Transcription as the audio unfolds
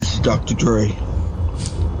Dr. Dre.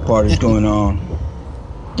 Party's going on.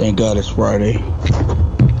 Thank God it's Friday.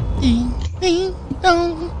 This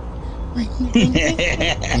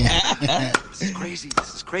is crazy.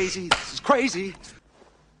 This is crazy. This is crazy.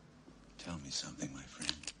 Tell me something, my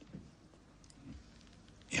friend.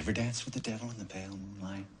 You ever dance with the devil in the pale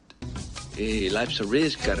moonlight? Hey, life's a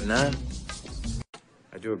risk, carnal.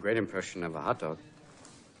 I do a great impression of a hot dog.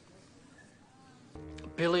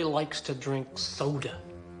 Billy likes to drink soda.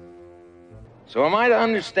 So am I to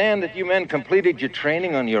understand that you men completed your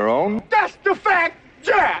training on your own? That's the fact,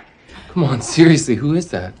 Jack! Come on, seriously, who is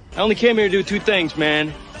that? I only came here to do two things,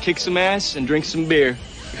 man. Kick some ass and drink some beer.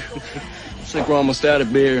 Looks like we're almost out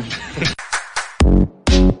of beer.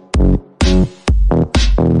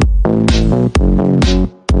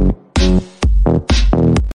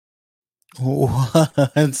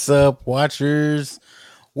 What's up, watchers?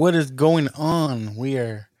 What is going on? We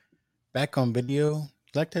are back on video. You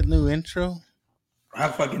like that new intro? I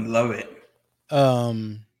fucking love it.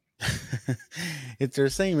 It's our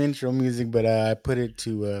same intro music, but I put it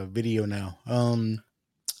to video now.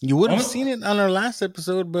 You would have seen it on our last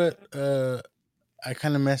episode, but I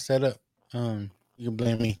kind of messed that up. You can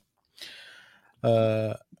blame me.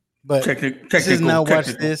 But this is now watch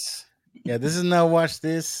this. Yeah, this is now watch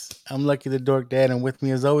this. I'm Lucky the Dork Dad, and with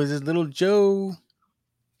me as always is little Joe.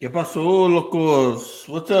 ¿Qué pasó, locos?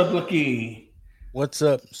 What's up, Lucky? What's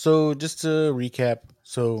up? So just to recap,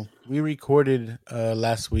 so we recorded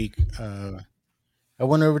last week. I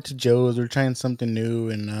went over to Joe's. We're trying something new,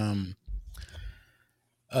 and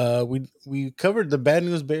we covered the Bad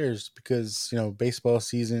News Bears because baseball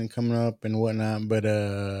season coming up and whatnot. But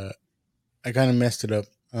I kind of messed it up.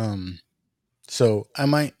 So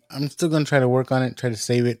I'm still gonna try to work on it, try to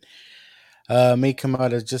save it. May come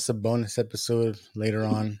out as just a bonus episode later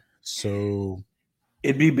on. So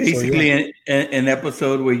it'd be basically an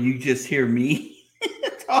episode where you just hear me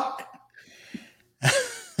talk.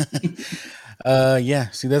 Yeah.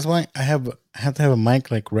 See, that's why I have to have a mic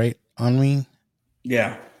like right on me.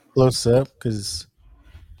 Yeah. Close up, because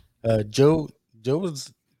Joe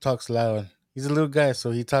talks loud. He's a little guy,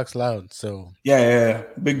 so he talks loud. So yeah.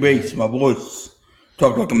 Big bass, my voice.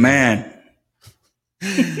 Talk like a man.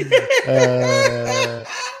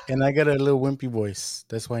 And I got a little wimpy voice.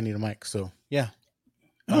 That's why I need a mic. So yeah.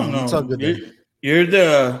 No. It's all good. You're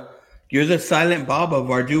the silent Bob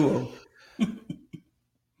of our duo.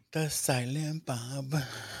 The silent Bob.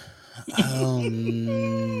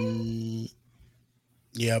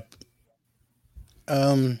 Yep.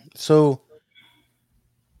 So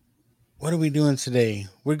what are we doing today?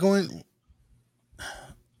 We're doing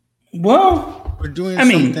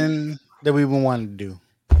something that we've been wanting to do.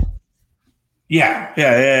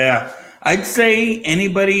 Yeah. I'd say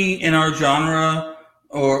anybody in our genre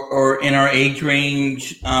or in our age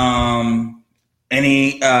range,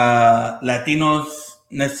 any Latinos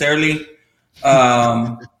necessarily,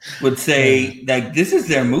 would say like this is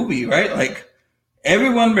their movie, right? Like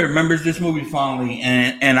everyone remembers this movie fondly,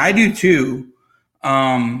 and I do too.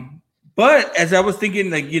 But as I was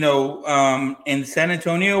thinking, like, in San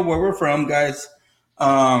Antonio, where we're from, guys,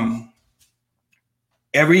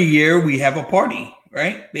 every year we have a party,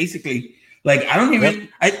 right? Basically, like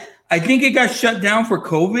I think it got shut down for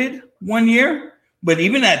COVID one year, but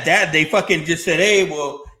even at that, they fucking just said, hey,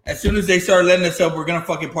 well, as soon as they start letting us up, we're gonna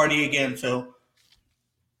fucking party again. So,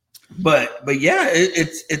 but yeah,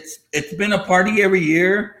 it's been a party every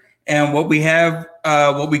year, and what we have,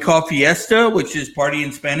 what we call fiesta, which is party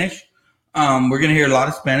in Spanish. We're gonna hear a lot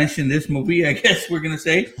of Spanish in this movie, I guess we're gonna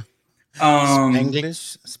say.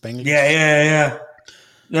 Spanglish.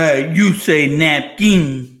 Yeah. You say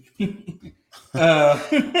napkin.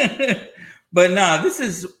 But no, this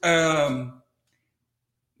is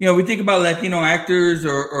we think about Latino actors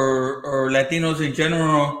or Latinos in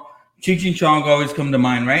general. Cheech and Chong always come to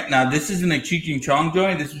mind, right? Now, this isn't a Cheech and Chong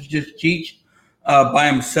joint. This was just Cheech by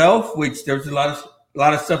himself, which there's a lot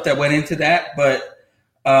of stuff that went into that, but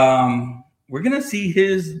we're gonna see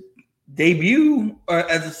his debut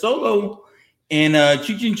as a solo in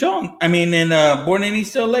Cheech and Chong. I mean, in Born in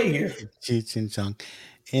East LA here. Cheech and Chong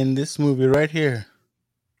in this movie right here,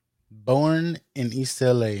 Born in East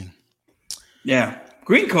LA. Yeah,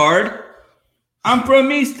 green card. I'm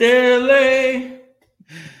from East LA.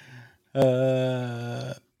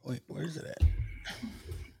 Wait, where's it at?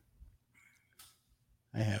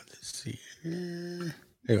 I have this here.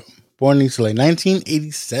 There you go. Born in East LA,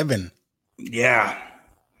 1987. Yeah.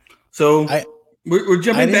 So we're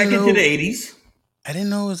jumping back into the 80s. I didn't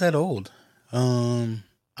know it was that old. I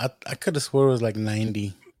could have swore it was like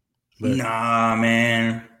 90. But. Nah,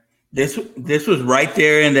 man. This was right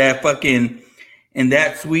there in that fucking in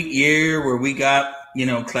that sweet year where we got,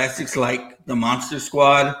 classics like The Monster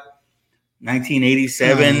Squad,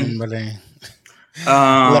 1987. Like,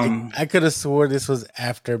 I could have swore this was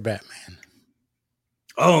after Batman.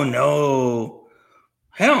 Oh no.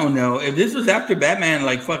 Hell no. If this was after Batman,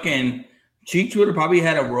 like fucking Cheech would have probably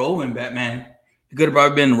had a role in Batman. He could have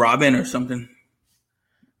probably been Robin or something.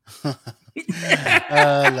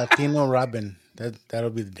 Latino Robin. That'll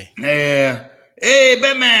be the day. Yeah. Hey,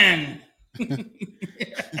 Batman.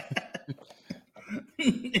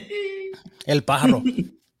 El pájaro.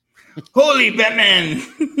 Holy Batman.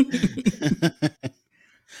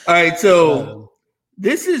 All right, so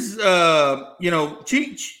this is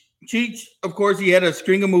Cheech. Cheech, of course, he had a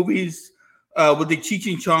string of movies with the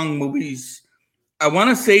Cheech and Chong movies. I want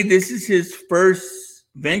to say this is his first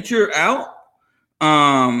venture out.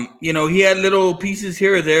 He had little pieces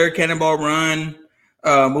here or there, Cannonball Run,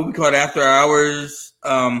 a movie called After Hours.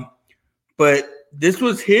 But this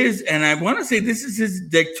was his, and I want to say this is his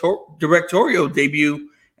directorial debut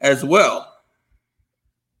as well.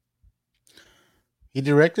 He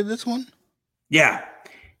directed this one? Yeah.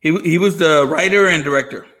 He was the writer and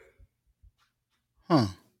director. Huh.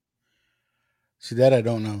 See, that I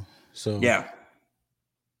don't know. So yeah.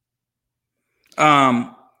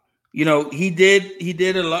 He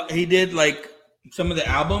did a lot. He did like some of the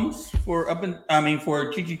albums for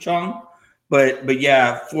Cheech and Chong, but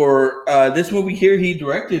yeah, for this movie here, he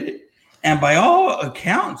directed it, and by all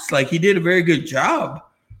accounts, like he did a very good job.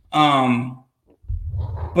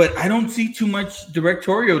 But I don't see too much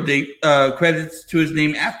directorial credits to his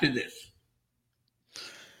name after this.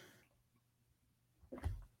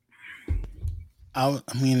 I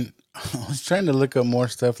was trying to look up more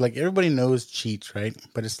stuff. Like, everybody knows Cheech, right?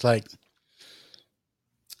 But it's like,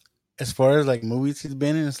 as far as like movies he's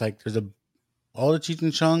been in, it's like there's all the Cheech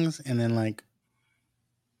and Chongs, and then like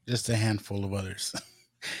just a handful of others.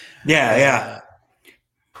 Yeah.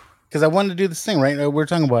 Because I wanted to do this thing, right? We're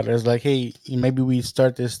talking about it. It's like, hey, maybe we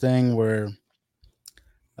start this thing where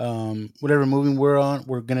whatever movie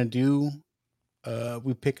we're gonna do,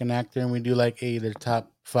 we pick an actor and we do like, hey, their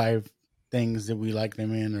top 5 things that we like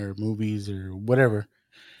them in, or movies or whatever.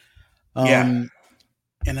 And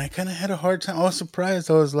I kind of had a hard time. I was surprised.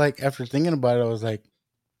 I was like, after thinking about it, I was like,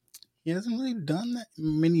 he hasn't really done that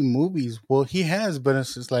many movies. Well, he has, but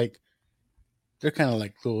it's just like they're kind of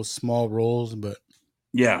like little small roles. But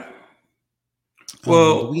yeah.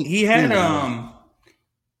 Well, he had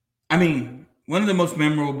one of the most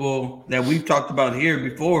memorable that we've talked about here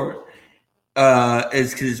before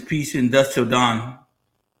is his piece in Dusk Till Dawn.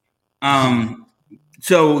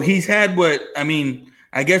 So he's had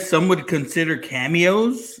I guess some would consider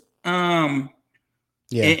cameos in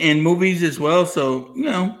movies as well. So,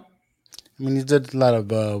 he did a lot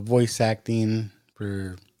of voice acting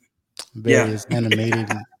for various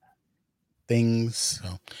animated things.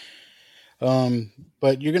 So,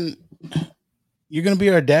 but you're gonna be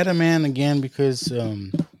our data man again, because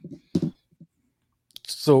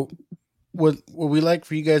so what we like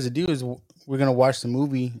for you guys to do is we're gonna watch the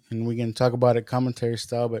movie and we're gonna talk about it commentary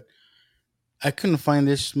style. But I couldn't find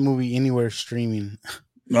this movie anywhere streaming.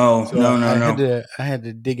 No. I had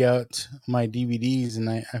to dig out my DVDs, and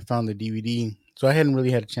I found the DVD. So I hadn't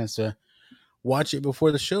really had a chance to watch it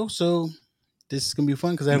before the show. So this is gonna be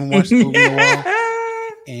fun because I haven't watched the movie in a while.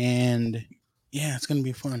 And yeah, it's gonna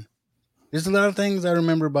be fun. There's a lot of things I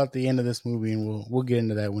remember about the end of this movie, and we'll get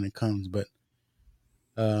into that when it comes. But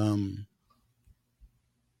I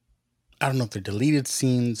don't know if they're deleted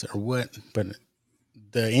scenes or what, but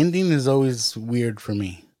the ending is always weird for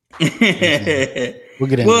me. We'll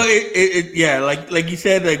get into it. Like you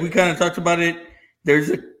said, like we kind of talked about it.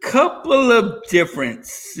 There's a couple of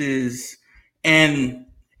differences, and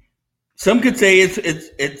some could say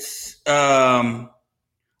it's I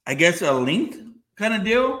guess a length kind of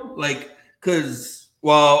deal. Like, because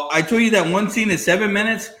while I told you that one scene is 7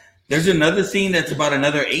 minutes, there's another scene that's about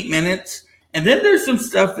another 8 minutes. And then there's some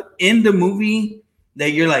stuff in the movie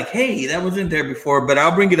that you're like, hey, that wasn't there before, but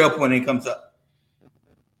I'll bring it up when it comes up.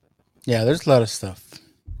 Yeah, there's a lot of stuff.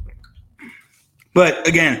 But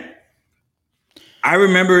again, I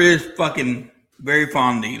remember this fucking very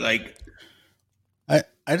fondly. Like,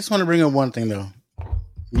 I just want to bring up one thing though.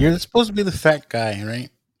 You're supposed to be the fat guy, right?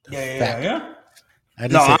 Yeah. I'm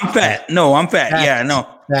fat. No, I'm fat. Fact. Yeah, no.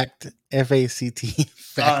 Fact. Fact.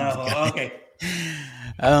 Fact. Okay.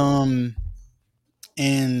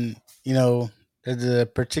 And there's a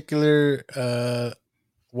particular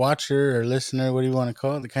watcher or listener, what do you want to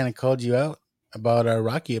call it, that kind of called you out about our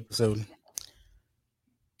Rocky episode.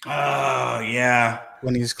 Oh yeah,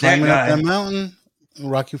 when he's climbing up that mountain,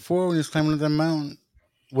 Rocky 4, when he's climbing up that mountain,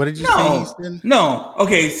 What did you say he said? No.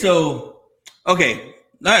 Okay, so okay.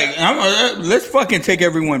 All right, let's fucking take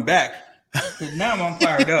everyone back. Because now I'm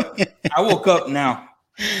fired up. I woke up now.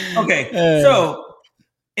 Okay, so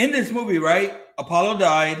in this movie, right? Apollo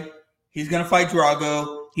died. He's gonna fight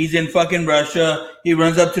Drago. He's in fucking Russia. He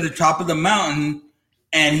runs up to the top of the mountain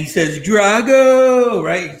and he says, Drago,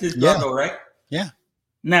 right? He says Drago, right? Yeah.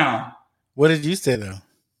 Now, what did you say though?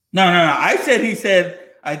 No. I thought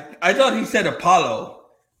he said Apollo.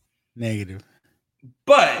 Negative.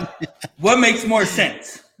 But what makes more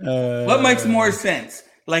sense? What makes more sense?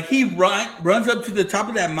 Like he runs up to the top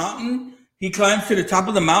of that mountain. He climbs to the top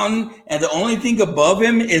of the mountain, and the only thing above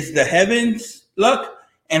him is the heavens. Look,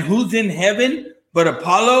 and who's in heaven but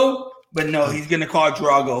Apollo? But no, he's gonna call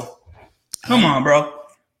Drago. Come on, bro.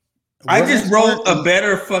 I just wrote a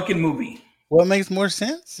better fucking movie. What makes more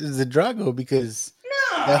sense is the Drago because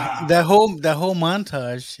that whole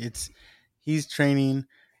montage. He's training.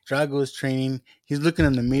 Drago is training. He's looking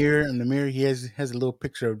in the mirror. In the mirror, he has a little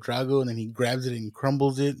picture of Drago, and then he grabs it and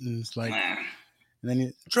crumbles it, and it's like, and then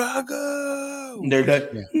he Drago. And they're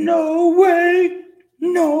like, no way,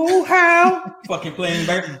 no how. Fucking playing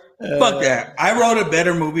back. Fuck that. I wrote a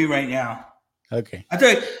better movie right now. Okay. I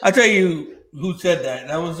tell you who said that.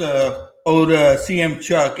 That was old CM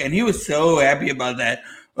Chuck, and he was so happy about that.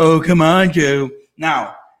 Oh, come on, Joe.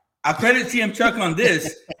 Now, I credit CM Chuck on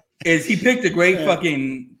this. Is he picked a great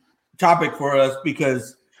fucking topic for us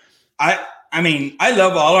because I mean I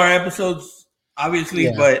love all our episodes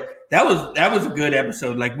obviously, but that was a good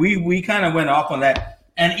episode. Like we kind of went off on that,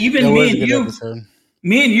 and even me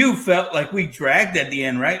and you felt like we dragged at the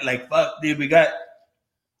end, right? Like fuck, dude, we got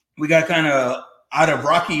kind of out of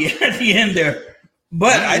Rocky at the end there,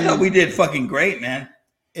 but I thought we did fucking great, man.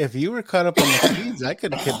 If you were caught up on the speeds, I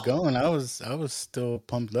could have kept going. I was still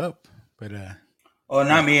pumped up, but oh,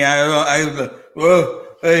 not me. I was like, whoa,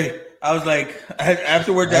 hey. I was like,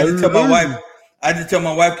 afterwards, I had to tell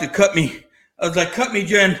my wife to cut me. I was like, cut me,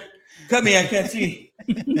 Jen. Cut me. I can't see.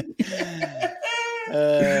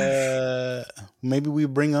 Maybe we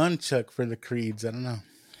bring on Chuck for the Creeds. I don't know.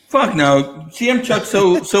 Fuck no. CM Chuck's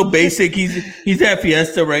so basic. He's at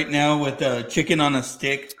Fiesta right now with chicken on a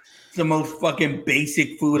stick. It's the most fucking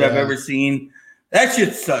basic food I've ever seen. That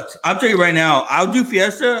shit sucks. I'll tell you right now. I'll do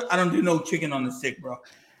Fiesta. I don't do no chicken on the stick, bro.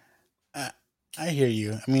 I hear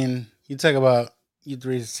you. I mean, you talk about, you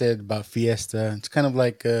three said about Fiesta. It's kind of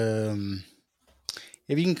like, if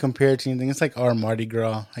you can compare it to anything, it's like our Mardi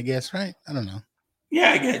Gras, I guess, right? I don't know.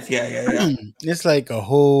 Yeah, I guess. Yeah. It's like a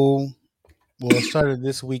whole, it started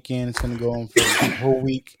this weekend. It's going to go on for the whole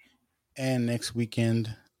week and next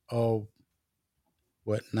weekend. 9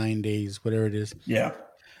 days, whatever it is. Yeah.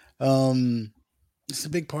 It's a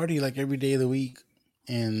big party like every day of the week.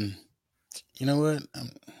 And you know what?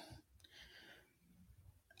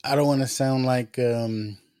 I don't want to sound like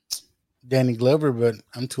Danny Glover, but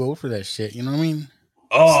I'm too old for that shit. You know what I mean?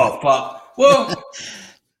 Oh, fuck. Well,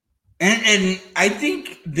 and I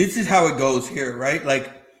think this is how it goes here, right?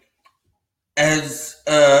 Like, as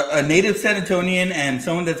a native San Antonian and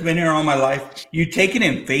someone that's been here all my life, you take it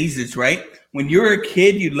in phases, right? When you were a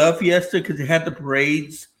kid, you loved Fiesta because it had the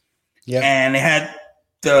parades, and it had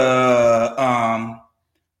the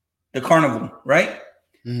carnival, right?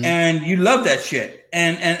 Mm-hmm. And you love that shit.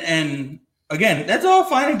 And again, that's all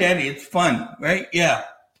fine and dandy. It's fun, right? Yeah.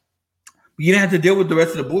 You didn't have to deal with the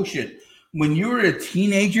rest of the bullshit. When you were a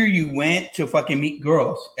teenager, you went to fucking meet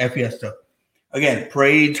girls at Fiesta. Again,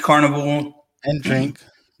 parades, carnival. And drink.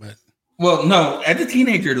 But well, no, at the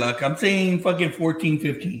teenager luck. I'm saying fucking 14,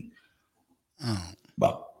 15. Oh.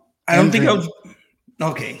 But I don't think I was...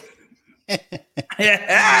 Okay.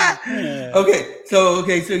 So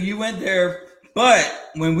you went there...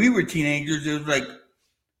 But when we were teenagers, it was like,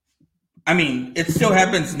 I mean, it still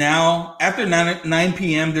happens now. After 9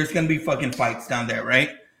 p.m., there's going to be fucking fights down there,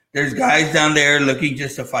 right? There's guys down there looking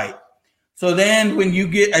just to fight. So then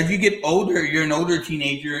as you get older, you're an older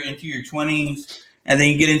teenager into your 20s, and then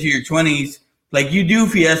you get into your 20s, like you do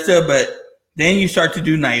Fiesta, but then you start to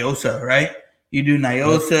do Nyosa, right? You do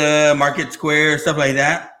Nyosa, Market Square, stuff like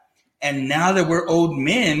that. And now that we're old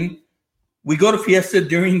men, we go to Fiesta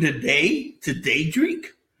during the day to day drink.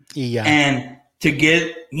 Yeah. And to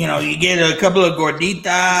get, you get a couple of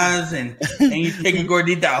gorditas and you take a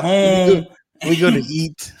gordita home. We go to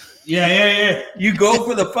eat. Yeah. You go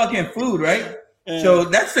for the fucking food, right? So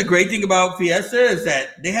that's the great thing about Fiesta is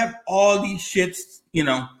that they have all these shits,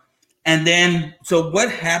 and then, so what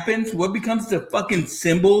happens, what becomes the fucking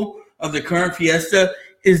symbol of the current Fiesta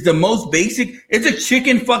is the most basic. It's a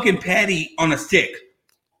chicken fucking patty on a stick.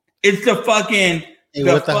 It's the fucking...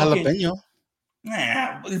 with the jalapeno.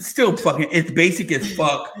 Nah, it's still fucking. It's basic as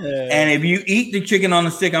fuck. And if you eat the chicken on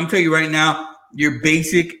a stick, I'm telling you right now, you're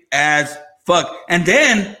basic as fuck. And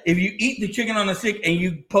then if you eat the chicken on a stick and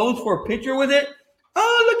you pose for a picture with it,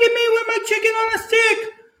 oh look at me with my chicken on a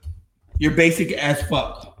stick. You're basic as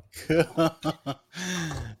fuck. Don't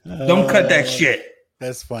cut that shit.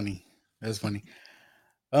 That's funny. That's funny.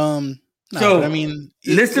 So, I mean,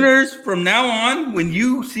 listeners, from now on, when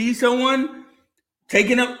you see someone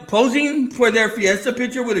posing for their fiesta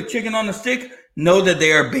picture with a chicken on a stick, know that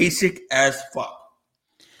they are basic as fuck.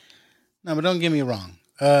 No, but don't get me wrong.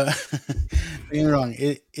 Don't get me wrong.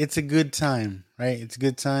 It's a good time, right? It's a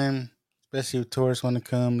good time, especially if tourists want to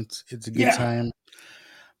come. It's a good time.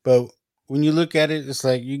 But when you look at it, it's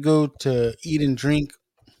like you go to eat and drink.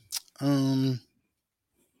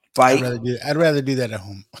 Fight. I'd rather do that at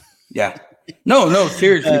home. Yeah. No,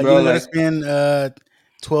 seriously, bro. You gotta spend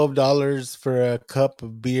 $12 for a cup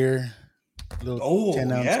of beer. A little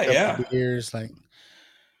 10-ounce cup of beers. Like,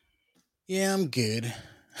 yeah, I'm good.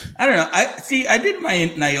 I don't know. I did my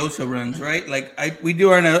Nyosa runs, right? Like we do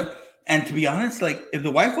our, and to be honest, like if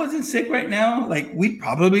the wife wasn't sick right now, like we'd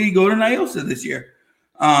probably go to Nyosa this year.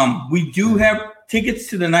 We do have tickets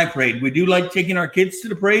to the night parade. We do like taking our kids to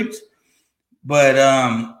the parades, but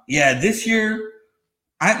this year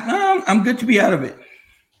I'm good to be out of it.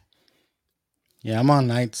 Yeah, I'm on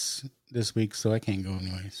nights this week, so I can't go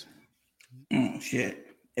anyways. Oh, shit.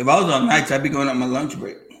 If I was on nights, I'd be going on my lunch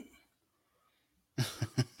break.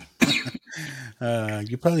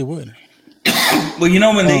 You probably would. Well, you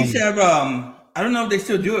know, when they used to have, I don't know if they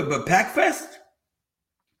still do it, but Packfest,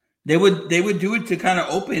 they would do it to kind of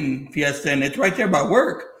open Fiesta, and it's right there by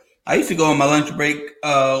work. I used to go on my lunch break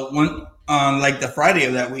on like the Friday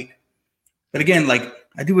of that week. But again, like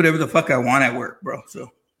I do whatever the fuck I want at work, bro.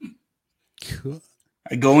 So cool.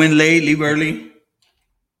 I go in late, leave early.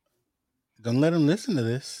 Don't let them listen to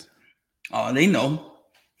this. Oh, they know.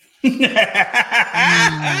 You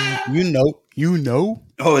know.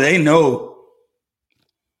 Oh, they know.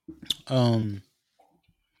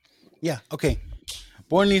 Yeah. Okay.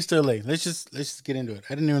 Born Needs to LA. Let's just get into it.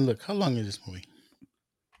 I didn't even look. How long is this movie?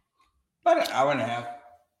 About an hour and a half.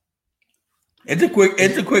 It's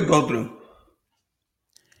a quick go through.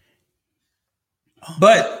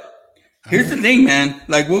 But here's the thing, man.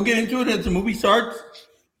 Like we'll get into it as the movie starts.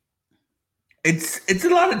 It's a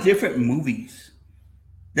lot of different movies.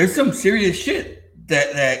 There's some serious shit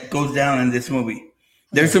that goes down in this movie.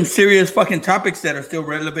 There's some serious fucking topics that are still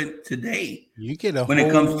relevant today. You get when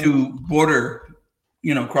it comes to border,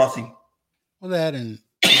 crossing. Well, that and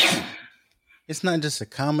it's not just a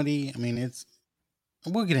comedy. I mean,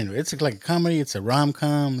 we'll get into it. It's like a comedy. It's a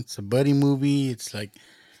rom-com. It's a buddy movie. It's like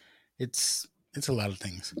it's a lot of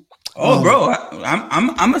things. Oh, bro,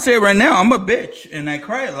 I'm gonna say it right now. I'm a bitch, and I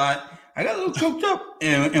cry a lot. I got a little choked up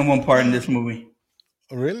in one part in this movie.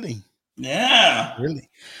 Really? Yeah. Really?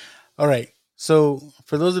 All right. So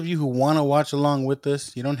for those of you who want to watch along with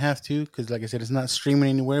us, you don't have to because, like I said, it's not streaming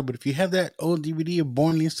anywhere. But if you have that old DVD of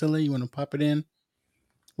Born Needs to LA, you want to pop it in.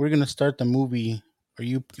 We're gonna start the movie. Are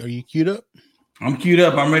you queued up? I'm queued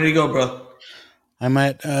up. I'm ready to go, bro. I'm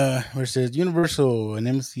at where it says Universal, an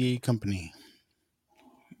MCA company.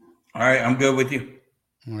 All right, I'm good with you.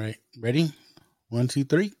 All right, ready? 1, 2,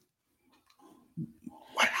 3.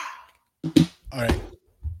 All right.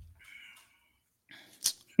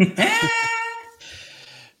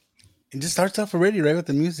 It just starts off already, right, with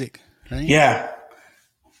the music, right? Yeah.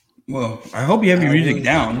 Well, I hope you have your music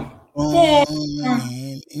down.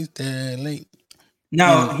 It's that late.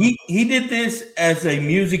 Now he did this as a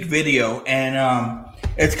music video, and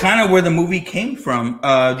it's kind of where the movie came from.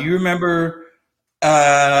 Do you remember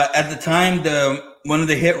at the time one of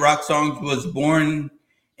the hit rock songs was Born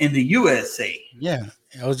in the USA? Yeah,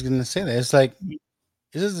 I was gonna say that. It's like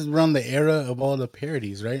this is around the era of all the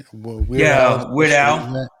parodies, right? Weird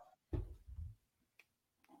Al.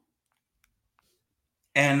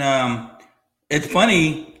 And it's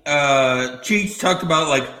funny. Cheech talked about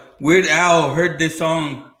like Weird Al heard this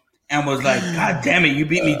song and was like, "God damn it, you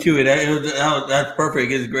beat me to it. That's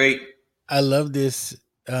perfect. It's great." I love this.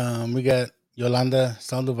 We got Yolanda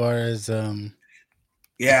Saldivar as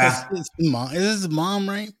yeah. His mom. Is his mom,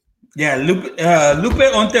 right? Yeah, Lupe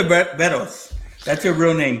Ontiveros. That's her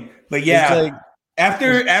real name. But yeah, like,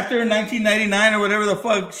 after 1999 or whatever the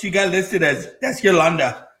fuck, she got listed as that's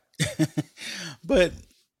Yolanda. But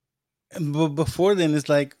before then, it's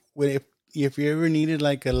like if you ever needed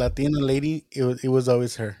like a Latina lady, it was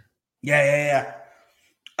always her. Yeah.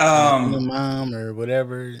 Mom or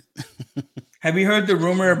whatever. Have you heard the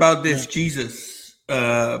rumor about this Jesus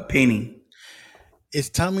painting? It's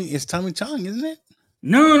Tommy Chong, isn't it?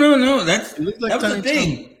 No. It looked like That was Tommy the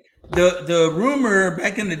thing. The rumor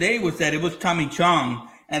back in the day was that it was Tommy Chong,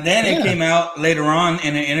 and then it came out later on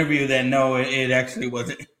in an interview that no, it actually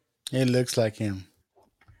wasn't. It looks like him.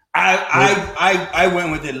 I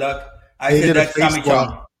went with it, Luck. I said that's Tommy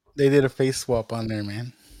Chong. They did a face swap on there,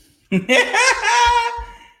 man.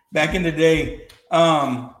 Back in the day.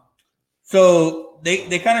 So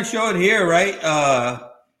they kind of show it here, right?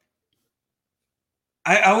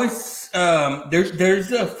 I always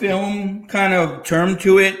there's a film kind of term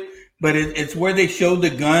to it, but it's where they show the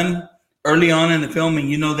gun early on in the film, and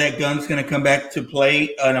you know that gun's going to come back to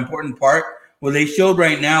play an important part. What they showed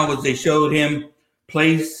right now was they showed him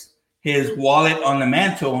place his wallet on the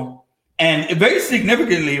mantle, and very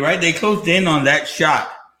significantly, right? They closed in on that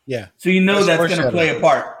shot. Yeah. So you know that's going to play a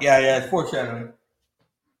part. Yeah, it's foreshadowing.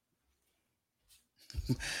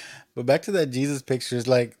 But back to that Jesus pictures,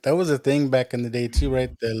 like that was a thing back in the day too, right?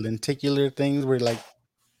 The lenticular things where like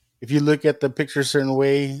if you look at the picture a certain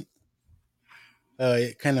way,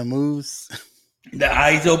 it kind of moves. The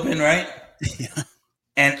eyes open, right? Yeah.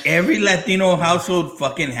 And every Latino household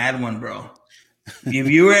fucking had one, bro. If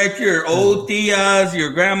you were at your old tias,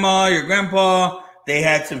 your grandma, your grandpa, they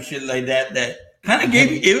had some shit like that kind of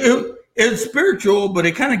gave you it was spiritual, but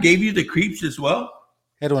it kind of gave you the creeps as well.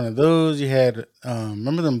 Had one of those. You had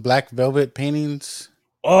remember them black velvet paintings?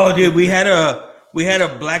 Oh, dude, we had a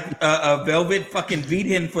black a velvet fucking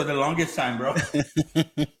Vidhin for the longest time, bro.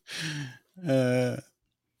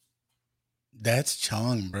 That's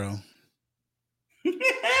Chong, bro.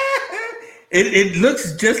 It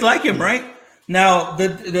looks just like him, right? Now the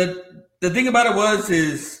thing about it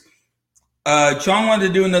is Chong wanted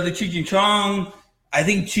to do another Cheech and Chong. I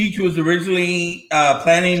think Cheech was originally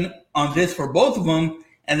planning on this for both of them,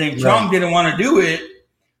 and then Chong didn't want to do it,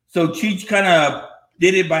 so Cheech kind of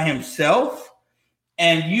did it by himself.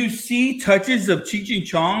 And you see touches of Cheech and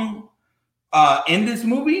Chong in this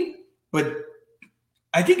movie, but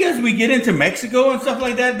I think as we get into Mexico and stuff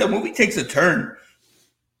like that, the movie takes a turn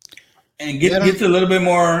and gets a little bit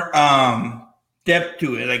more depth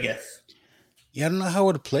to it, I guess. Yeah, I don't know how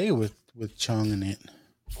it would play with Chong in it.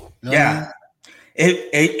 You know yeah.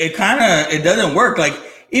 It kind of it doesn't work. Like,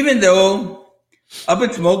 even though Up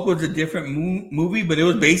in Smoke was a different movie, but it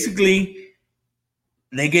was basically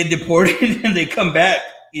they get deported and they come back,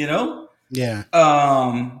 you know? Yeah.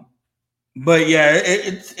 But yeah,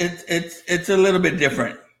 it's a little bit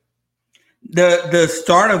different. The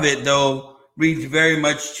start of it though reads very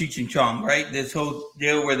much Cheech and Chong, right? This whole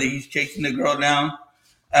deal where he's chasing the girl down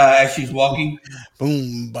as she's walking.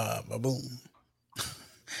 Boom, ba, ba, boom.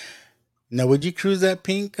 Now, would you cruise that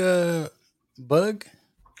pink bug?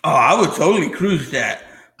 Oh, I would totally cruise that.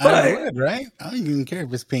 But I would, right? I don't even care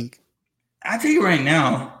if it's pink. I'll tell you right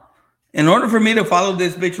now, in order for me to follow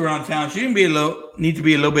this bitch around town, she need to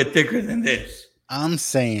be a little bit thicker than this. I'm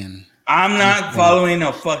saying. I'm not following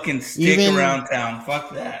a fucking stick around town.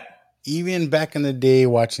 Fuck that. Even back in the day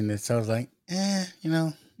watching this, I was like, you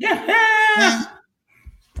know. Yeah.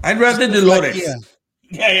 I'd rather Dolores.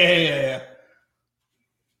 Yeah.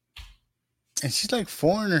 And she's like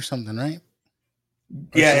foreign or something, right?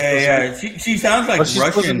 Yeah. She sounds like she's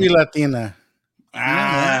Russian. Supposed to be Latina.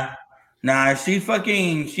 Nah, she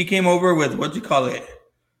came over with, what you call it?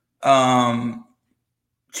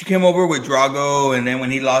 She came over with Drago, and then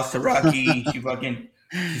when he lost to Rocky, she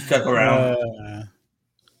stuck around.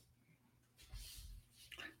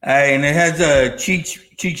 And it has a Cheech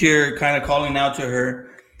here kind of calling out to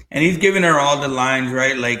her, and he's giving her all the lines,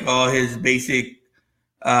 right? Like all his basic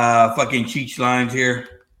fucking Cheech lines here.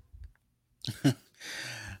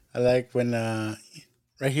 I like when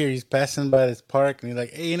right here he's passing by this park and he's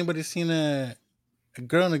like, "Hey, anybody seen a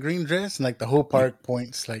girl in a green dress?" And like the whole park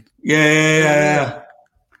points like, yeah.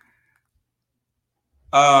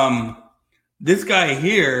 This guy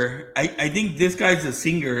here, I think this guy's a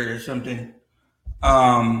singer or something.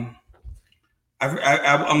 I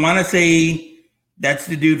want to say that's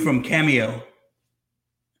the dude from Cameo.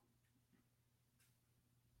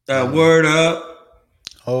 Word Up.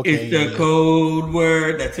 Okay, it's the code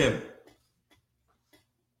word. That's him.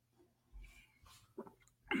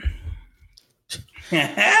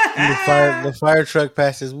 And the fire truck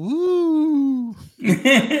passes. Woo!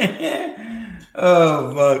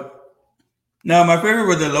 Oh fuck! No, my favorite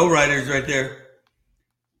were the lowriders right there.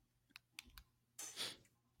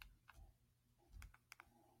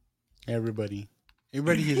 Everybody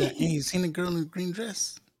he's like, "Hey, you seen a girl in a green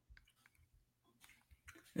dress?"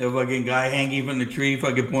 The fucking guy hanging from the tree,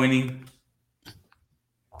 fucking pointing.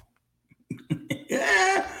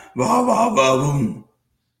 Yeah, bah, bah, bah, boom.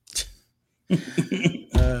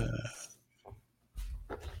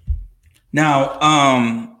 Now,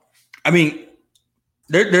 I mean,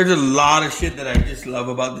 there's a lot of shit that I just love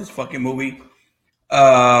about this fucking movie.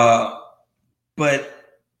 But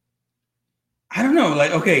I don't know.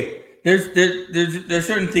 Like, okay, there's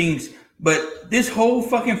certain things, but this whole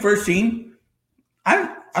fucking first scene,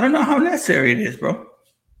 I don't know how necessary it is, bro.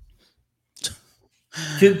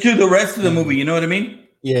 To the rest of the movie, you know what I mean?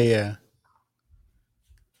 Yeah.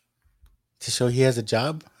 To show he has a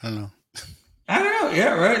job? I don't know.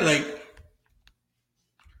 Yeah, right. Like,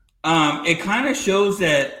 it kind of shows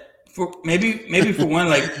that for maybe for one,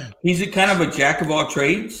 like he's a kind of a jack of all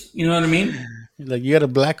trades. You know what I mean? Like, you got a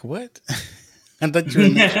black what? I thought you were a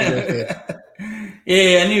natural redhead.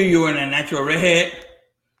 Yeah, I knew you were a natural redhead.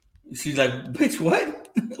 She's like, bitch, what?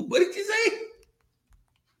 What did you say?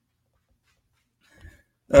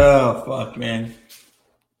 Oh fuck, man.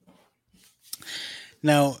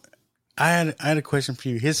 Now, I had a question for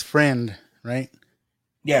you. His friend, right?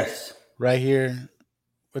 Yes. Right here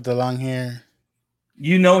with the long hair.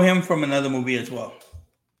 You know him from another movie as well.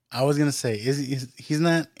 I was gonna say, he's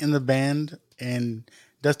not in the band in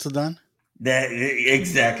Dust Till Dawn? That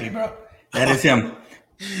exactly, bro. That is him.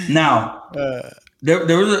 Now, there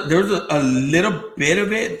was a little bit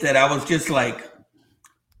of it that I was just like,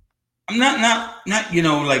 I'm not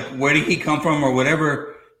like, where did he come from or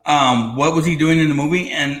whatever. What was he doing in the movie?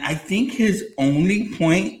 And I think his only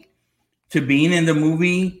point to being in the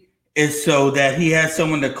movie is so that he has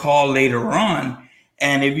someone to call later on.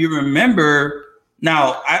 And if you remember,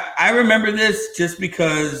 now I remember this just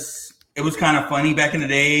because it was kind of funny back in the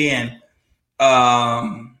day, and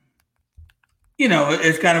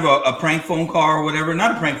it's kind of a prank phone call or whatever.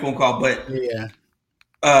 Not a prank phone call, but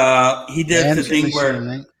he did the thing where,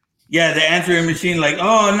 right? Yeah, the answering machine, like,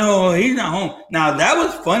 oh no, he's not home. Now that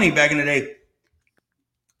was funny back in the day.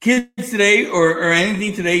 Kids today or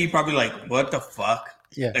anything today, you probably like, what the fuck?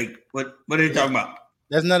 Yeah. Like, what are they talking about?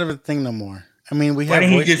 That's not a thing no more. I mean, we have. Why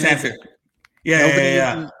didn't he just answer?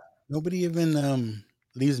 Yeah. Nobody even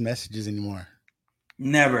leaves messages anymore.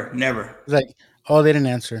 Never. It's like, oh, they didn't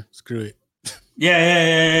answer. Screw it.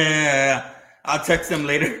 Yeah. I'll text them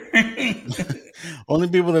later. Only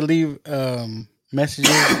people that leave messages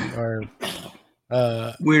are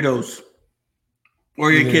weirdos,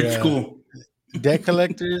 or your kid's school. Debt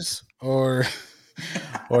collectors or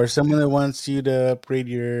someone that wants you to upgrade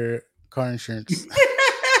your car insurance.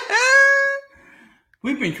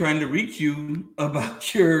 We've been trying to reach you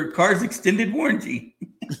about your car's extended warranty.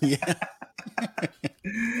 Yeah.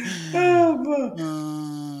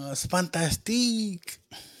 It's fantastic.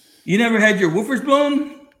 You never had your woofers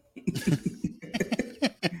blown?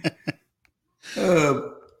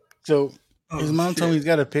 So his mom told me he's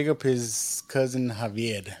got to pick up his cousin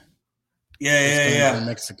Javier. Yeah. From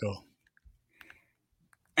Mexico.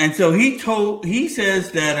 And so he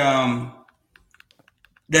says that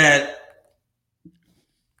that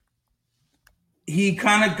he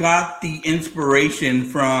kind of got the inspiration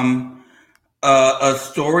from a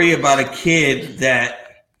story about a kid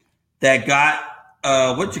that got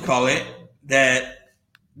that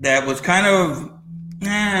was kind of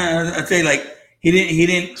I'd say like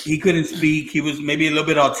he couldn't speak. He was maybe a little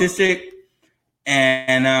bit autistic,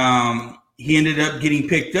 and he ended up getting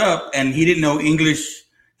picked up, and he didn't know English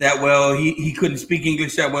that well. He couldn't speak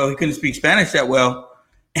English that well. He couldn't speak Spanish that well.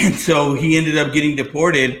 And so he ended up getting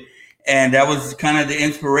deported. And that was kind of the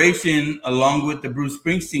inspiration, along with the Bruce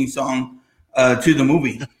Springsteen song, to the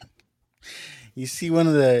movie. You see one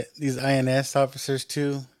of these INS officers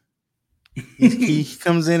too? He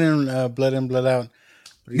comes in Blood In, Blood Out.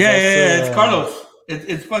 Yeah, it's Carlos.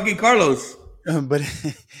 It's fucking Carlos. But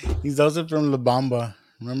he's also from La Bamba,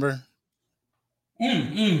 remember?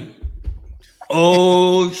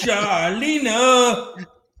 Oh, Charlena.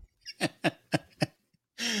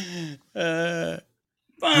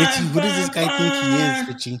 Richie, what does this guy think he is,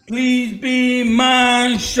 Richie? Please be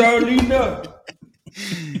mine, Charlena.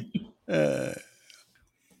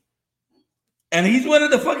 And he's one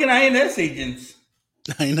of the fucking INS agents.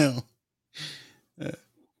 I know.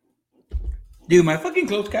 Dude, my fucking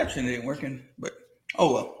closed caption ain't working, but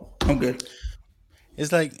oh well, I'm good.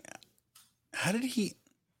 It's like, how did he?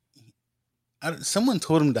 Someone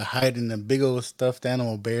told him to hide in a big old stuffed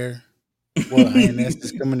animal bear while INS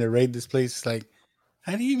is coming to raid this place. It's like,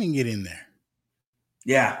 how do you even get in there?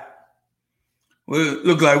 Yeah. Well,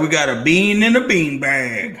 look like we got a bean in a bean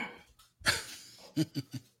bag.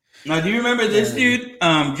 Now, do you remember this dude,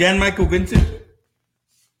 Jan Michael Vincent?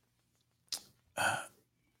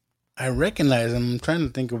 I recognize him. I'm trying to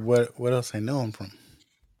think of what else I know him from.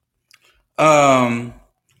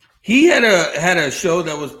 He had a show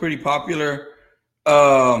that was pretty popular,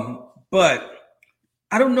 but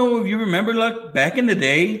I don't know if you remember, like back in the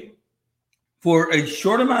day, for a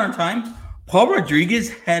short amount of time, Paul Rodriguez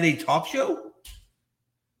had a talk show.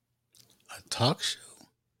 A talk show?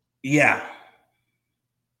 Yeah.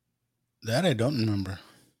 That I don't remember.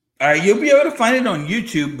 All right, you'll be able to find it on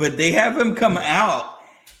YouTube, but they have him come out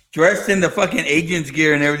dressed in the fucking agent's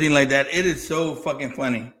gear and everything like that. It is so fucking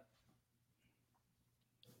funny.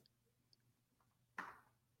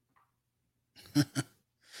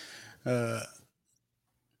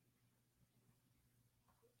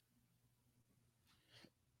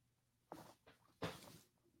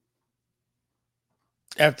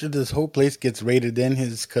 After this whole place gets raided, then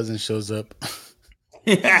his cousin shows up.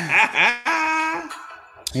 He's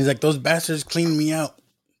like, those bastards cleaned me out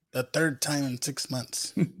the third time in 6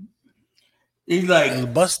 months. He's like, El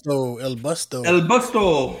Busto.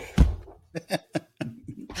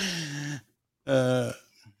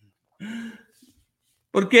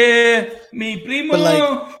 Porque mi primo.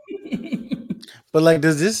 But like,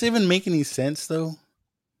 does this even make any sense though?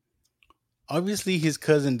 Obviously, his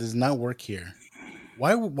cousin does not work here.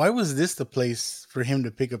 Why was this the place for him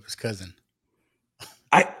to pick up his cousin?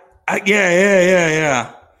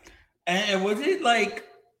 Yeah. And was it like,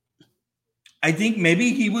 I think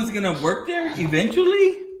maybe he was going to work there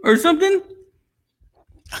eventually or something?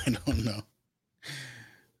 I don't know.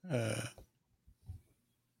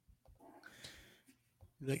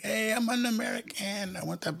 He's like, hey, I'm an American. I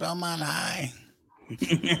went to Belmont High.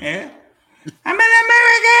 I'm an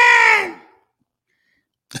American.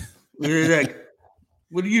 He's like,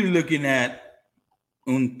 what are you looking at?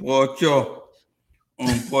 Un pocho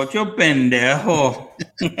pendejo.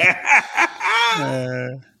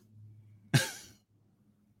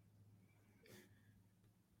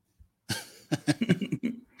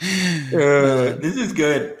 This is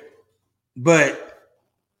good, but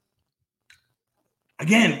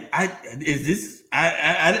again, I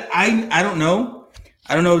don't know.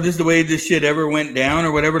 I don't know if this is the way this shit ever went down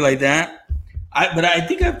or whatever like that. But I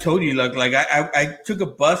think I've told you, like I took a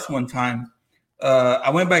bus one time. I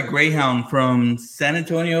went by Greyhound from San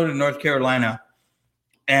Antonio to North Carolina,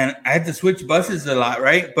 and I had to switch buses a lot,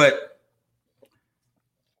 right? But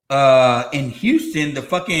in Houston,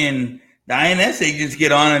 the INS agents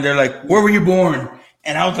get on and they're like, "Where were you born?"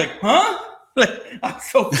 And I was like, "Huh?" Like, I'm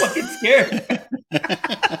so fucking scared.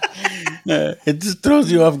 It just throws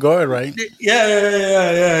you off guard, right?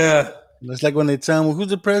 Yeah. It's like when they tell him, who's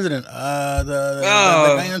the president? The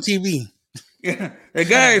guy on TV. Yeah, the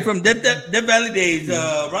guy from Death Valley days,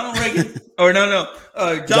 Ronald Reagan. Or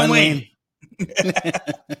John Wayne.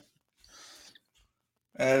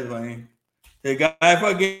 That's funny. The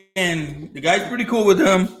guy's pretty cool with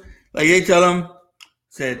him. Like they tell him,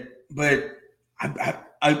 but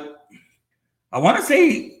I want to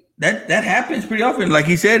say that happens pretty often. Like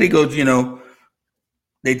he said, he goes,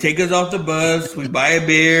 they take us off the bus, we buy a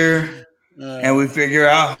beer, and we figure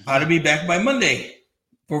out how to be back by Monday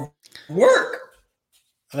for work.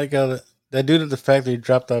 I like how that dude at the factory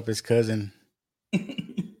dropped off his cousin.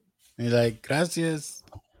 He's like, gracias,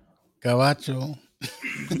 Gabacho.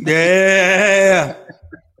 Yeah.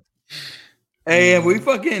 Hey,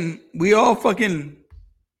 we all fucking,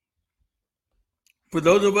 for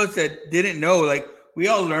those of us that didn't know, like, we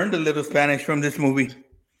all learned a little Spanish from this movie.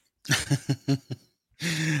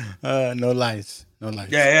 No lies.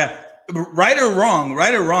 Yeah. Right or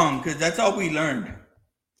wrong, because that's all we learned.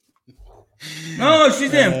 No,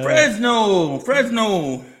 she's in Fresno.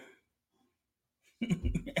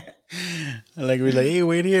 Like we're like, hey,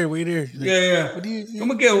 wait here. Like, yeah. What do you?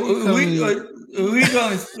 Come again.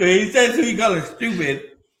 He says who you calling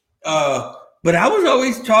stupid. But I was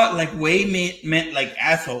always taught like way meant like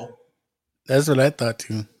asshole. That's what I thought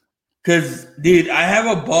too. Cause dude, I had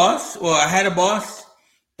a boss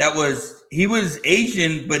he was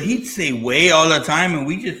Asian, but he'd say way all the time, and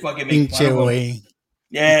we just fucking make fun of him. Way.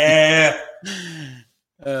 Yeah.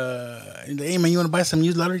 Hey man, you want to buy some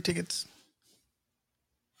used lottery tickets?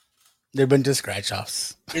 They've been just scratch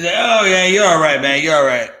offs. He's like, oh yeah, you're all right, man. You're all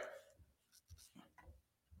right.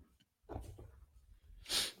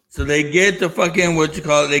 So they get to fucking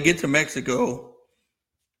they get to Mexico,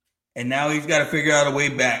 and now he's got to figure out a way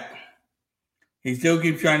back. He still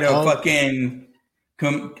keeps trying to fucking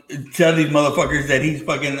tell these motherfuckers that he's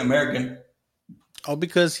fucking American. All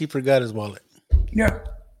because he forgot his wallet. Yeah.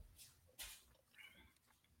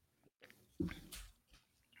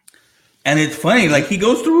 And it's funny, like he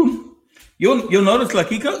goes through. You'll notice, like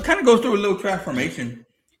he kind of goes through a little transformation.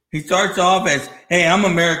 He starts off as, "Hey, I'm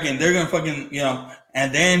American. They're gonna fucking,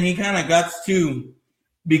 and then he kind of got to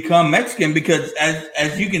become Mexican because,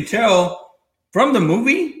 as you can tell from the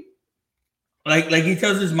movie, like he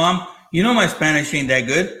tells his mom, my Spanish ain't that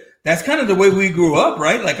good. That's kind of the way we grew up,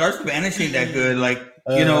 right? Like our Spanish ain't that good. Like,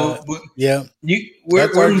 yeah,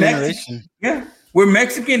 we're Mexican. Yeah, we're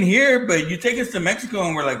Mexican here, but you take us to Mexico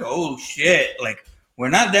and we're like, oh shit, like we're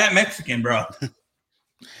not that Mexican, bro.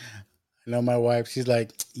 I know my wife. She's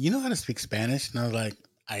like, you know how to speak Spanish, and I was like,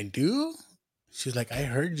 I do. She's like, I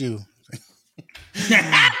heard you.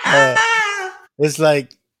 It's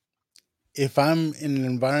like if I'm in an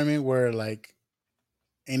environment where like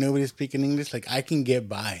ain't nobody speaking English, like I can get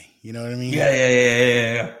by. You know what I mean?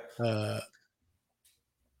 Yeah.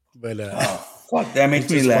 Fuck, that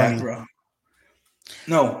makes me laugh, funny. Bro.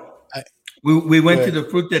 No, we went to the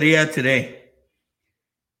fruteria today,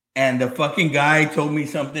 and the fucking guy told me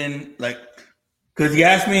something like, because he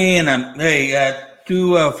asked me, and I'm, hey,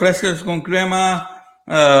 two frescas con crema,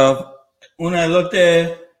 una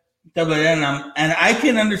elote, and I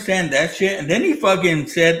can understand that shit. And then he fucking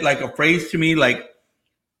said like a phrase to me, like,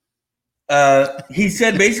 he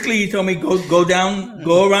said basically, he told me go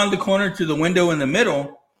around the corner to the window in the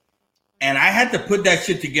middle. And I had to put that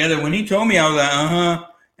shit together. When he told me, I was like, uh-huh.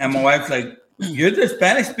 And my wife's like, you're the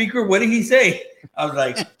Spanish speaker? What did he say? I was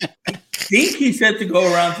like, I think he said to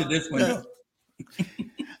go around to this window.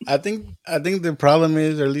 I think the problem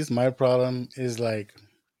is, or at least my problem is like,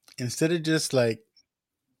 instead of just like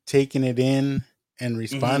taking it in and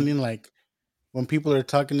responding, like when people are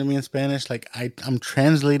talking to me in Spanish, like I'm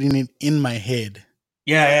translating it in my head.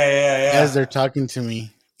 Yeah. As they're talking to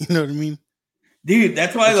me. You know what I mean? Dude,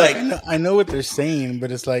 that's why I know what they're saying,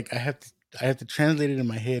 but it's like I have to translate it in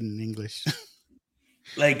my head in English.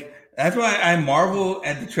 Like that's why I marvel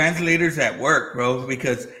at the translators at work, bro,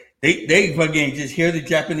 because they fucking just hear the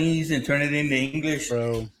Japanese and turn it into English,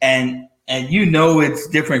 bro. And it's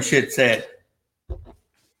different shit said.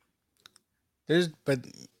 There's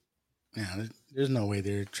no way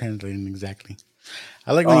they're translating exactly.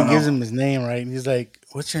 I like when he gives him his name, right? And he's like,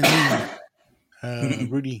 "What's your name?"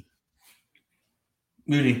 Rudy.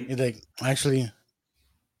 He's like, actually,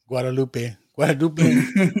 Guadalupe. Rodolfo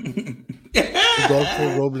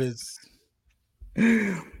Robles.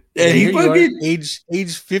 And he fucking age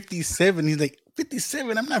 57. He's like,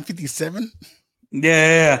 57? I'm not 57.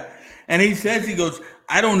 Yeah. And he says, he goes,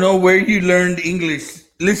 I don't know where you learned English.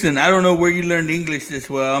 Listen, I don't know where you learned English this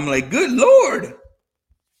well. I'm like, good Lord.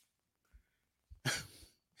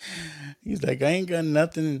 He's like, I ain't got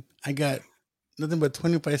nothing. I got nothing but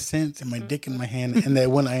 25 cents and my dick in my hand. And that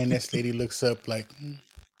one INS lady looks up like...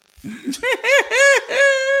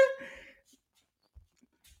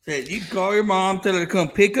 Said, you call your mom, tell her to come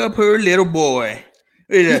pick up her little boy.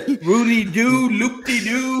 Rudy Doo,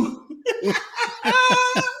 Loop-de-Doo.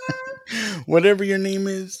 Whatever your name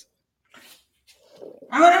is.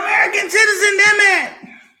 I'm an American citizen, damn it.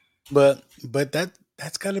 But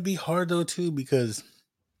that's got to be hard, though, too, because...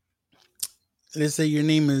 Let's say your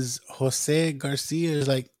name is Jose Garcia. It's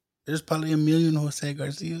like there's probably a million Jose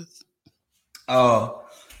Garcias. Oh,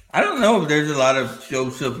 I don't know if there's a lot of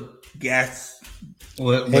Joseph Gas,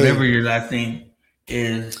 whatever your last name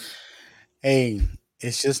is. Hey,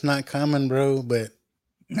 it's just not common, bro. But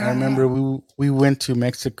I remember we went to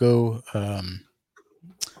Mexico.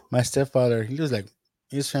 My stepfather,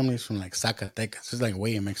 his family's from like Zacatecas. It's like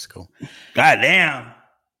way in Mexico. Goddamn.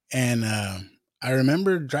 And I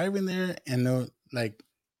remember driving there, and like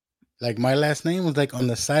my last name was like on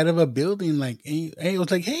the side of a building. Like, hey, it was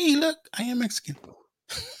like, hey, look, I am Mexican.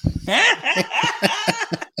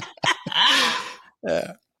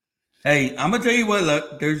 Hey, I'm gonna tell you what.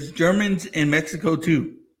 Look, there's Germans in Mexico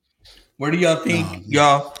too. Where do y'all think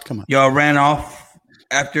y'all ran off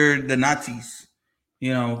after the Nazis?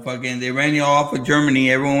 You know, fucking, they ran y'all off of Germany.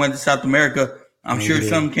 Everyone went to South America. I'm sure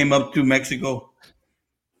some came up to Mexico.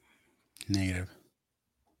 Negative.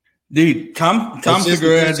 Dude, Tom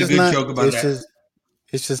Segura has a good joke about that.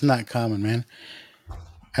 It's just not common, man.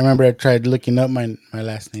 I remember I tried looking up my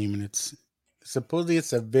last name, and supposedly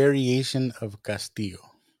it's a variation of Castillo.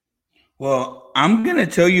 Well, I'm gonna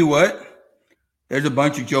tell you what. There's a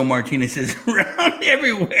bunch of Joe Martinez's around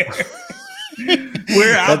everywhere.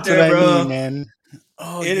 We're out there, bro. I mean, man.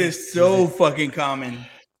 Oh, it is so fucking common.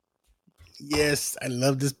 Yes, I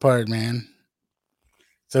love this part, man.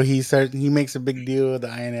 So he makes a big deal with the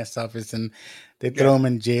INS office, and they throw him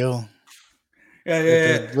in jail.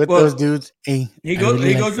 With those dudes. Hey, he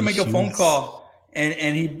goes to make a phone call,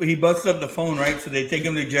 and he busts up the phone, right? So they take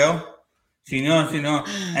him to jail. Senor.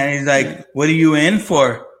 And he's like, what are you in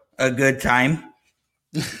for? A good time.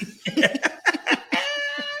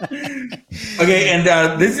 Okay,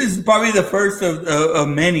 and this is probably the first of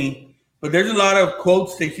many, but there's a lot of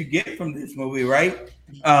quotes that you get from this movie, right?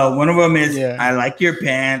 One of them is, I like your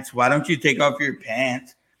pants. Why don't you take off your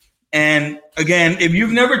pants? And again, if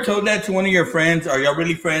you've never told that to one of your friends, are y'all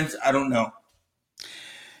really friends? I don't know.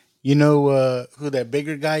 You know who that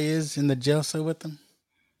bigger guy is in the jail cell with them?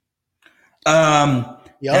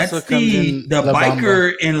 He also That's comes the in La Bamba.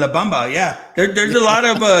 biker in La Bamba. Yeah, there's a lot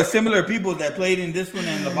of similar people that played in this one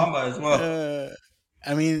and La Bamba as well.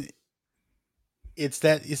 I mean,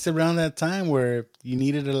 it's around that time where you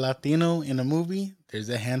needed a Latino in a movie. There's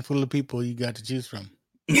a handful of people you got to choose from.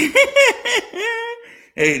 Hey,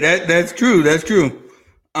 that's true. That's true.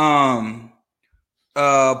 Paul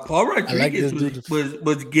Rodriguez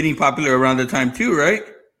was getting popular around the time too, right?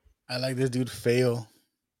 I like this dude Fail.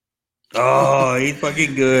 Oh, he's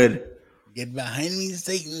fucking good. Get behind me,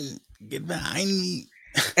 Satan. Get behind me.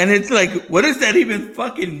 And it's like, what does that even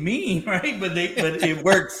fucking mean, right? But it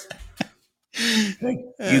works. Like,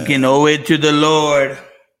 you can owe it to the Lord.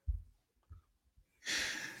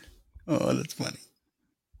 Oh, that's funny.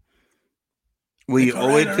 We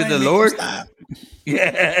owe it to the Lord.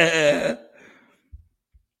 Yeah.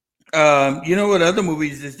 You know what other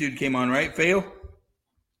movies this dude came on, right? Fail.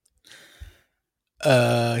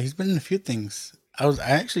 He's been in a few things. I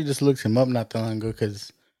actually just looked him up not that long ago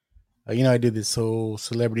because, I do this whole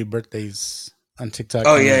celebrity birthdays on TikTok.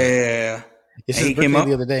 Oh yeah. It's his birthday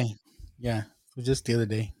the other day. Yeah, it was just the other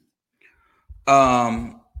day.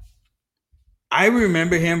 I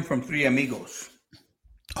remember him from Three Amigos.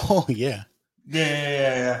 Oh yeah.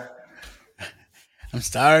 Yeah. I'm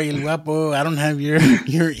sorry, El Guapo. I don't have your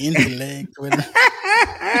intellect.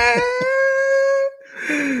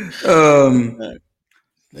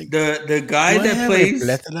 The guy that plays.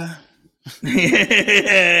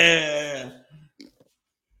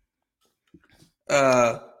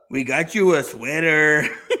 We got you a sweater.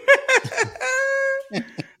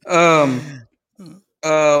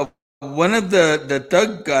 One of the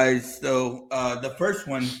thug guys, though, the first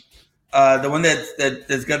one, the one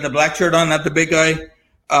that's got the black shirt on, not the big guy.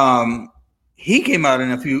 He came out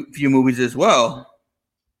in a few movies as well.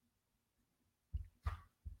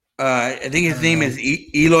 I think his name is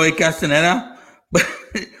Eloy Castaneda. But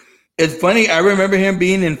it's funny. I remember him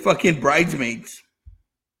being in fucking Bridesmaids.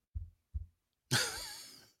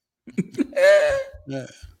 Yeah.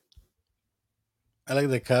 I like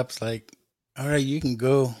the cops. Like, all right, you can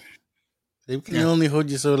go. They can only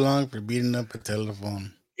hold you so long for beating up a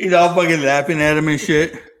telephone. He's all fucking laughing at him and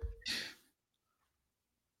shit.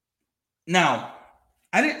 Now,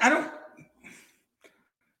 I don't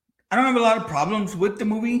have a lot of problems with the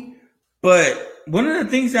movie, but one of the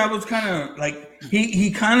things that was kind of like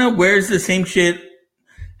he kind of wears the same shit.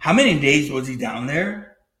 How many days was he down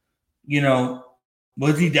there?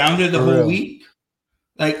 Was he down there the whole week?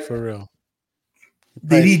 Like, for real?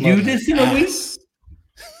 Did he do this in a week?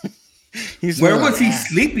 Where was he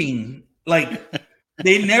sleeping? Like,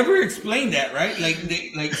 they never explained that, right? Like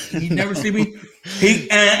he's never sleeping.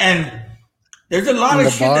 And there's a lot of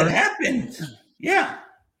shit that happens. Yeah.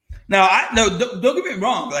 Now, don't get me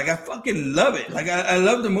wrong. Like, I fucking love it. Like, I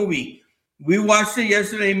love the movie. We watched it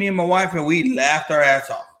yesterday, me and my wife, and we laughed our ass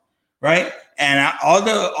off, right? And all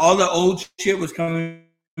the old shit was coming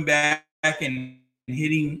back and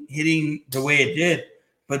hitting the way it did.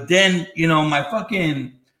 But then, my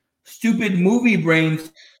fucking stupid movie brain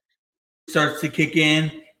starts to kick in,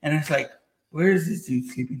 and it's like, where is this dude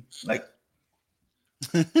sleeping? Like,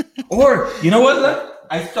 or you know what? Look,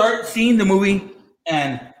 I start seeing the movie,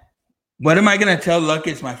 and what am I gonna tell Luck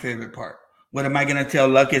is my favorite part? What am I gonna tell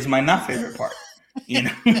Luck is my not favorite part?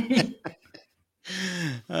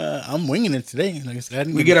 I'm winging it today. Like I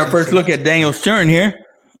said, we get our first look at Daniel Stern here,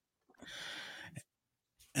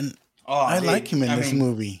 and I like him in this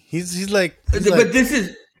movie. He's like, but this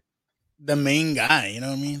is the main guy. You know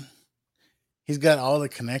what I mean? He's got all the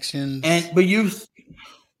connections. But you've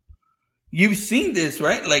seen this,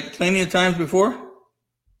 right? Like plenty of times before.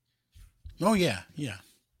 Oh yeah.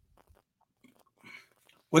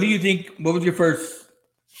 What do you think? What was your first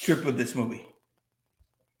trip with this movie?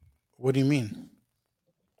 What do you mean?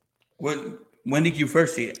 When did you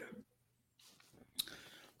first see it?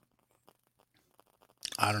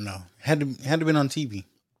 I don't know. Had to been on TV.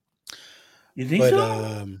 You think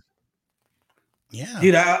so? Yeah,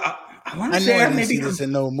 dude. I want to say I didn't see this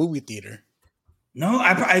in no movie theater. No,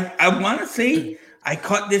 I want to say I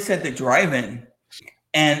caught this at the drive-in,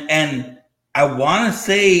 and I want to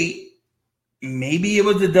say maybe it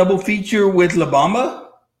was a double feature with La Bamba.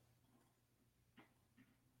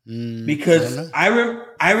 Because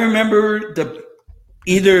I remember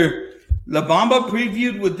either La Bamba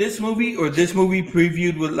previewed with this movie or this movie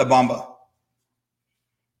previewed with La Bamba.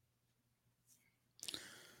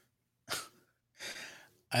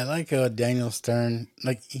 I like Daniel Stern.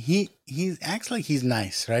 Like he acts like he's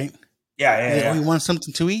nice, right? Yeah. Like, oh, you want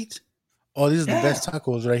something to eat? Oh, these are the best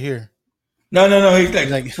tacos right here. No. He's like,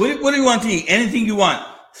 what do you want to eat? Anything you want.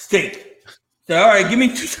 Steak. So, all right, give me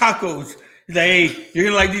 2 tacos. He's like, hey, you're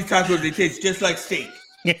gonna like these tacos. They taste just like steak.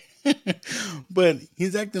 But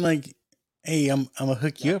he's acting like, hey, I'm gonna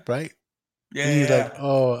hook you up, right? Yeah. And he's like,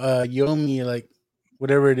 oh, you owe me like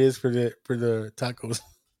whatever it is for the tacos.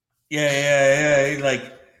 Yeah. He's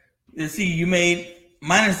like, let's see, you made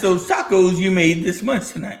minus those tacos. You made this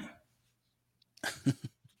much tonight.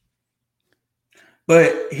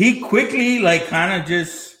 But he quickly, like, kind of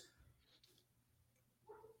just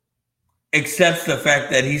accepts the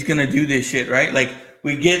fact that he's gonna do this shit, right? Like,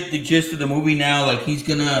 we get the gist of the movie now. Like, he's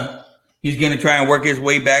gonna try and work his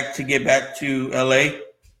way back to get back to LA.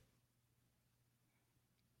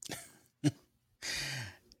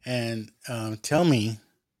 And tell me,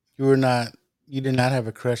 you did not have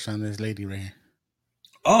a crush on this lady right here.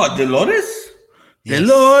 Oh, Dolores? Yes.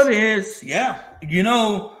 Dolores, yeah. You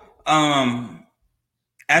know,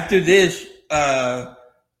 after this,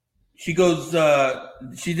 she goes,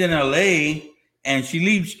 she's in LA and she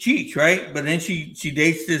leaves Cheech, right? But then she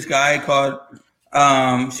dates this guy called,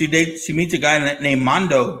 she meets a guy named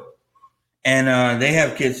Mondo, and they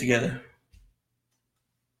have kids together.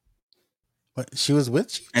 What, she was with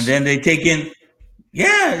Cheech? And then they take in,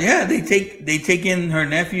 they take in her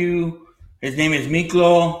nephew. His name is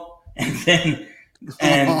Miklo,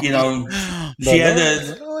 and you know, she had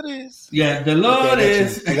the Dolores. Yeah,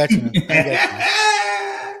 Dolores. Okay, I got you.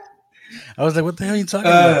 I was like, what the hell are you talking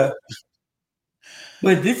about?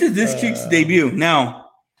 But this is this chick's debut. Now,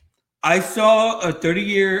 I saw a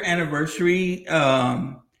 30-year anniversary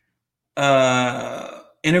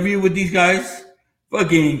interview with these guys.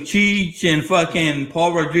 Fucking Cheech and fucking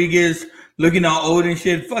Paul Rodriguez looking all old and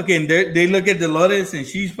shit. Fucking, they look at Dolores and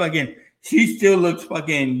she still looks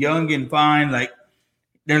fucking young and fine. Like,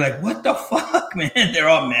 they're like, what the fuck, man? They're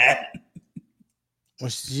all mad. Well,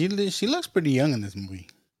 she looks pretty young in this movie.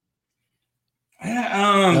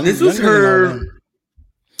 Yeah, this was her.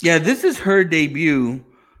 Yeah, this is her debut.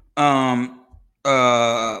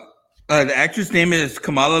 The actress name is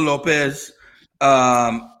Kamala Lopez.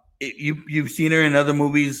 You've seen her in other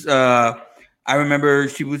movies. I remember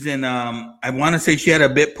she was in. I want to say she had a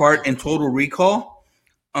bit part in Total Recall.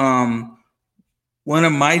 One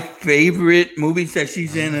of my favorite movies that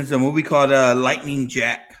she's in is a movie called Lightning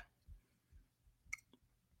Jack.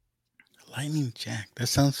 Lightning Jack. That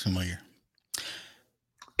sounds familiar.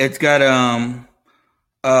 It's got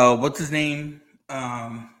what's his name?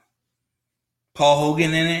 Paul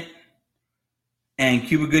Hogan in it, and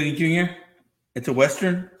Cuba Gooding Jr. It's a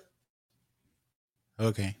Western.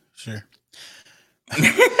 Okay, sure.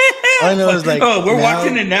 I know it's like, we're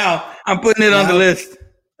watching it now. I'm putting it on the list.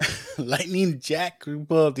 Lightning Jack. We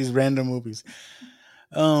pull out these random movies.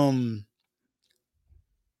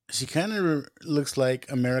 She kind of looks like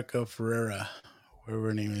America Ferrera, whatever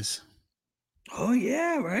her name is. Oh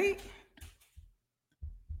yeah, right.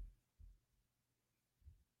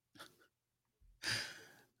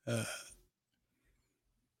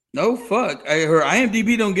 No fuck. Her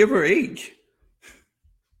IMDb don't give her age.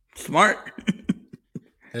 Smart.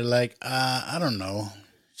 They're like, I don't know.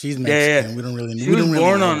 She's Mexican. Yeah. We don't really know. She was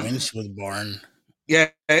born on when she was born. Yeah,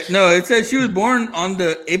 no, it says she was born on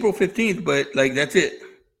the April 15th, but like that's it.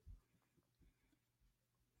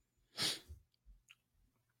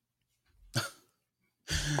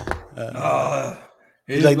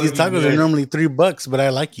 Like these tacos are normally $3, but I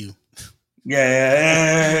like you.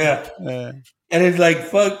 Yeah. And it's like,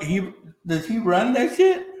 fuck, does he run that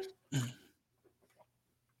shit?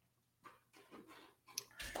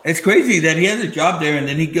 It's crazy that he has a job there and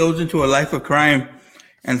then he goes into a life of crime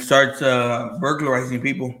and starts burglarizing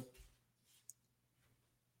people.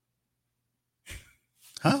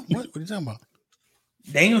 Huh? What are you talking about?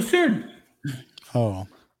 Daniel Stern. Oh.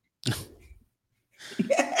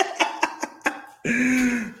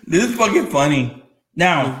 This is fucking funny.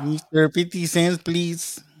 Now, Mr. 50 cents,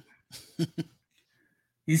 please.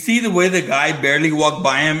 You see the way the guy barely walked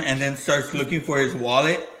by him and then starts looking for his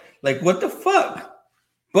wallet? Like, what the fuck?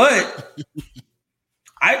 But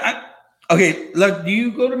okay, look, do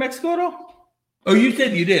you go to Mexico at all? Oh, you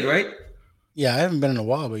said you did, right? Yeah, I haven't been in a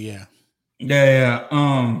while, but yeah. Yeah.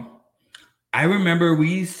 I remember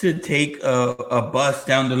we used to take a bus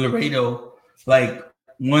down to Laredo like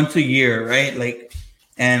once a year, right? Like,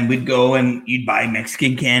 and we'd go and you'd buy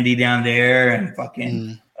Mexican candy down there and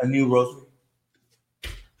fucking a new rosary.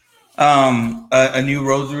 A new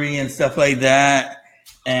rosary and stuff like that.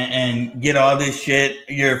 And get all this shit,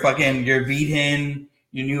 your Vidhin,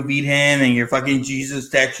 new beat hand and your fucking Jesus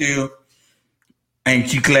statue and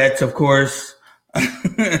chiclets, of course.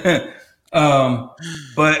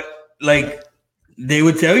 But like they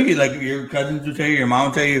would tell you, like your cousins would tell you, your mom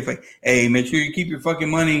would tell you, like, hey, make sure you keep your fucking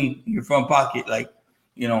money in your front pocket, like,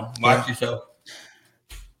 watch yourself.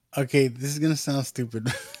 Okay, this is gonna sound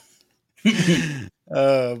stupid.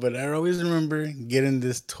 But I always remember getting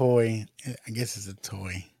this toy. I guess it's a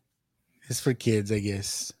toy. It's for kids, I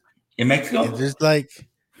guess. In Mexico? There's like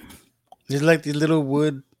the little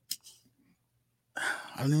wood.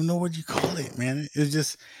 I don't even know what you call it, man. It's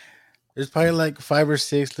just there's probably like 5 or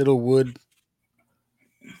 6 little wood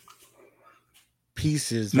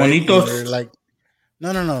pieces. Right? Monitos. They're like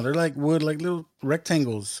no. They're like wood, like little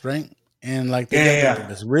rectangles, right? And like they got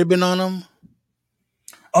this ribbon on them.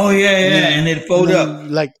 Oh yeah, and it fold up.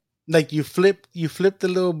 Like you flip the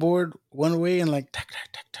little board one way and like tack,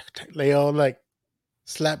 they all like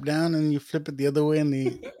slap down, and you flip it the other way,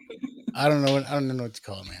 and I don't know what it's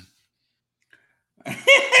called, man.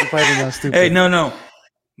 Hey, no.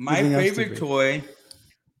 My favorite toy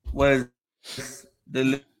was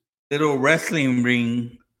the little wrestling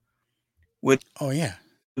ring with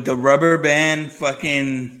the rubber band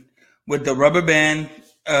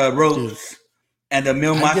ropes. Dude. And the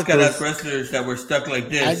Mil Mascaras wrestlers that were stuck like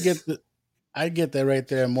this. I get that right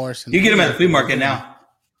there at Morrison. You get them at the flea market now.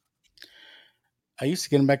 I used to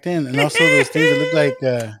get them back then, and also those things that look like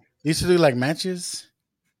they used to do like matches.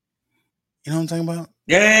 You know what I'm talking about?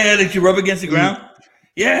 Yeah, that you rub against the ground.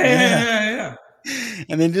 Yeah.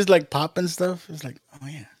 And then just like pop and stuff. It's like, oh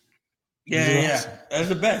yeah. Yeah. Awesome. That's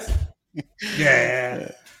the best.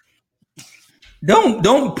 Yeah.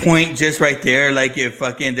 Don't point just right there like if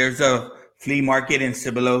fucking there's a flea market in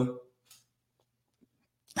Cibolo.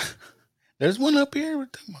 There's one up here. We're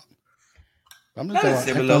talking about. I'm just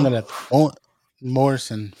talking about at the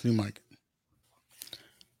Morrison flea market.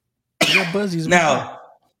 You got Buzzies now.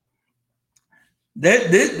 That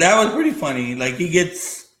was pretty funny. Like he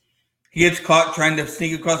gets caught trying to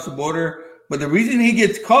sneak across the border, but the reason he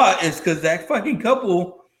gets caught is because that fucking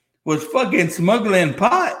couple was fucking smuggling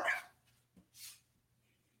pot.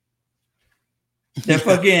 That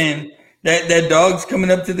fucking that dog's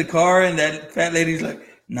coming up to the car, and that fat lady's like,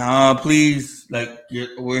 "Nah, please, like get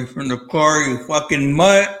away from the car, you fucking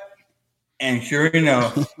mutt." And sure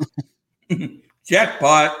enough,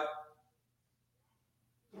 jackpot.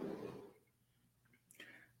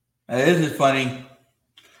 This is funny.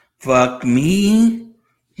 Fuck me?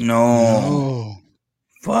 No.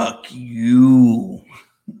 Fuck you.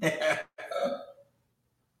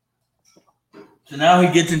 So now he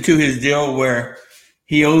gets into his deal where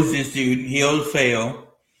he owes this dude. He owes Feo.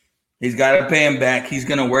 He's got to pay him back. He's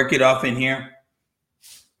going to work it off in here.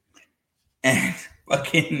 And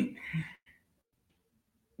fucking...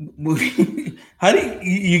 How do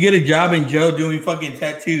you get a job in jail doing fucking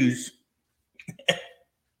tattoos?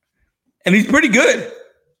 And he's pretty good.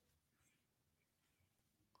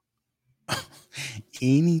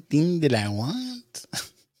 Anything that I want.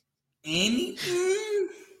 Anything?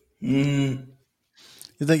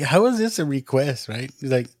 He's like, how is this a request, right?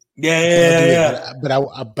 He's like, yeah. But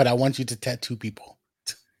I want you to tattoo people.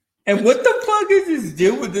 And what the fuck is this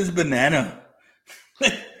deal with this banana?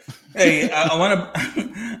 Hey, I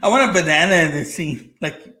want a banana in this scene.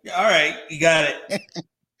 Like, all right, you got it.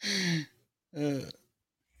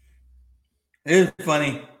 It's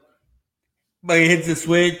funny. But he hits the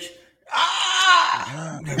switch.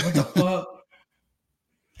 What the fuck?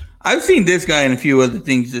 I've seen this guy in a few other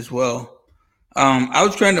things as well. I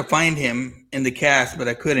was trying to find him in the cast, but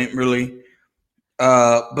I couldn't really.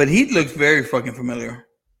 But he looks very fucking familiar.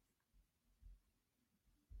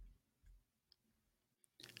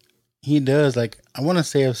 He does. Like, I want to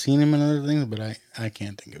say I've seen him in other things, but I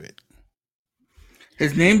can't think of it.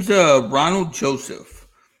 His name's Ronald Joseph.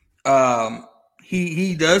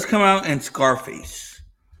 He does come out in Scarface.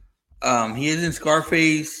 He is in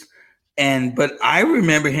Scarface, but I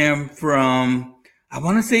remember him from, I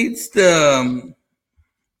want to say it's the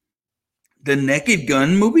Naked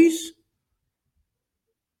Gun movies.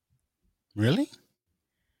 Really?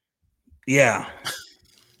 Yeah.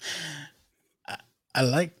 I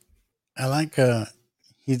like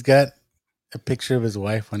he's got a picture of his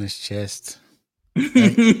wife on his chest. Right?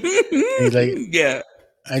 He's like, yeah.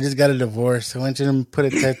 I just got a divorce. I want you to put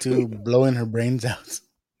a tattoo blowing her brains out.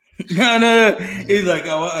 No. He's like,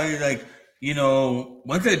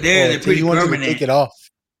 once they're there, they're pretty permanent. Take it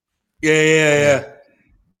off. Yeah.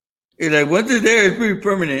 He's like, once they're there, it's pretty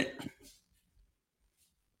permanent.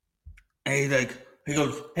 And he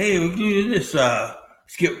goes, hey, we can do this. What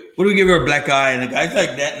do we give her, a black eye? And the guy's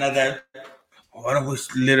like that, not that. Why don't we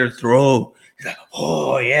slit her throat? He's like,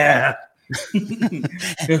 oh yeah.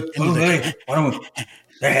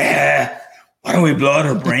 Hey, why don't we blow out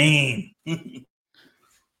her brain?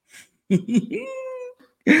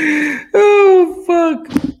 Oh fuck!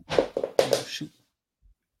 Oh, shoot.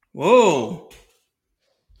 Whoa!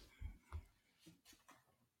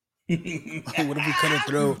 What if we cut her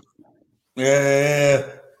throat? Yeah.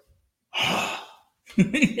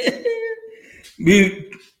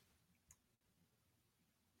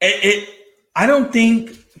 I don't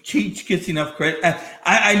think Cheech gets enough credit.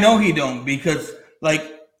 I know he don't, because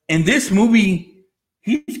like in this movie,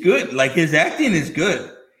 he's good. Like his acting is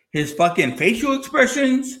good. His fucking facial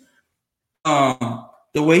expressions, the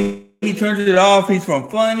way he turns it off, he's from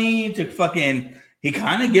funny to fucking. He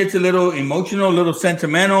kind of gets a little emotional, a little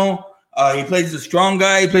sentimental. He plays the strong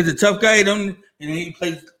guy. He plays the tough guy. And he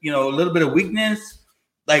plays, a little bit of weakness.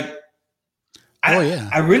 Like,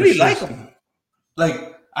 I really like him.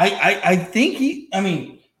 Like, I think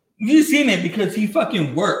you've seen it because he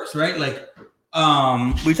fucking works, right? Like,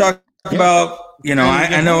 we talked about,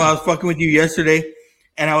 I know I was fucking with you yesterday,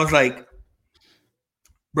 and I was like,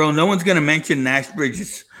 bro, no one's gonna mention Nash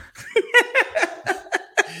Bridges.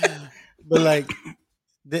 But like,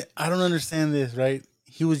 I don't understand this, right?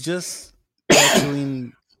 He was just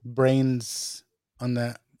tattooing brains on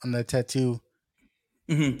that tattoo,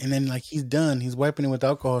 and then like he's done. He's wiping it with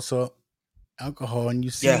alcohol, and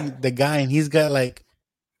you see the guy, and he's got like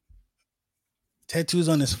tattoos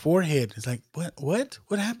on his forehead. It's like, what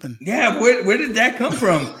happened? Yeah, where did that come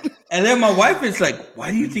from? And then my wife is like,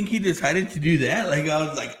 why do you think he decided to do that? Like, I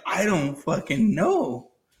was like, I don't fucking know.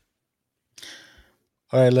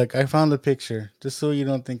 All right, look, I found a picture just so you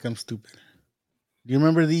don't think I'm stupid. Do you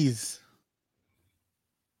remember these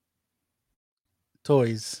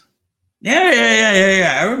toys?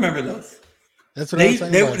 Yeah. I remember those. That's what I was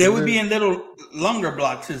talking about. They would be in little longer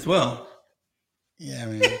blocks as well. Yeah,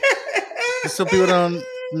 man. Just so people don't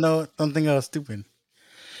think I was stupid.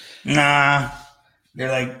 Nah.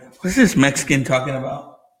 They're like, what's this Mexican talking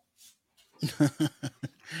about? What are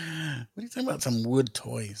you talking about? Some wood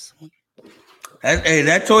toys.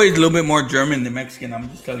 That toy is a little bit more German than Mexican. I'm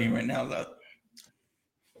just telling you right now, though.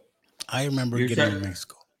 I remember getting in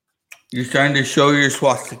Mexico. You're starting to show your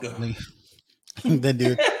swastika. The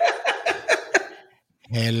dude.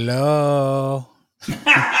 Hello.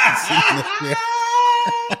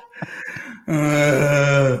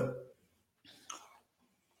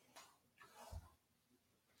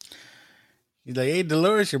 He's like, hey,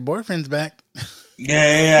 Dolores, your boyfriend's back.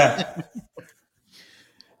 Yeah.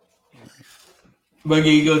 But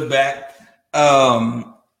he goes back.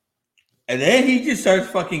 And then he just starts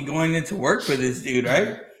fucking going into work for this dude,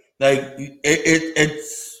 right? Like,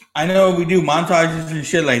 it's I know we do montages and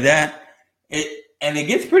shit like that. And it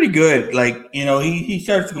gets pretty good. Like, he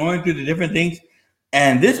starts going through the different things.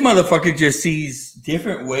 And this motherfucker just sees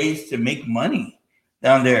different ways to make money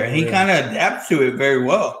down there. And he kind of adapts to it very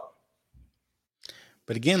well.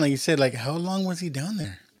 But again, like you said, like, how long was he down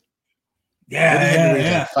there?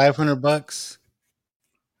 Yeah. Like $500.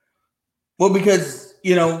 Well, because,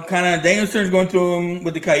 kind of Daniel Stern's going through him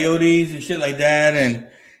with the Coyotes and shit like that.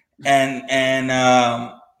 And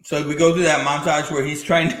so we go through that montage where he's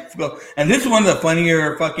trying to go. And this is one of the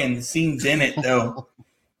funnier fucking scenes in it, though.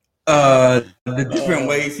 The different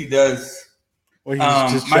ways he does.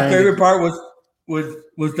 My favorite part was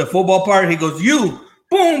the football part. He goes, you,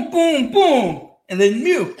 boom, boom, boom. And then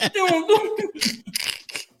you, boom, boom.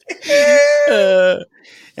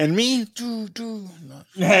 And me, do.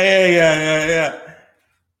 Yeah.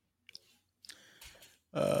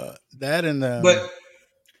 That and but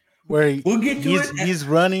where we'll get to it. He's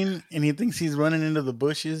running and he thinks he's running into the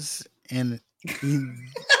bushes and he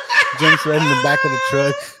jumps right in the back of the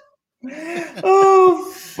truck.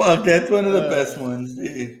 Oh fuck! That's one of the best ones,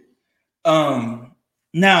 dude.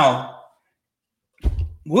 Now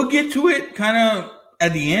we'll get to it kind of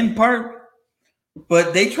at the end part,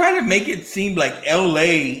 but they try to make it seem like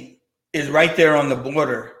LA is right there on the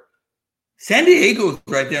border. San Diego's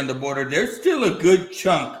right there on the border. There's still a good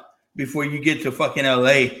chunk before you get to fucking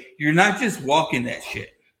LA. You're not just walking that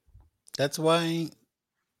shit. That's why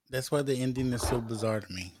the ending is so bizarre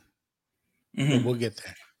to me. Mm-hmm. We'll get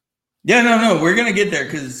there. Yeah, no, we're gonna get there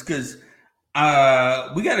because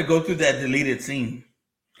we got to go through that deleted scene.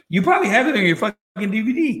 You probably have it on your fucking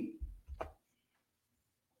DVD.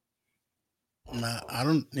 Nah, I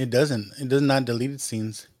don't. It doesn't. It does not deleted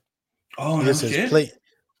scenes. Oh, it just says play.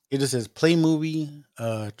 It just says play movie,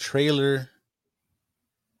 trailer,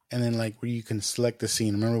 and then like where you can select the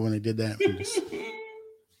scene. Remember when they did that?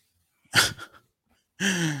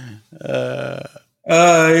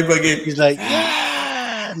 He's like,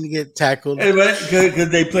 yeah. and you get tackled. Because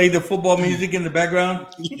they play the football music in the background.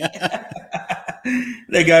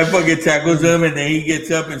 That guy fucking tackles him, and then he gets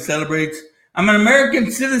up and celebrates. I'm an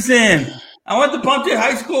American citizen. I went to Ponte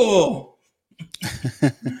High School.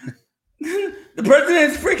 The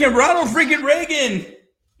president's freaking Ronald freaking Reagan.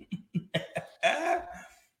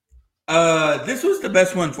 This was the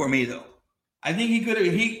best one for me, though. I think he could have.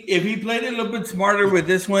 If he played it a little bit smarter with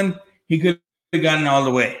this one, he could have gotten all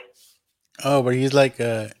the way. Oh, but he's like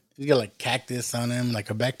he's got like cactus on him, like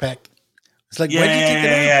a backpack. It's like, why'd you take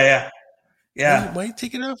it off? Yeah. Why you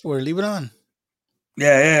take it off for? Leave it on.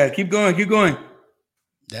 Yeah. Keep going.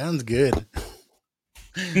 Sounds good.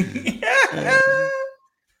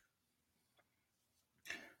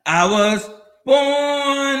 I was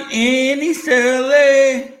born in East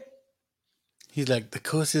LA. He's like, the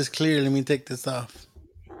coast is clear. Let me take this off.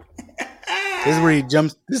 This is where he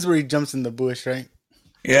jumps. This is where he jumps in the bush, right?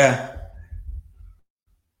 Yeah.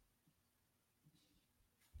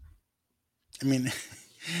 I mean,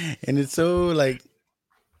 and it's so like,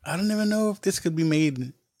 I don't even know if this could be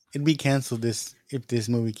made. It'd be canceled if this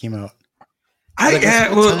movie came out.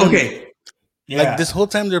 Okay. Yeah. Like this whole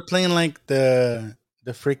time they're playing like the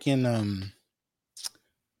freaking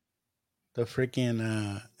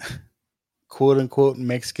quote unquote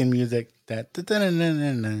Mexican music that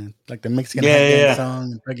like the Mexican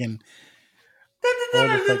song and fucking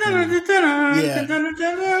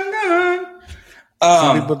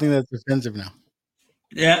some people think that's offensive now.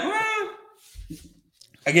 Yeah.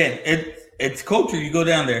 Again, it's culture. You go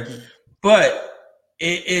down there, but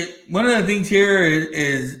it one of the things here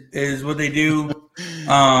is what they do.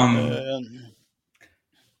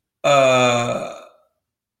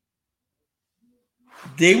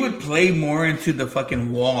 They would play more into the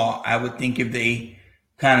fucking wall, I would think, if they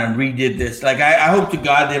kind of redid this. Like, I hope to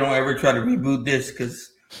God they don't ever try to reboot this,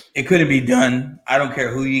 because it couldn't be done. I don't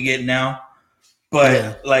care who you get now.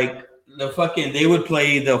 But, like, they would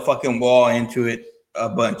play the fucking wall into it a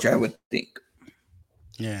bunch, I would think.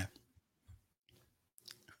 Yeah.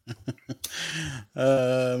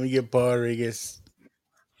 Let me get Rodriguez.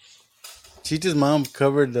 Cheech's mom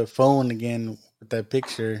covered the phone again with that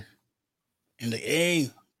picture. And like,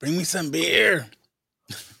 hey, bring me some beer.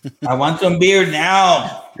 I want some beer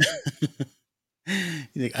now.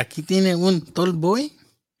 He's like, aquí tiene un tall boy.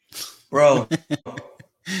 Bro.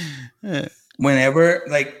 Whenever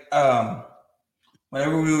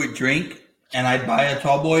we would drink and I'd buy a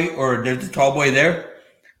tall boy or there's a tall boy there,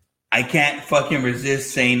 I can't fucking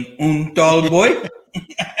resist saying un tall boy.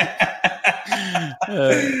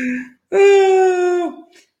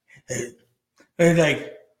 It's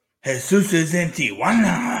like, Jesus is in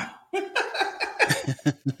Tijuana.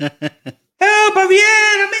 Help,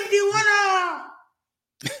 Javier, I'm in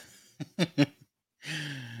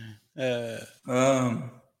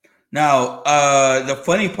Tijuana. Now, the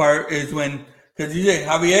funny part is because you say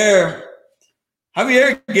Javier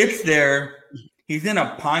gets there. He's in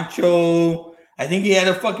a poncho. I think he had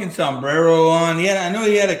a fucking sombrero on. I know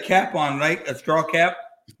he had a cap on, right? A straw cap.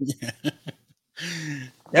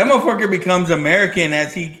 That motherfucker becomes American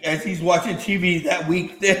as he's watching TV that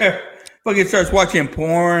week there. Fucking starts watching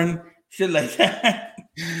porn, shit like that.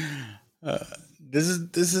 This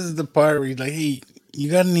is the part where he's like, hey, you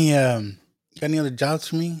got any other jobs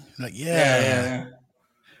for me? I'm like, yeah.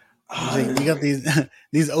 Like, you got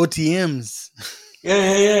these OTMs.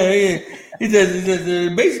 Yeah. He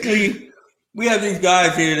says basically we have these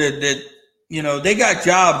guys here that they got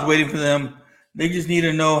jobs waiting for them. They just need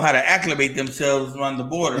to know how to acclimate themselves around the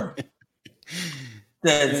border.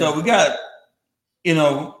 So we got,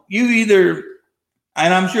 you either,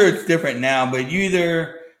 and I'm sure it's different now, but you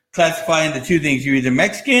either classify into two things. You're either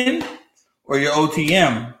Mexican or you're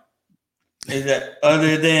OTM. Is that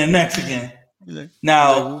other than Mexican?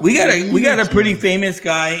 Now we got a pretty famous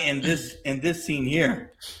guy in this scene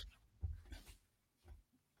here.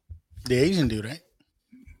 The Asian dude, right?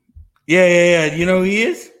 Yeah. You know who he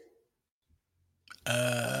is?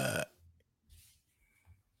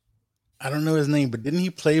 I don't know his name, but didn't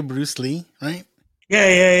he play Bruce Lee, right?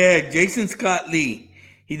 Yeah. Jason Scott Lee.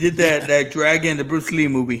 He did that dragon, the Bruce Lee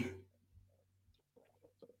movie.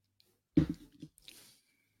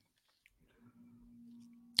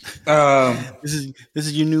 This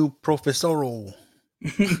is your new professor.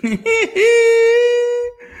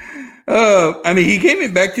 I mean, he came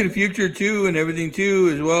in Back to the Future too, and everything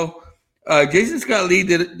too as well. Jason Scott Lee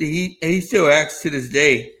he still acts to this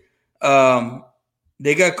day.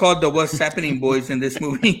 They got called the What's Sappenning Boys in this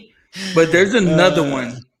movie, but there's another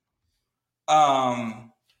one.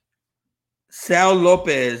 Sal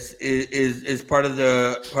Lopez is part of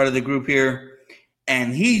the group here,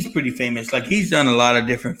 and he's pretty famous. Like he's done a lot of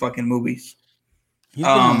different fucking movies. He's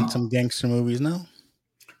been in some gangster movies now.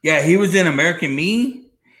 Yeah, he was in American Me.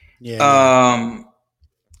 Yeah.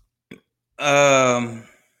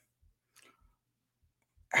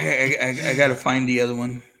 I gotta find the other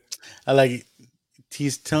one. I like it.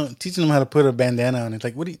 He's teaching him how to put a bandana on. It's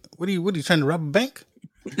like, what are you trying to rob a bank?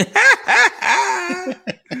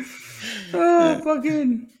 Oh,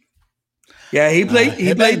 fucking. Yeah, he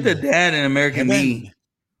played the dad in American Me.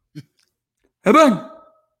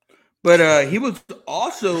 But he was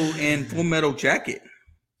also in Full Metal Jacket.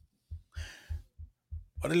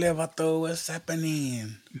 Orale, vato, what's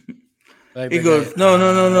happening? He goes, no.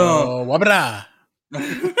 Wabra.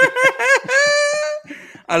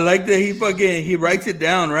 I like that he writes it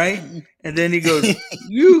down, right? And then he goes,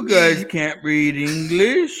 you guys can't read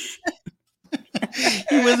English.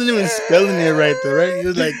 He wasn't even spelling it right though, right? He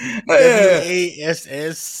was like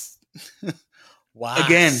WASS. Wow.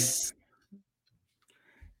 Again.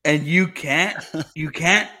 And you can't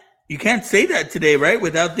say that today, right?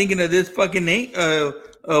 Without thinking of this fucking name.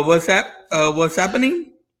 What's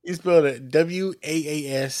happening? He spelled it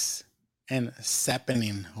WAAS and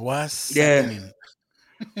sappenning. What's happening?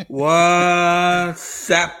 What's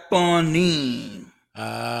happening?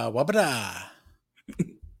 Wabra.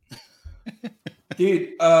 Dude,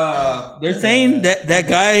 they're saying that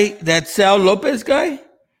guy, that Sal Lopez guy,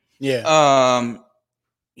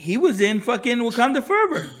 he was in fucking Wakanda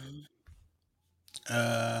Forever.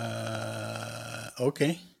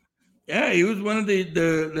 Okay. Yeah, he was one of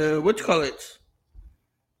the what you call it?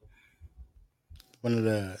 One of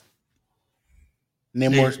the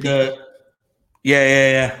Namor's people.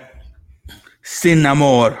 Yeah. Sin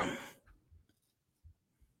amor.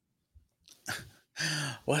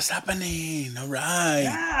 What's happening? All right.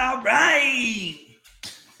 Yeah, all right.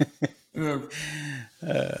 You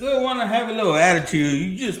don't want to have a little attitude.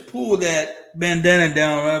 You just pull that bandana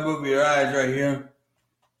down right above your eyes right here.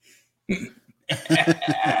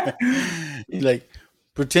 You like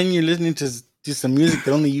pretend you're listening to some music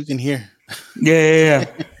that only you can hear. Yeah.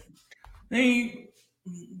 Then you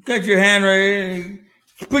got your hand right here.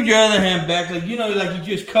 Put your other hand back, like you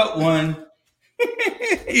just cut one.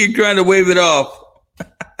 You're trying to wave it off.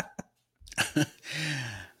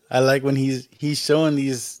 I like when he's showing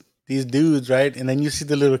these dudes, right? And then you see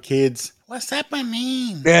the little kids. What's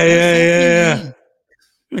happening? Yeah.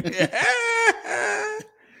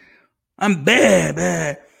 I'm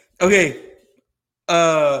bad. Okay.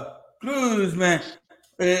 Clues, man.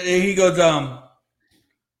 He goes,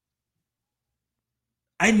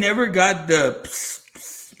 I never got the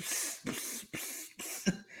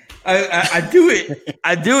I do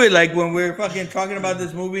it like when we're fucking talking about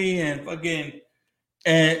this movie and fucking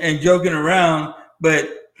and joking around, but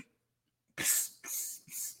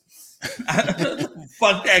I don't know where the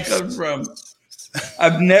fuck that comes from.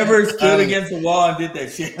 I've never stood against a wall and did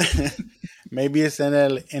that shit. Maybe it's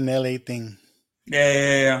an LA thing.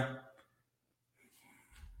 Yeah.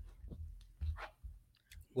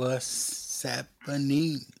 What's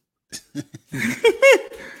happening?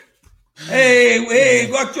 Hey,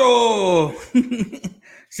 guacho.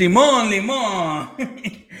 Simon, Limon.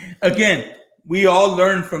 Again, we all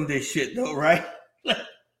learn from this shit though, right?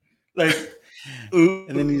 like and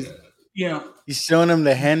then he's showing them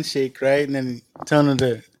the handshake, right? And then telling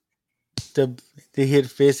them to hit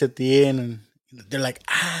fist at the end, and they're like,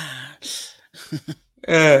 ah.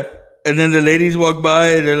 And then the ladies walk by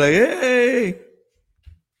and they're like, hey.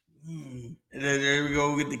 And then there we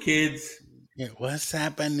go with the kids. Yeah, what's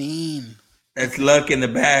happening? That's Luck in the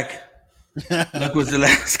back. Luck was the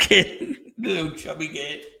last kid. The little chubby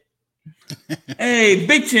kid. Hey,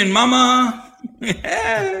 bitchin', mama.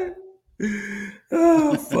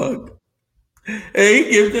 Oh, fuck. Hey,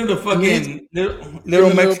 he gives them the fucking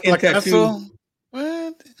little Mexican tattoo.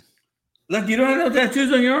 What? Look, you don't have no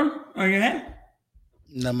tattoos on your hand?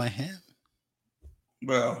 Not my hand.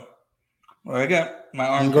 Bro. Well, I got my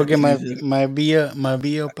arm. And go get my Via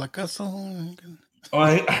Placazo. Oh,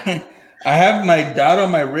 I have my dot on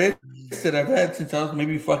my wrist that I've had since I was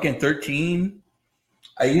maybe fucking 13.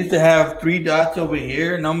 I used to have 3 dots over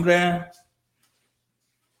here, nombre.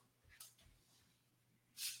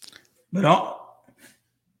 But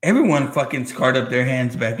everyone fucking scarred up their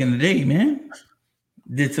hands back in the day, man.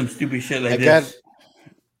 Did some stupid shit like this.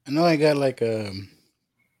 I got like a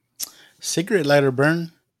cigarette lighter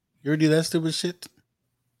burn. You ever do that stupid shit?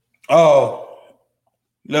 Oh,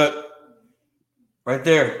 look. Right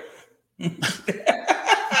there. And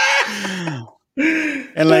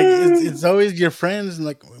like it's always your friends.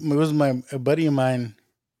 Like it was a buddy of mine.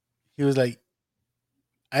 He was like,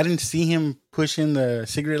 I didn't see him pushing the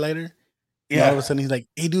cigarette lighter, And all of a sudden, he's like,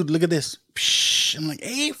 "Hey, dude, look at this." Psh. I'm like,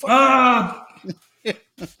 "Hey, fuck."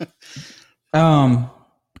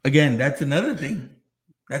 Again, that's another thing.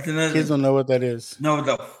 That's another. Kids don't know what that is. No,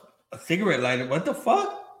 a cigarette lighter. What the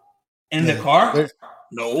fuck? In the car?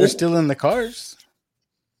 No, they're still in the cars.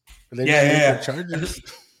 But they just chargers.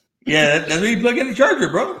 Yeah, that's where you plug in the charger,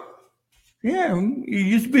 bro. Yeah, it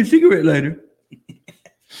used to be a cigarette lighter.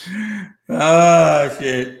 Oh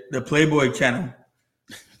shit! The Playboy channel.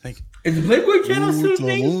 Is the Playboy channel still a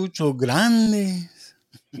thing? Mucho grandes.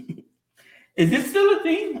 Is it still a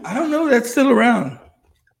thing? I don't know. That's still around.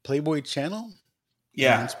 Playboy channel?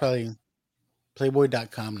 Yeah. It's probably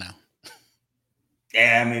Playboy.com now.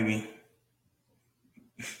 Yeah, maybe.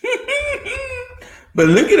 But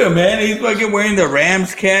look at him, man. He's fucking wearing the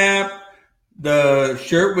Rams cap, the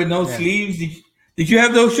shirt with no sleeves. Did you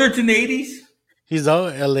have those shirts in the 80s? He's all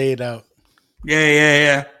LA'd out.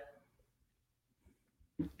 Yeah.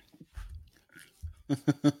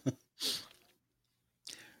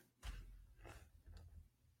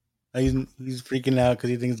 He's freaking out because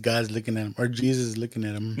he thinks God's looking at him or Jesus is looking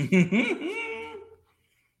at him.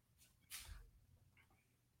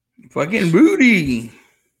 Fucking Rudy.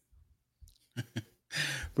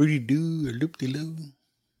 Rudy doo or loop de loo.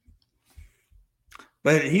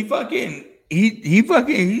 But he's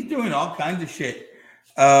doing all kinds of shit.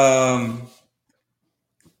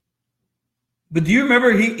 But do you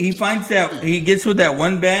remember he finds that he gets with that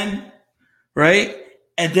one band, right?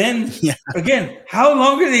 And then again, how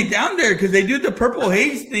long are they down there? Because they do the Purple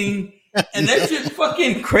Haze thing, and that's just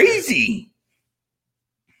fucking crazy.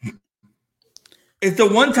 It's the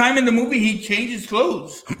one time in the movie he changes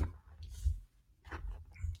clothes.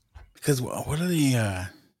 Because what are they?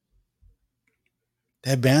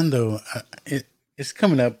 That band though, it's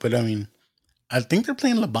coming up, but I mean, I think they're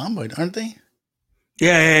playing La Bamba, aren't they?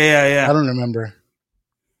 Yeah. I don't remember.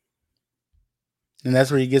 And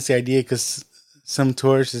that's where he gets the idea because some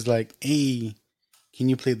tourist is like, "Hey, can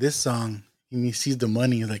you play this song?" And he sees the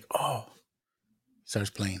money. He's like, "Oh," he starts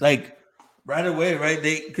playing like right away, right?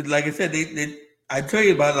 Because like I said, I tell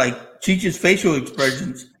you about like Cheech's facial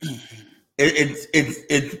expressions. It's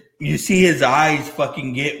you see his eyes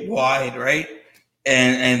fucking get wide, right?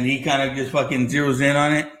 And he kind of just fucking zeroes in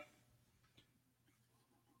on it.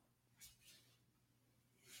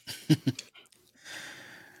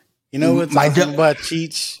 You know what's awesome about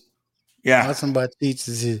Cheech? Yeah, awesome about Cheech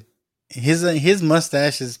is his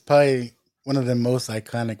mustache is probably one of the most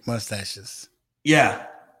iconic mustaches. Yeah,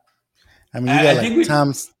 I mean, you got like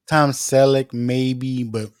Tom Selleck maybe,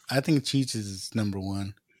 but I think Cheech is number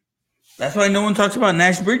one. That's why no one talks about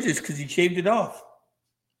Nash Bridges because he shaved it off.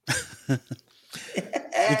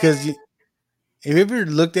 Because if you ever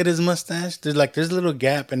looked at his mustache, there's a little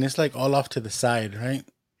gap and it's like all off to the side, right?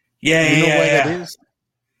 Yeah, you know why that is?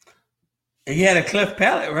 He had a cleft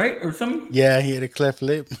palate, right, or something. Yeah, he had a cleft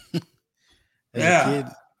lip. As a kid,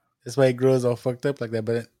 that's why he grows all fucked up like that.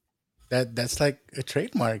 But that's like a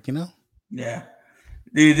trademark, you know? Yeah,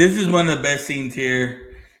 dude, this is one of the best scenes here.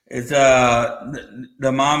 It's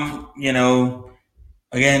the mom, you know,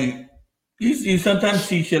 again, you sometimes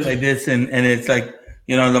see shit like this and it's like,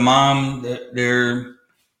 you know, the mom, they're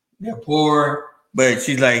poor, but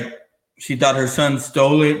she's like, she thought her son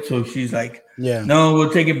stole it, so she's like, no,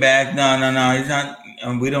 we'll take it back. No, he's not.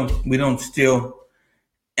 We don't steal.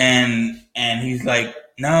 And he's like,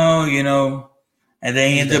 no, you know, and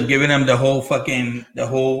then he ends up giving him the whole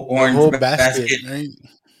orange basket. Right?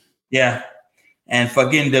 Yeah. And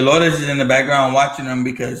fucking Dolores is in the background watching them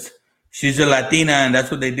because she's a Latina and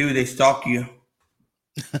that's what they do. They stalk you.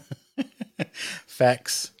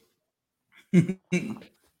 Facts.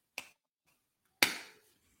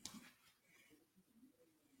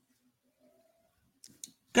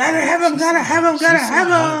 Gotta have him. This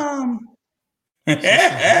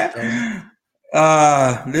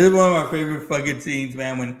is one of my favorite fucking scenes,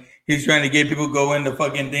 man. When he's trying to get people going the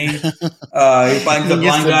fucking thing. He finds the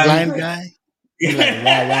blind guy.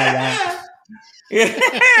 Yeah.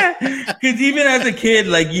 Because even as a kid,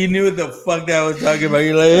 like you knew what the fuck that was talking about.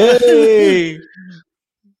 You're like, hey.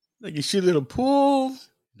 Like you shoot a little pool.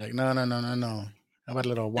 Like, no. How about a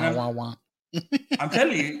little wah. I'm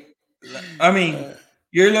telling you. I mean,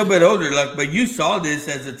 you're a little bit older, like, but you saw this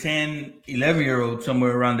as a 10, 11-year-old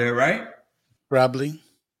somewhere around there, right? Probably.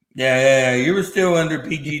 Yeah. You were still under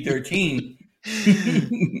PG-13.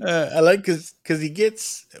 I like because he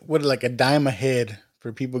gets like a dime a head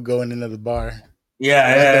for people going into the bar.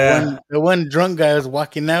 Yeah. The one drunk guy is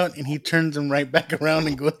walking out and he turns him right back around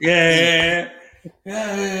and goes. Yeah.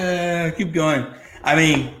 Keep going. I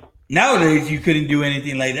mean, nowadays you couldn't do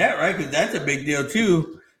anything like that, right? Because that's a big deal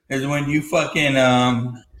too. Is when you fucking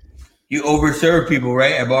you overserve people,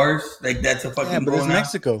 right? At bars, like that's a fucking. Yeah, but rule it's now.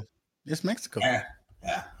 Mexico. It's Mexico. Yeah.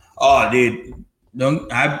 Oh, dude,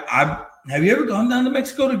 don't I? Have you ever gone down to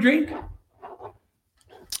Mexico to drink?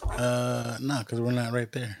 No, because we're not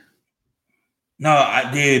right there. No,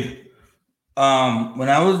 I did. When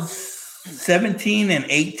I was 17 and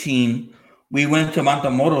 18, we went to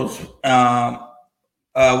Matamoros.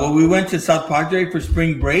 Well, we went to South Padre for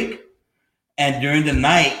spring break, and during the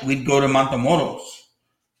night we'd go to Matamoros,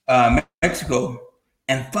 Mexico,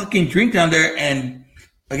 and fucking drink down there. And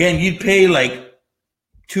again, you'd pay like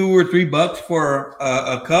 $2 or $3 for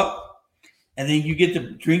a cup, and then you get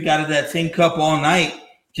to drink out of that same cup all night,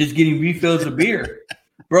 just getting refills of beer.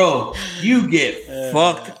 Bro, you get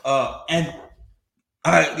fucked up. And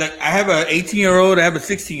I have an 18-year-old, I have a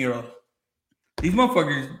 16-year-old. These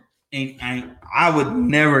motherfuckers I would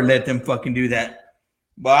never let them fucking do that.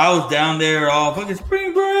 But I was down there all fucking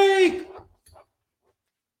spring break.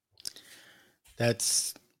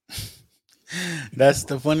 That's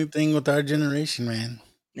the funny thing with our generation, man.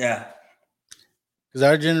 Yeah. Because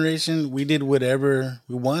our generation, we did whatever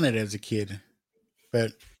we wanted as a kid.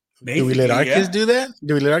 But do we let our kids do that?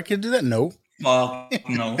 Do we let our kids do that? No. Well,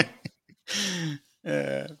 no.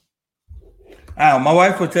 My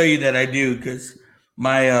wife will tell you that I do, because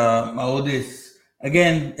my oldest,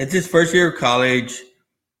 again, it's his first year of college.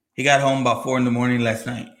 He got home about 4 a.m. last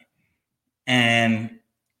night. And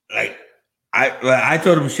like I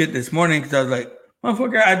told him shit this morning because I was like,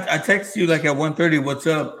 motherfucker, I texted you like at 1:30, what's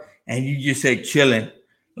up? And you just said chilling.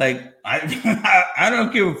 Like, I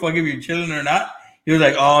don't give a fuck if you're chilling or not. He was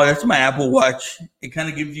like, oh, that's my Apple Watch. It kind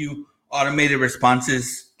of gives you automated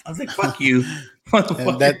responses. I was like, fuck you.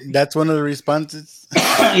 That's one of the responses?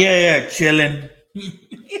 Yeah, chilling.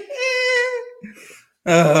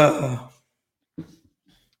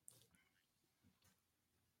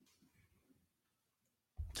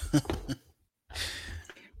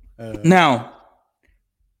 Now,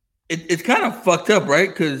 it's kind of fucked up, right?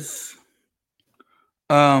 Because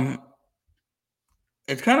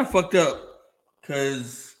it's kind of fucked up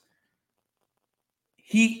because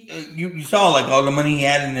you saw like all the money he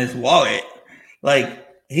had in his wallet. Like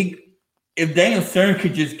if Daniel Stern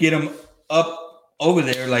could just get him up over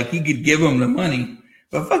there, like he could give him the money.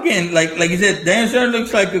 But fucking like you said, Daniel Stern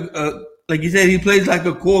looks like like you said, he plays like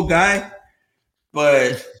a cool guy,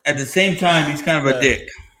 but at the same time, he's kind of a dick.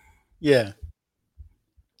 Yeah.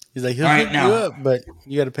 He's like, he'll pick you up, but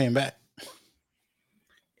you got to pay him back.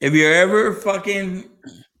 If you're ever fucking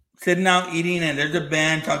sitting out eating and there's a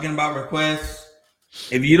band talking about requests,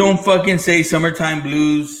 if you don't fucking say Summertime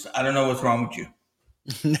Blues, I don't know what's wrong with you.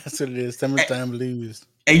 That's what it is, Summertime Blues.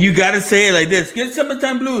 And you got to say it like this. Get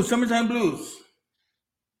Summertime Blues, Summertime Blues.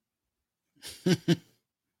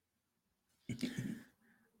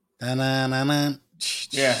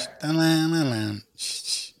 Yeah.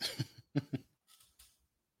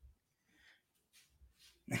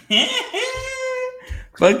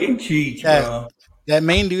 Fucking Cheech, bro. That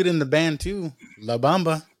main dude in the band too, La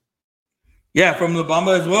Bamba. Yeah, from La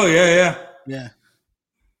Bamba as well. Yeah.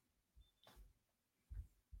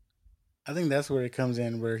 I think that's where it comes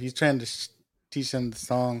in, where he's trying to teach them the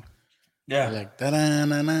song. Yeah, they're like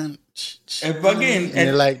and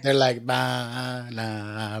they're like ba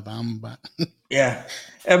la bamba. Yeah,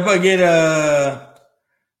 and fucking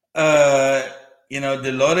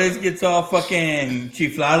Dolores gets all fucking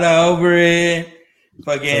chiflada over it.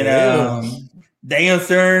 Fucking Daniel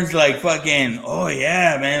Stern's like fucking, oh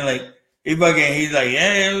yeah, man, like he's like,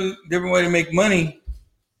 yeah, different way to make money.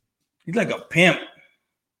 He's like a pimp.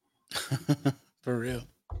 For real.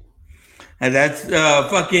 And that's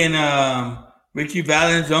fucking Richie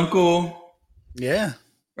Valens' uncle. Yeah.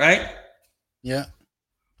 Right? Yeah.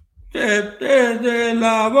 Desde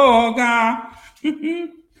la boca.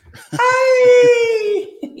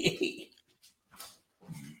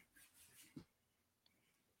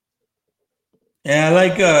 Yeah, I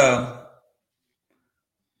like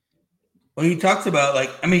what he talks about, like,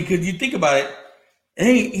 I mean, because you think about it,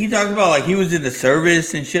 he talks about like he was in the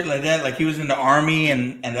service and shit like that, like he was in the army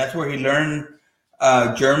and that's where he learned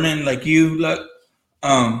German, like you look.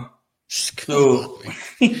 So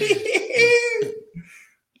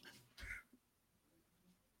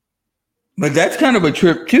but that's kind of a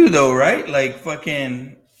trip too, though, right? Like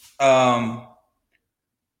fucking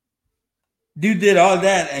dude did all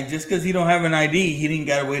that, and just because he don't have an ID, he didn't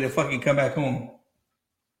got a way to fucking come back home.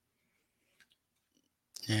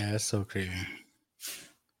 Yeah, that's so crazy.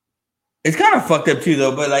 It's kind of fucked up too,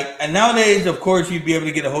 though. But like, and nowadays, of course, you'd be able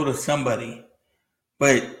to get a hold of somebody.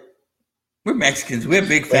 But we're Mexicans. We have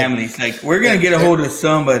big families. Like, we're gonna get a hold of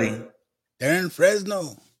somebody. They're in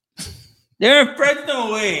Fresno. They're in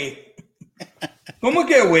Fresno, way. ¿Cómo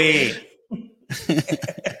que güey?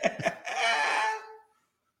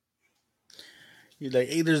 He's like,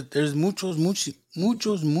 hey, there's muchos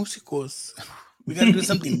músicos. We gotta do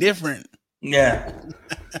something different. Yeah.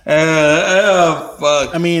 Oh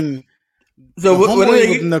fuck. I mean, so the what are they?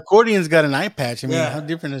 with an accordion's got an eye patch. I mean, Yeah. how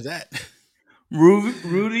different is that?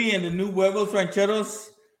 Rudy and the new huevos rancheros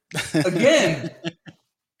again.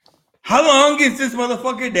 How long is this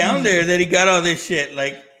motherfucker down there that he got all this shit?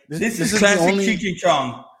 Like this is classic Cheech and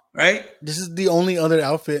Chong, right? This is the only other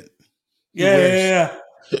outfit. Yeah.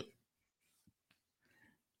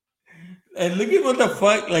 And look at what the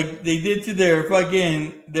fuck like they did to their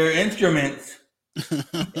instruments.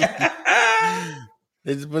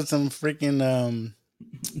 They just put some freaking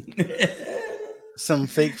some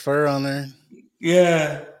fake fur on there.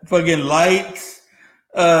 Yeah, fucking lights.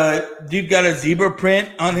 Dude got a zebra print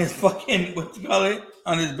on his fucking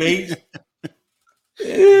on his base.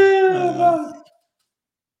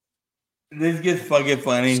 This gets fucking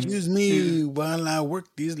funny. Excuse me while I work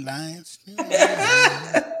these lines.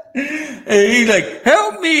 And he's like,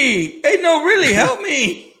 "Help me!" Hey, no, really, help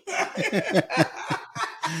me.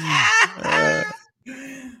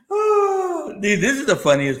 Oh, dude, this is the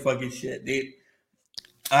funniest fucking shit, dude.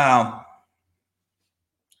 And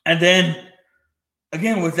then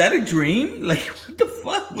again, was that a dream? Like, what the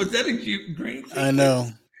fuck? Was that a dream? I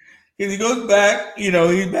know. Because he goes back, he's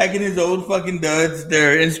back in his old fucking duds.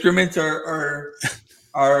 Their instruments are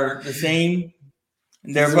the same.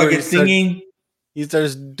 And they're fucking singing. He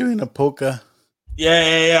starts doing a polka.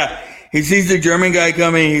 Yeah. He sees the German guy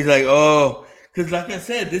coming. He's like, oh. Because like I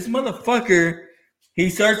said, this motherfucker, he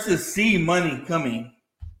starts to see money coming.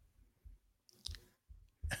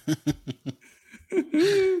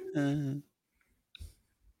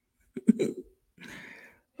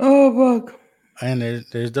 Oh, fuck. And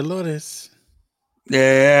there's Dolores.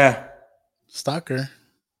 Yeah. Stalker.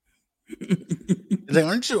 He's like,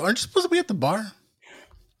 aren't you supposed to be at the bar?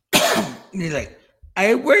 He's like,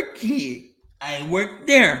 I work here. I work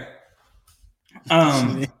there.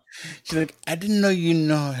 She's like, I didn't know you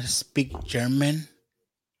know how to speak German.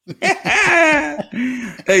 Hey,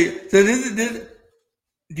 so this.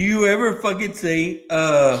 Do you ever fucking say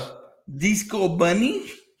disco bunny?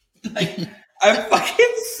 Like I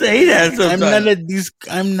fucking say that sometimes.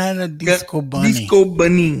 I'm not a disco bunny. Disco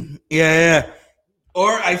bunny. Yeah.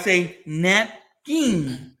 Or I say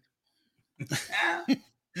napkin.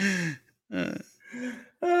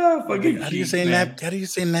 Fucking how do you say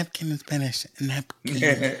napkin in Spanish? Napkin.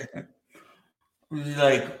 Yeah. He's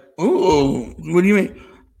like, oh, what do you mean?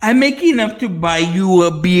 I'm making enough to buy you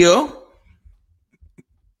a beer.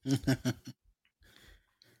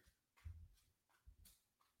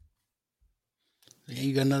 Yeah,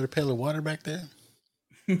 you got another pail of water back there?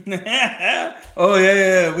 Oh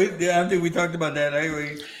yeah. I think we talked about that.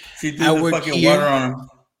 She threw the fucking water on him.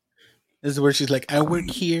 This is where she's like, I work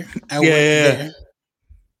here. I work there.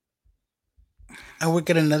 I work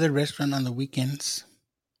at another restaurant on the weekends.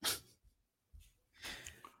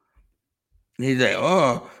 He's like,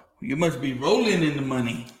 oh, you must be rolling in the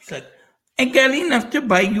money. He's like, I got enough to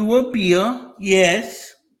buy you a beer.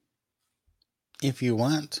 Yes. If you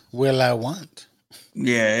want. Well, I want.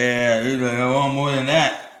 Yeah. He's like, I want more than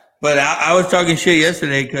that. But I was talking shit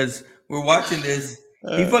yesterday because we're watching this.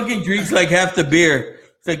 He fucking drinks like half the beer.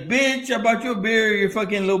 It's like, bitch, I bought you a beer. Your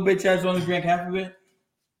fucking little bitch ass only drank half of it.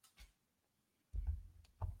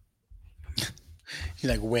 He's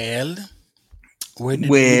like, well, where did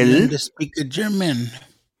you learn to speak German?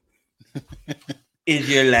 Is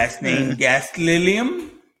your last name Gaslilium?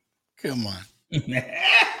 Come on.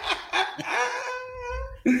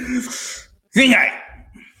 Sing it.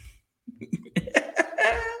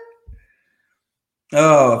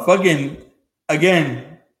 Oh, fucking,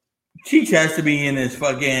 again, Cheech has to be in his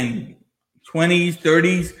fucking 20s,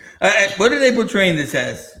 30s. What are they portraying this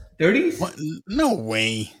as? 30s? What? No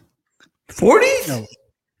way. 40s? No.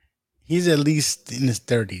 He's at least in his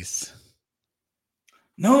 30s.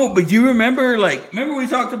 No, but you remember we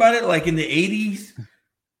talked about it like in the 80s?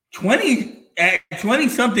 At 20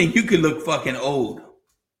 something, you could look fucking old.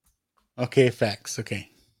 Okay, facts. Okay.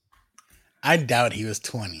 I doubt he was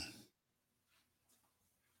 20.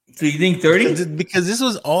 So you think 30? Because this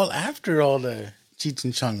was all after all the Cheech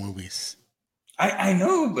and Chong movies. I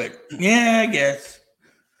know, but yeah, I guess.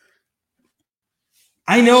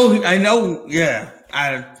 I know, yeah.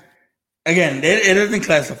 Again, it doesn't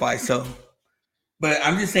classify, so. But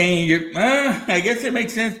I'm just saying, I guess it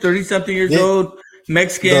makes sense. 30-something years old,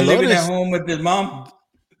 Mexican, living at home with his mom.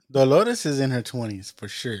 Dolores is in her 20s, for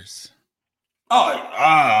sure. Oh,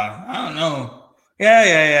 I don't know.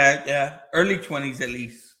 Yeah. Early 20s at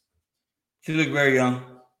least. She looked very young.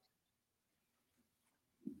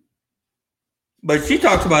 But she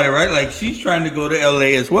talks about it, right? Like she's trying to go to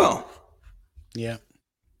LA as well. Yeah.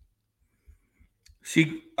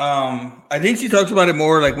 I think she talks about it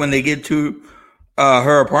more like when they get to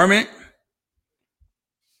her apartment.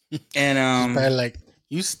 And she's probably like,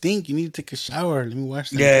 you stink. You need to take a shower. Let me wash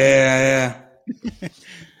them. Yeah.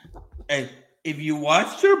 Hey, if you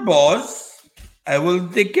wash your balls, I will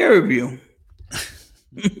take care of you.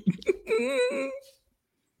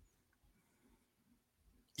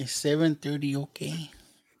 Is 7:30 okay?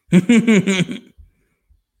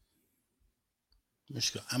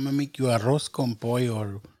 I'm gonna make you arroz con pollo,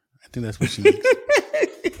 or I think that's what she makes.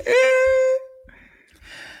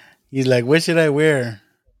 He's like, what should I wear?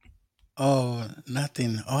 Oh,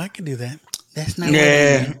 nothing. Oh, I can do that. That's not what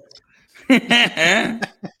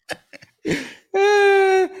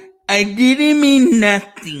I didn't mean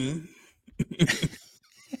nothing.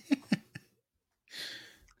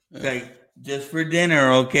 Like, just for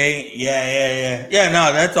dinner, okay? Yeah. Yeah,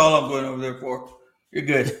 no, that's all I'm going over there for. You're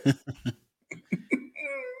good.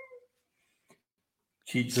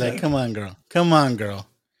 She's like, come on, girl.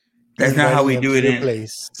 That's not how we do it in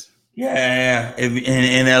place. Yeah.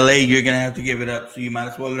 In LA, you're gonna have to give it up, so you might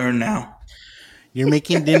as well learn now. You're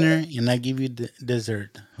making dinner, and I give you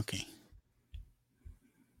dessert. Okay.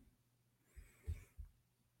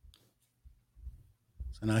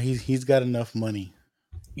 So now he's got enough money.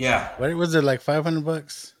 Yeah. What was it, like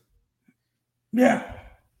 $500? Yeah.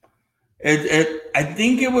 I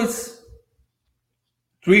think it was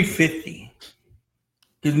 $350.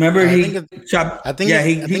 Because remember I think it's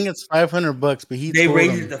 $500, but they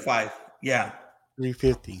raised it to $5. Yeah.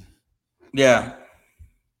 $350. Yeah.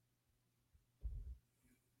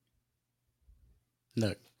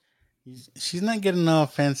 Look, she's not getting all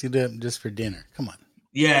fancied up just for dinner. Come on.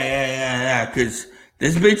 Yeah. Because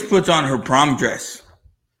this bitch puts on her prom dress.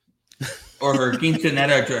 Or her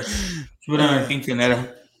quinceanera dress. She put on her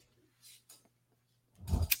quinceanera.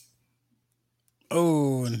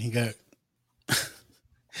 Oh, and he got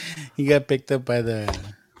picked up by the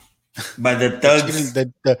thugs.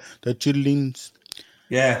 the chudlings.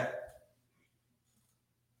 Yeah.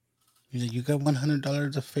 He's like, you got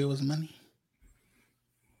 $100 of Feo's money?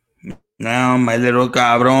 Now, my little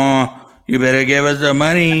cabron, you better give us the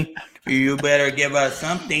money. You better give us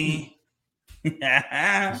something.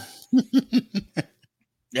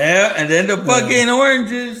 Yeah, and then the fucking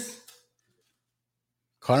oranges.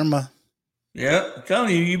 Karma. Yeah, I'm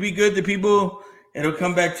telling you, you be good to people, it'll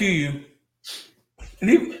come back to you.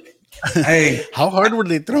 Hey, how hard were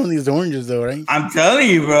they throwing these oranges though, right? I'm telling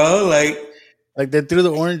you, bro. Like they threw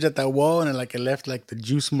the orange at that wall and it left like the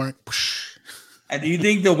juice mark. And do you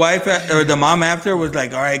think the wife or the mom after was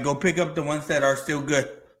like, all right, go pick up the ones that are still good?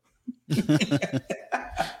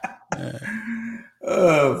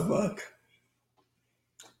 Oh fuck.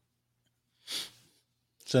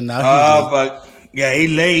 So now but yeah,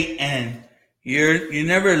 he's late, and you're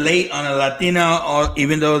never late on a Latina, or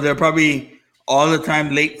even though they're probably all the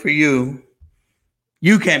time late for you.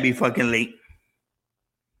 You can't be fucking late.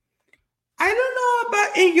 I don't know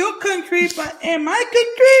about in your country, but in my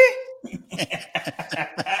country.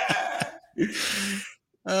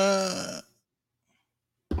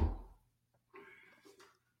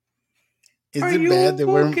 Is it bad that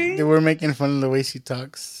we're making fun of the way she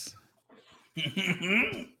talks?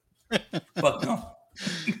 Fuck no.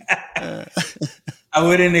 I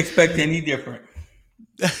wouldn't expect any different.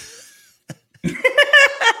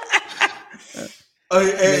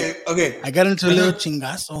 Okay. I got into a little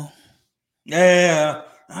chingazo. Yeah.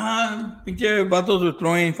 Pinche vatos were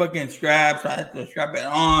throwing fucking straps. I had to strap it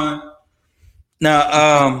on.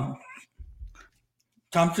 Now,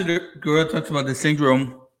 Tom Segura talks about the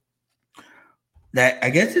syndrome that I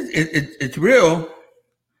guess it's real,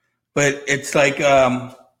 but it's like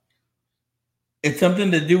it's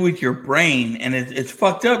something to do with your brain, and it's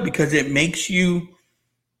fucked up because it makes you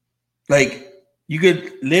like you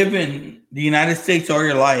could live in the United States all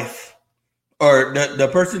your life, or the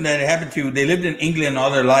person that it happened to, they lived in England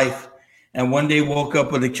all their life, and one day woke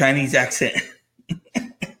up with a Chinese accent.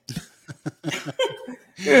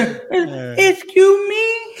 Excuse me.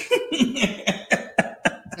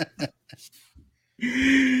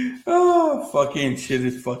 Oh, fucking shit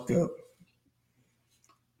is fucked up.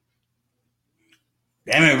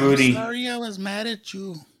 Damn it, Rudy. I'm sorry, I was mad at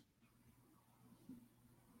you.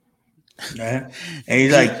 Yeah. And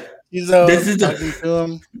he's like, this is talking to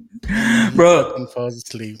him, bro, and falls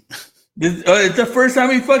asleep. It's the first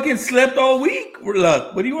time he fucking slept all week.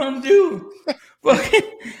 Look, what do you want him to do? Fucking,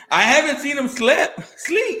 I haven't seen him sleep.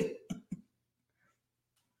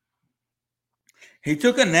 He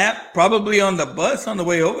took a nap probably on the bus on the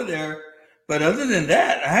way over there. But other than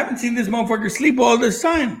that, I haven't seen this motherfucker sleep all this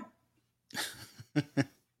time.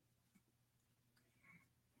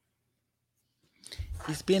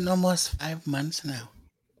 It's been almost 5 months now.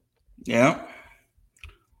 Yeah.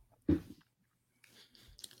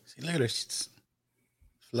 See, look at her. She's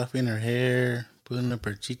fluffing her hair, putting up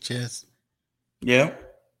her chichas. Yeah.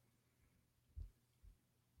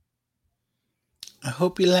 I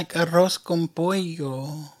hope you like arroz con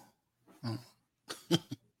pollo. Oh.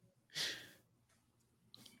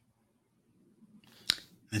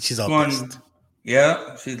 And she's all pissed.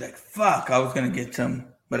 Yeah. She's like, fuck, I was going to get some,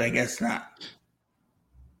 but I guess not.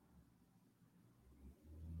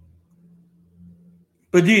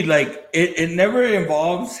 But dude, like, it never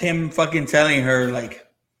involves him fucking telling her, like,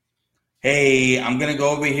 hey, I'm going to go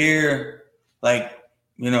over here. Like,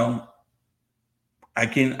 you know,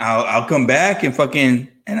 I'll come back and fucking,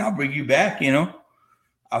 and I'll bring you back, you know?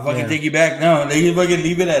 I'll fucking take you back. No, they just fucking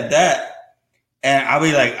leave it at that. And I'll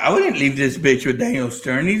be like, I wouldn't leave this bitch with Daniel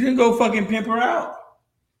Stern. He's going to go fucking pimp her out.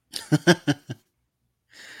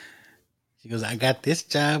 She goes, I got this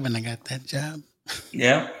job and I got that job.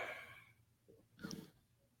 Yeah.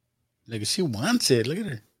 Look, she wants it. Look at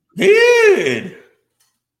her. Dude.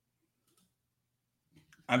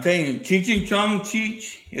 I'm telling you, Cheech and Chong,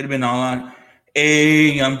 Cheech, it would have been all on.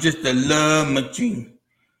 Hey, I'm just a love machine.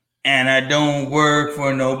 And I don't work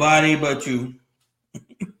for nobody but you.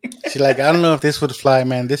 She's like, I don't know if this would fly,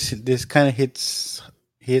 man. This kind of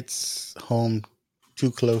hits home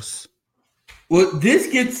too close. Well, this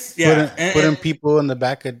gets putting people in the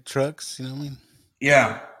back of trucks. You know what I mean?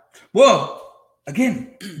 Yeah. Well,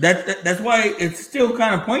 again, that's why it's still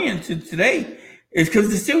kind of poignant to today. It's because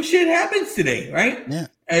the still shit happens today, right? Yeah.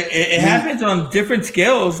 It happens on different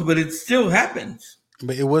scales, but it still happens.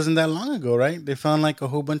 But it wasn't that long ago, right? They found like a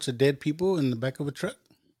whole bunch of dead people in the back of a truck.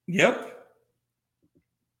 Yep.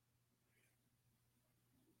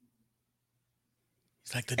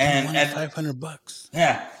 It's like the dude wanted $500.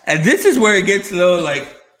 Yeah, and this is where it gets a little like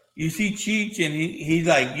you see Cheech and he's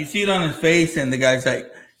like you see it on his face, and the guy's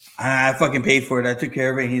like, I fucking paid for it, I took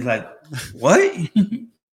care of it. And he's like, what?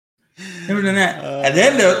 Never done that. And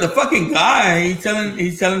then the fucking guy he's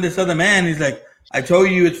telling this other man, he's like, I told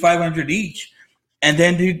you it's $500 each. And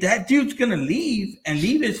then dude, that dude's gonna leave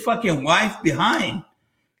his fucking wife behind.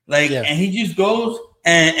 Like, and he just goes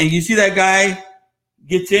and you see that guy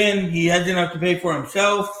gets in, he has enough to pay for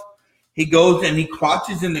himself. He goes and he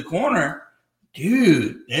crouches in the corner.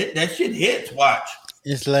 Dude, that shit hits. Watch.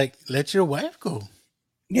 It's like, let your wife go.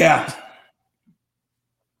 Yeah.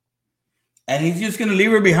 And he's just gonna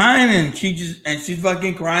leave her behind, and she's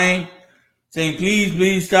fucking crying, saying,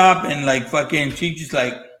 please stop. And like fucking she just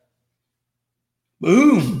like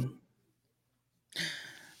boom.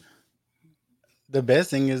 The best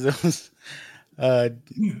thing is those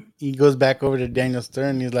he goes back over to Daniel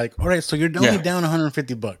Stern. He's like, all right, so you're only down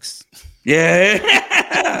 $150.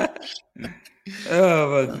 Yeah.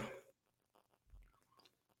 Oh,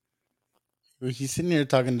 but he's sitting there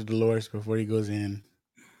talking to Dolores before he goes in.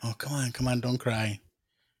 Oh, come on, don't cry.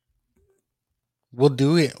 We'll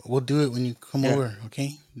do it when you come over,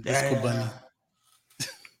 okay? Disco Bunny.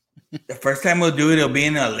 The first time we'll do it, it'll be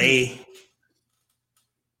in LA.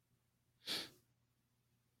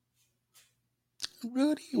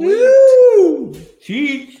 Rudy, woo!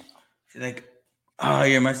 She's like, oh,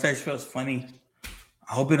 your mustache feels funny.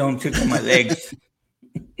 I hope it don't tickle my legs.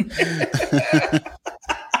 He's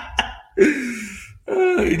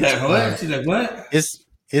like, what? She's like, what?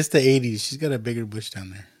 It's the 80s. She's got a bigger bush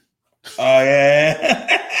down there. Oh,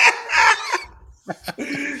 yeah.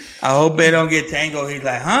 I hope they don't get tangled. He's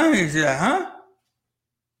like, huh? He's like, huh?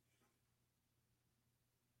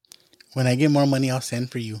 When I get more money, I'll send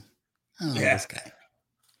for you. Oh, this guy.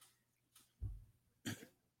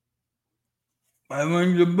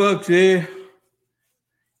 $500, eh?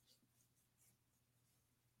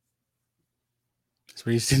 That's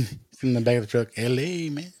where he's in the back of the truck.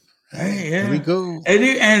 LA, man. Hey, yeah. Here we go.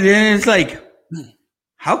 And then it's like,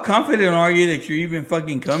 how confident are you that you're even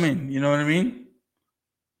fucking coming? You know what I mean?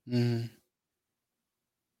 Mm-hmm.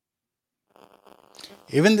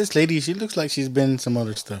 Even this lady, she looks like she's been in some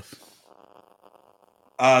other stuff.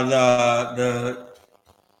 The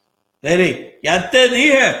lady, ya te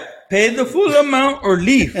dije, pay the full amount or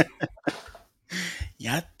leave.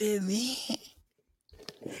 Ya te dije.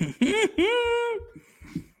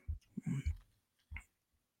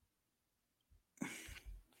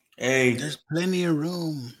 Hey, there's plenty of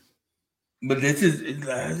room. But this is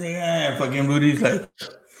fucking Rudy's like,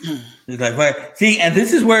 he's like, what? See, and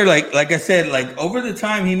this is where, like I said, like over the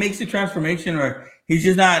time, he makes a transformation where he's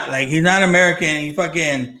just not like he's not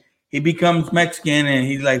American. He becomes Mexican and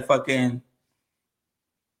he's like fucking.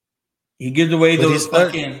 He gives away those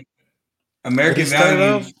fucking American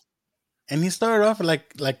values. And he started off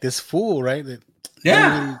like this fool, right?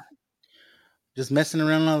 Yeah. Just messing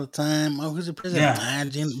around all the time. Oh, who's the president? Yeah.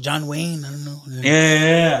 John Wayne. I don't know.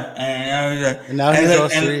 Yeah. And now he's all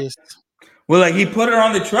serious. Well, like he put her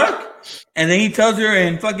on the truck, and then he tells her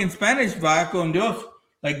in fucking Spanish, "Va con Dios,"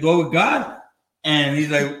 like go with God. And he's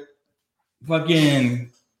like,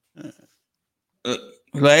 fucking, like,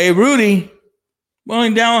 hey, Rudy, we're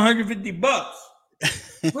only down $150.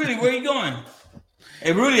 Rudy, where you going?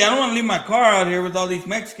 Hey, Rudy, I don't want to leave my car out here with all these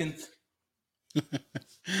Mexicans.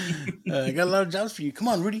 I got a lot of jobs for you. Come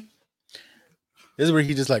on, Rudy. This is where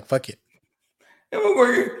he just like, fuck it.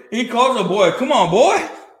 He calls a boy. Come on, boy.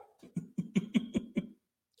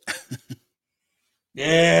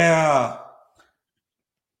 Yeah.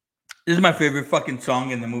 This is my favorite fucking song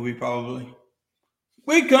in the movie, probably.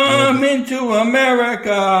 We come into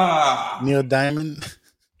America. Neil Diamond.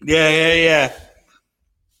 Yeah.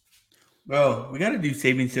 Bro, we got to do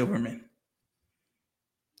Saving Silverman.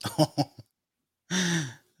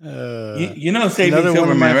 You know Saving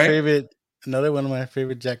Silverman, right? Another one of my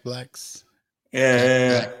favorite Jack Black's.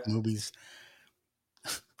 Yeah. Black movies.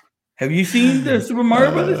 Have you seen the Super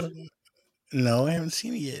Mario Brothers? No, I haven't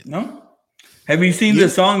seen it yet. No? Have you seen the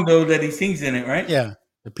song, though, that he sings in it, right? Yeah.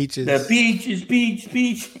 The peaches. The peaches,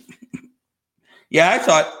 peach. Yeah, I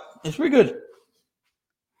saw it. It's pretty good.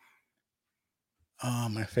 Oh,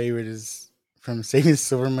 my favorite is from Saving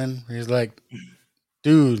Silverman, where he's like,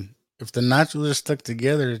 dude, if the nachos are stuck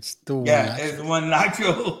together, it's still one nacho. Yeah, it's one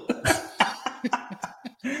nacho.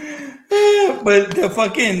 But the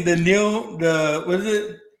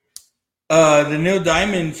Neil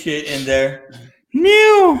Diamond shit in there.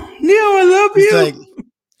 Neil, I love you. Like,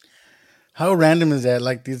 how random is that?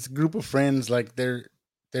 Like this group of friends, like their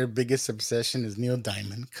biggest obsession is Neil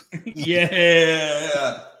Diamond.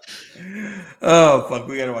 Yeah. Oh fuck,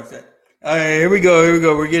 we gotta watch that. All right, here we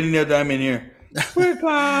go. We're getting Neil Diamond here. We're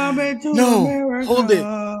coming to America. Hold it.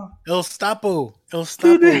 El Stapo.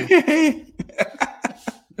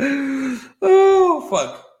 Oh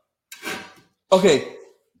fuck. Okay.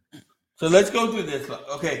 So let's go through this.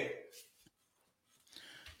 Okay.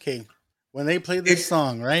 When they play this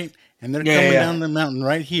song, right? And they're coming down the mountain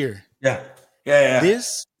right here. Yeah.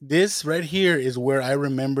 This right here is where I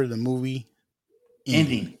remember the movie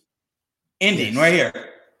ending. Ending right here.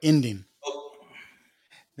 Ending. Oh.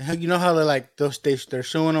 You know how they're like they're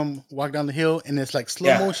showing them walk down the hill and it's like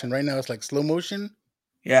slow motion. Right now it's like slow motion.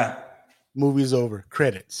 Yeah. Movie's over.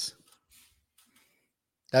 Credits.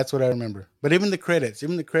 That's what I remember. But even the credits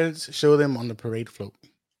show them on the parade float.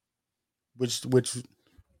 Which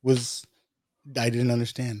was I didn't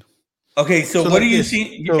understand. Okay, so what like do you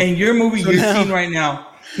see in your movie you're seeing right now?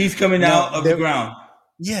 He's coming out of the ground.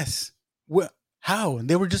 Yes. Well, how?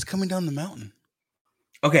 They were just coming down the mountain.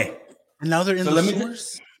 Okay. And now they're in the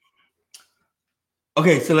sewers?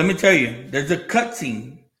 Okay, so let me tell you. There's a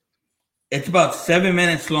cutscene. It's about 7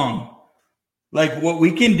 minutes long. Like what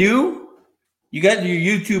we can do, you got your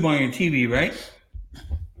YouTube on your TV, right?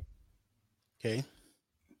 Okay.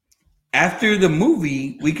 After the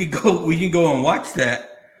movie, we can go and watch that.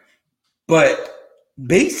 But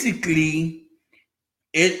basically,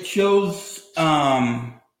 it shows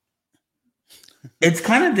it's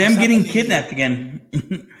kind of them getting kidnapped again.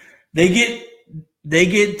 They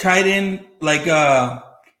get tied in like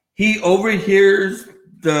he overhears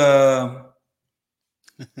the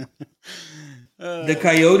coyotes.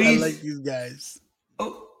 I like these guys.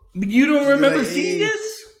 Oh, but you don't remember seeing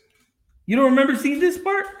this? You don't remember seeing this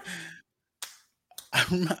part?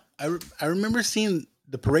 I remember seeing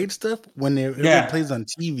the parade stuff when it plays on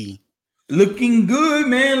TV. Looking good,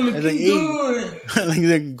 man. Looking good.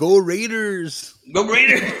 Like go Raiders. Go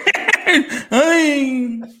Raiders.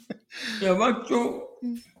 Hey. Yeah, macho.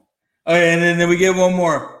 Okay, and then we get one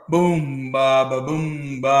more. Boom, baba,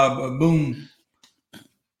 boom, baba, boom.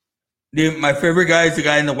 Dude, my favorite guy is the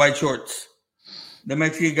guy in the white shorts. The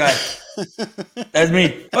Mexican guy. That's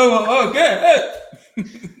me. Oh, okay.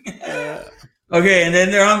 Okay, and then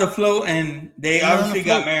they're on the float, and they obviously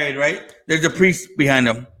got married, right? There's a priest behind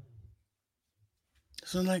them.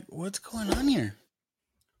 So I'm like, what's going on here?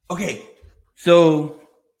 Okay, so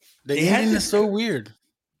the ending is so weird.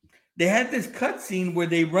 They had this cutscene where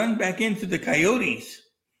they run back into the coyotes,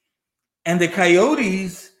 and the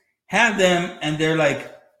coyotes have them, and they're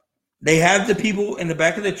like, they have the people in the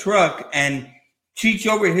back of the truck, and Cheech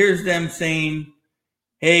overhears them saying,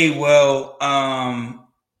 "Hey, well,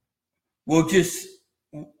 we'll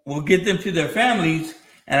get them to their families,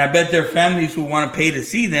 and I bet their families will want to pay to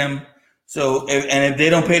see them. So, if they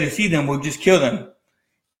don't pay to see them, we'll just kill them.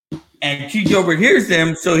 And Cheech overhears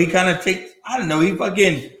them, so he kind of takes, I don't know, he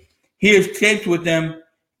fucking hears tapes with them,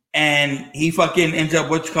 and he fucking ends up,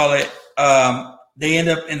 they end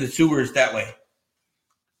up in the sewers that way.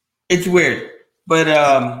 It's weird. But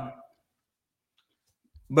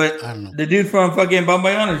the dude from fucking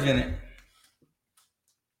Bambayaner's in it.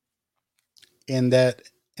 In that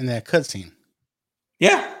cutscene.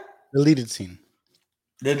 Yeah. Deleted scene.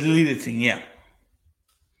 The deleted scene, yeah.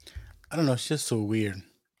 I don't know, it's just so weird.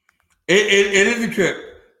 It is a trip.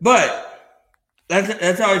 But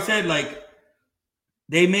that's how I said, like,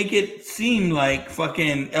 they make it seem like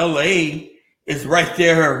fucking LA is right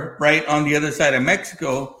there, right on the other side of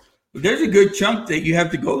Mexico. But there's a good chunk that you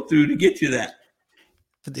have to go through to get to that.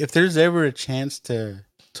 If there's ever a chance to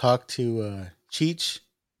talk to Cheech,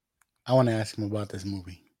 I want to ask him about this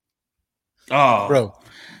movie. Oh, bro,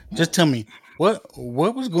 just tell me what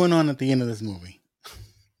was going on at the end of this movie,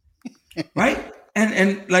 right?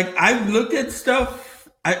 And like I've looked at stuff.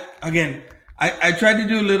 I tried to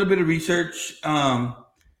do a little bit of research, and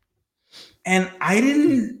I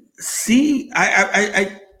didn't see.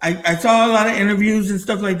 I saw a lot of interviews and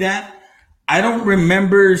stuff like that. I don't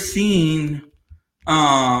remember seeing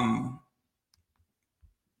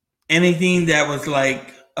anything that was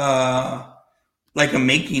like a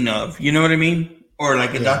making of, you know what I mean? Or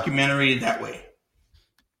like a documentary that way.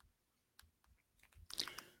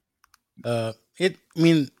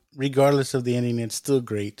 Regardless of the ending, it's still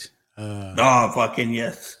great. Fucking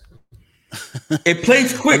yes. It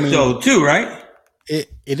plays quick though, too, right?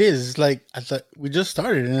 It is. It's like I thought we just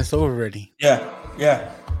started and it's over already.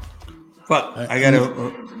 Yeah. Fuck, I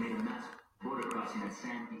gotta.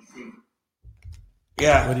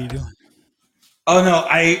 Yeah. What are you doing? Oh no,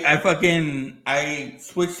 I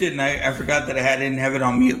switched it and I forgot that I didn't have it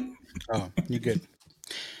on mute. Oh, you good.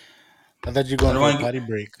 I thought you were going for a potty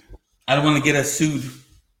break. I don't want to get us sued.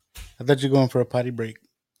 I thought you were going for a potty break.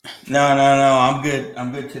 No, I'm good.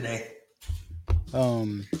 I'm good today.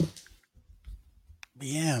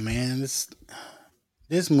 Yeah, man, this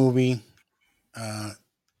movie,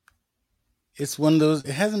 it's one of those.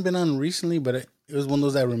 It hasn't been on recently, but it was one of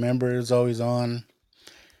those I remember. It's always on,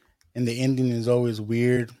 and the ending is always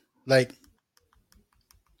weird. Like,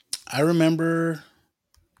 I remember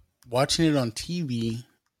watching it on TV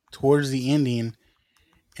towards the ending,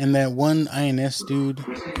 and that one INS dude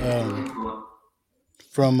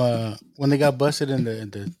from when they got busted in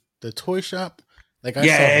the toy shop. Like I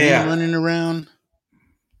saw him running around.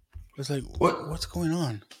 I was like, what's going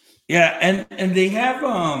on? Yeah, and they have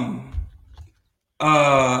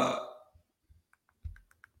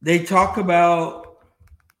they talk about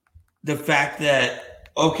the fact that,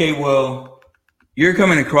 okay, well, you're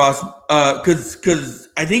coming across because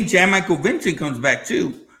I think Jan Michael Vincent comes back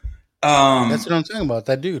too. That's what I'm talking about.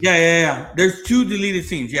 That dude. Yeah. There's 2 deleted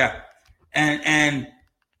scenes. Yeah, and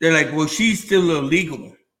they're like, well, she's still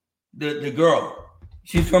illegal. The girl,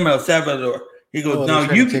 she's from El Salvador. He goes, no,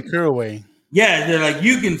 you can take her away. Yeah, they're like,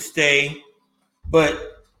 you can stay, but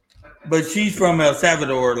she's from El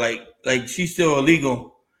Salvador. Like she's still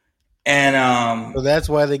illegal, and so that's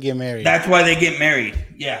why they get married. That's why they get married.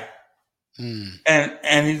 Yeah.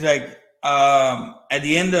 And he's like, at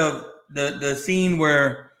the end of the scene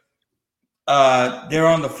where they're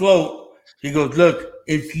on the float, he goes, look,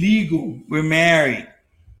 it's legal. We're married.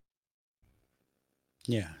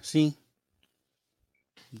 Yeah. See,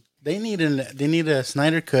 they need a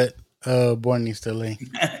Snyder cut. Born Needs to Lay.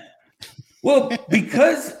 Well,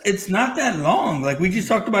 because it's not that long. Like we just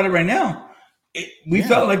talked about it right now. We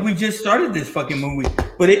felt like we just started this fucking movie,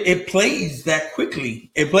 but it plays that quickly.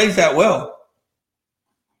 It plays that well.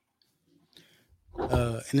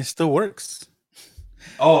 And it still works.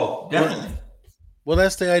 Oh, definitely. Well,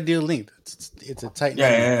 that's the ideal length. It's a tight.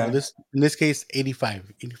 Yeah. In this case,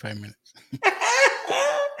 85 minutes.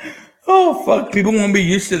 Oh, fuck. People won't be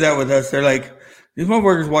used to that with us. They're like, these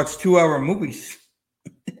motherfuckers watch 2-hour movies.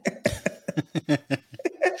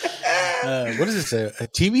 What is this? A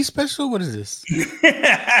TV special? What is this?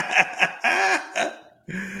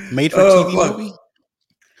 Made for TV movie?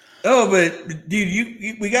 Oh, but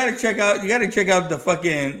dude, we gotta check out. You gotta check out the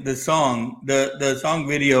song, the song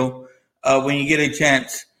video when you get a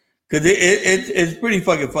chance, because it's pretty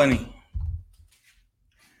fucking funny.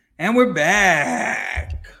 And we're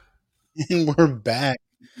back. We're back.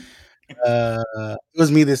 It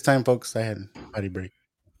was me this time, folks. I had a potty break.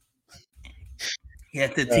 You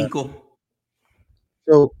have to tinkle.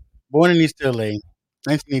 So, Born in East LA,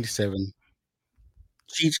 1987.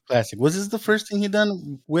 Cheech classic. Was this the first thing he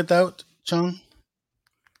done without Chong?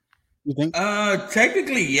 You think?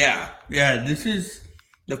 Technically, yeah. This is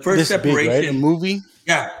the first This separation. big, right? A movie.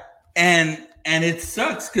 Yeah, and it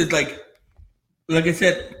sucks because like I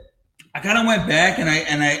said, I kind of went back and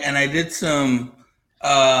I did some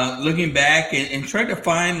looking back and tried to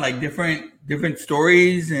find like different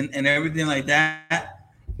stories and everything like that.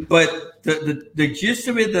 But the gist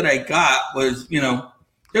of it that I got was, there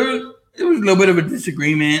was a little bit of a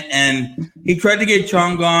disagreement, and he tried to get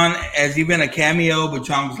Chong on as even a cameo, but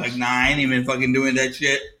Chong was like, "Nah, I ain't even fucking doing that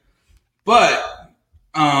shit." But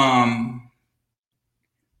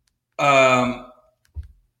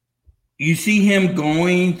you see him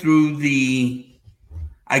going through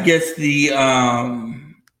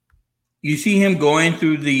you see him going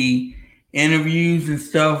through the interviews and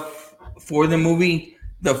stuff for the movie.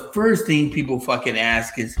 The first thing people fucking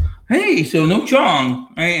ask is, "Hey, so no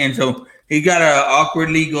Chong," right? And so he gotta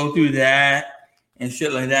awkwardly go through that and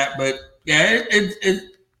shit like that. But yeah,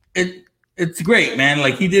 it's great, man.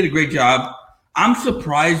 Like, he did a great job. I'm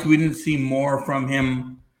surprised we didn't see more from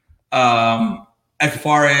him, as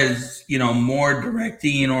far as more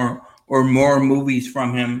directing or more movies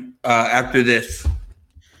from him after this.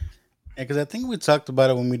 Yeah, because I think we talked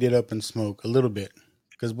about it when we did Up in Smoke a little bit.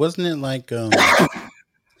 Because wasn't it like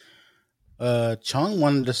Chong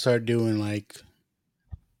wanted to start doing like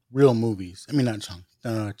real movies? I mean, not Chong.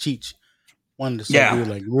 Cheech wanted to start doing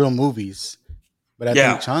like real movies, but I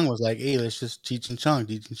think Chong was like, "Hey, let's just Cheech and Chong,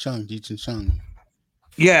 Cheech and Chong, Cheech and Chong."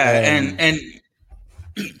 Yeah, and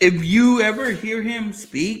if you ever hear him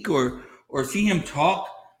speak or see him talk,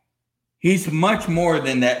 he's much more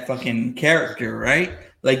than that fucking character, right?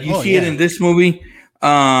 Like, you see it in this movie,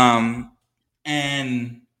 like,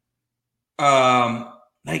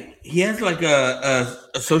 he has like a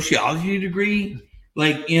sociology degree.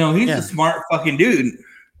 Like, he's a smart fucking dude.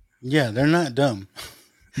 Yeah, they're not dumb.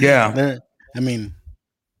 Yeah, I mean,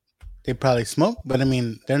 they probably smoke, but I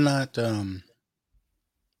mean, they're not.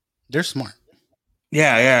 They're smart.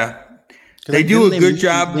 Yeah. They do a good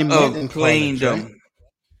job of playing them. Right?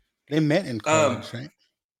 They met in college, right?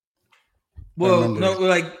 Well, no,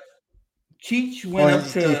 like Cheech went up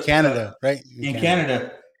to Canada, right? In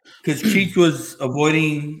Canada, because Cheech was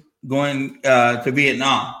avoiding going to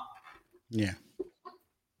Vietnam. Yeah,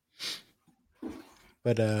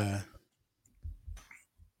 but I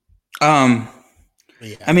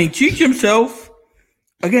mean, Cheech himself,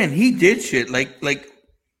 again, he did shit like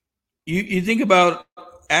you think about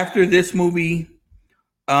after this movie,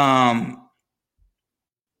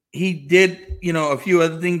 he did a few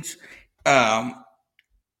other things,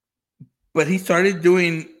 but he started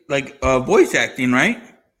doing like voice acting, right?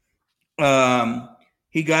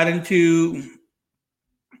 He got into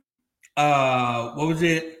what was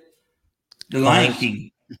it? The Lion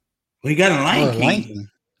King. Well, he got in Lion King.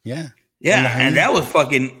 Yeah, and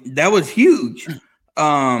that was huge.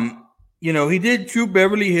 He did True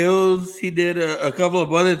Beverly Hills. He did a couple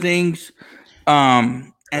of other things.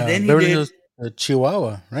 And then he Beverly did Hills,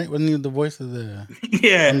 Chihuahua, right? Wasn't he the voice of the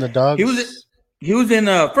the dogs? He was in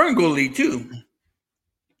Ferngully too.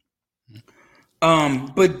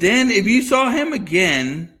 But then if you saw him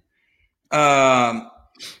again,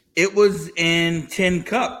 it was in Tin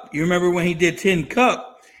Cup. You remember when he did Tin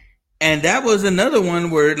Cup? And that was another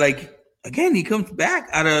one where, like, again, he comes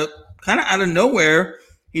back kind of out of nowhere.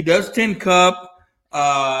 He does Tin Cup.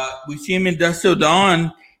 We see him in Dusk Till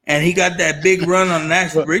Dawn, and he got that big run on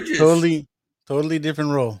Nash Bridges. Totally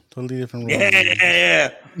different role. Yeah.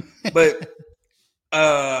 But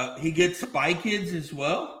he gets Spy Kids as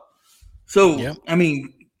well. So, I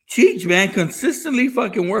mean, Cheech, man, consistently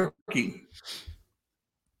fucking working.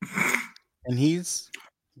 And he's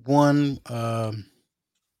one, I don't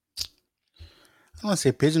want to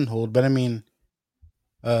say pigeonholed, but I mean,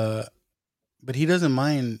 but he doesn't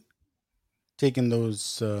mind taking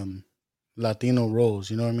those Latino roles.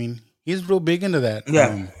 You know what I mean? He's real big into that.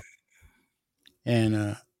 Yeah.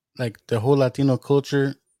 And like the whole Latino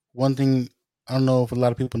culture, one thing I don't know if a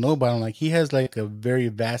lot of people know about him, like he has like a very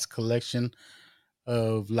vast collection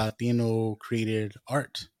of Latino created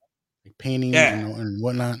art, like paintings and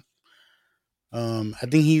whatnot. I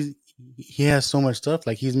think he has so much stuff.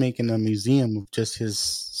 Like he's making a museum of just his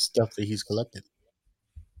stuff that he's collected.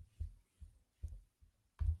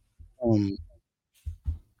 And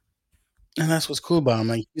that's what's cool about him.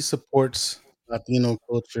 Like he supports Latino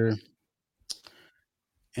culture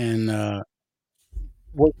and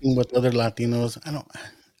working with other Latinos. I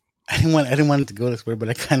didn't want it to go this way, but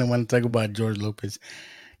I kind of want to talk about George Lopez.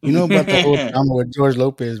 You know about the whole drama with George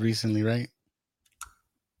Lopez recently, right?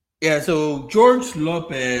 Yeah, so George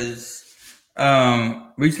Lopez,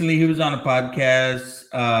 recently he was on a podcast.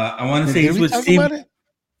 I want to say he's with Steve.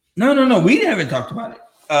 No. We haven't talked about it.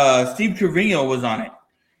 Steve Trevino was on it.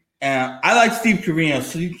 I like Steve Trevino.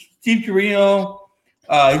 Steve Trevino,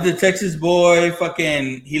 he's a Texas boy.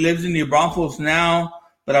 Fucking, he lives in New Braunfels now,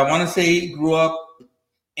 but I want to say he grew up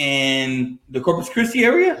in the Corpus Christi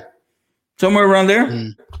area, somewhere around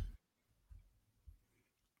there.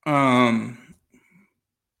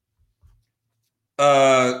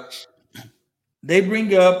 They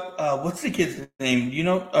bring up what's the kid's name? You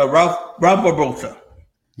know, Ralph Barbosa,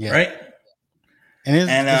 right? And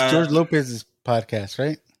it's George Lopez's podcast,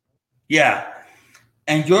 right? Yeah.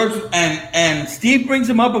 And George and Steve brings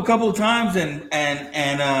him up a couple of times, and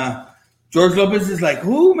George Lopez is like,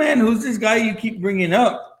 "Who, man? Who's this guy you keep bringing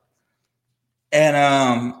up?"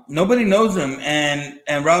 And nobody knows him. And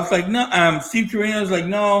Ralph's like, "No." Steve Trevino's like,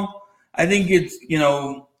 "No, I think it's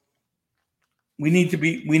we need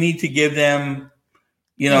to give them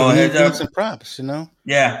heads up, some props,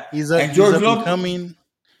 Yeah, he's up. And George he's up Lopez, and coming.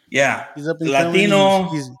 Yeah, he's up and Latino.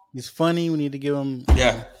 Coming. He's funny. We need to give him.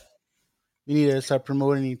 We need to start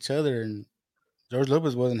promoting each other. And George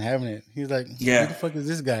Lopez wasn't having it. He's like, "Who the fuck is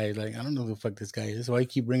this guy? Like, I don't know who the fuck this guy is. Why you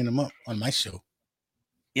keep bringing him up on my show?"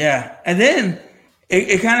 Yeah, and then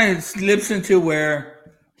it kind of slips into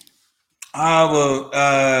where,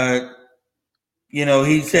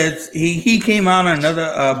 he says he came on another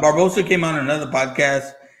Barbosa came on another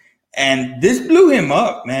podcast, and this blew him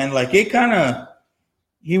up, man. Like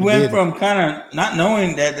he went from kind of not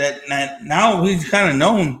knowing that now he's kind of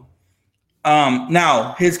known.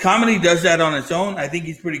 Now his comedy does that on its own. I think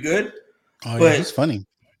he's pretty good. Oh, but yeah, he's funny.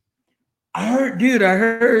 I heard.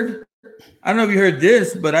 I don't know if you heard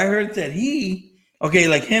this, but I heard that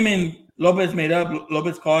like him and Lopez made up.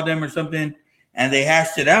 Lopez called them or something, and they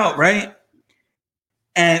hashed it out, right?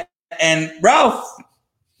 And Ralph,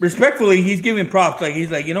 respectfully, he's giving props. Like,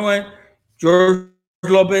 he's like, you know what? George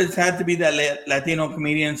Lopez had to be that Latino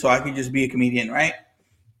comedian, so I could just be a comedian, right?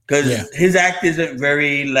 Because his act isn't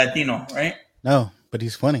very Latino, right? No, but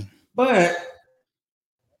he's funny. But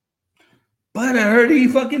I heard he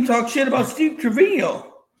fucking talked shit about Steve Trevino.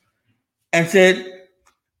 And said,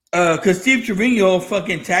 because Steve Trevino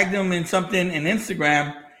fucking tagged him in something in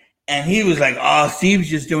Instagram, and he was like, "Oh, Steve's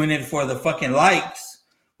just doing it for the fucking likes."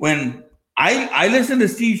 When I listen to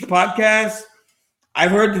Steve's podcast,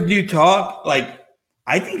 I've heard the dude talk. Like,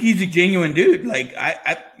 I think he's a genuine dude. Like,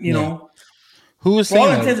 you know, who was for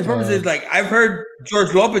all intents and purposes, like, I've heard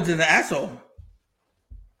George Lopez is an asshole.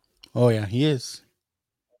 Oh yeah, he is.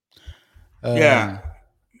 Yeah,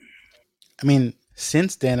 I mean,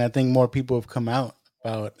 since then, I think more people have come out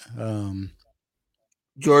about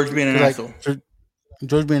George being an asshole.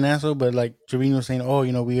 George being an asshole, but like Trevino saying, "Oh,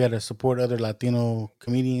 we got to support other Latino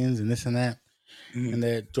comedians and this and that," and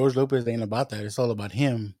that George Lopez ain't about that. It's all about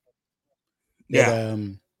him. Yeah.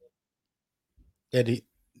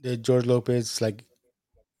 That George Lopez, like,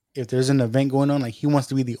 if there's an event going on, like, he wants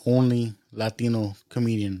to be the only Latino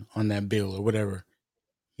comedian on that bill or whatever.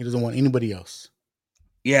 He doesn't want anybody else.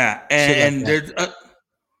 Yeah, and there's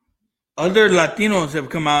other Latinos have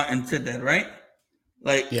come out and said that, right?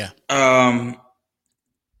 Like, and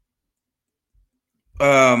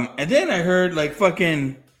then I heard like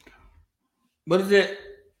fucking, what is it?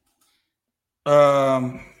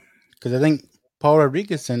 Because I think Paul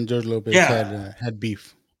Rodriguez and George Lopez had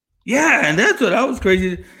beef. Yeah, and that's what I was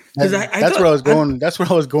crazy. Because that's where I was going. That's where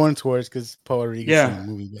I was going towards. Because Paul Rodriguez in the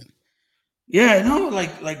movie, but no,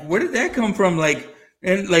 like where did that come from? Like,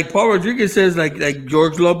 and like Paul Rodriguez says, like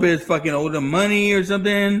George Lopez fucking owed him money or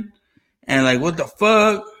something, and like what the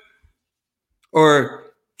fuck,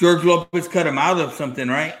 or George Lopez cut him out of something,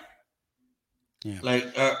 right? Yeah. Like,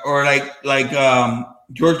 or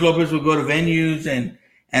George Lopez would go to venues and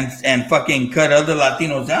fucking cut other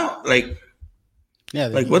Latinos out, like. Yeah,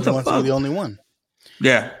 like what the fuck? To be the only one.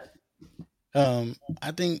 Yeah. I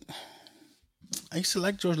think I used to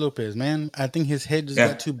like George Lopez, man. I think his head just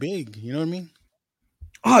got too big. You know what I mean?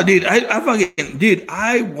 Oh, dude,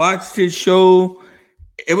 I watched his show.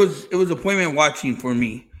 It was appointment watching for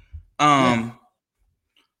me. Now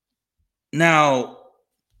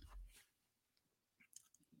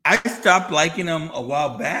I stopped liking him a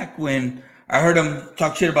while back when I heard him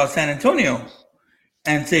talk shit about San Antonio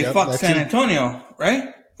and say fuck San Antonio,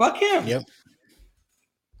 right? Fuck him. Yep.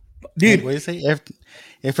 Dude, what do you say?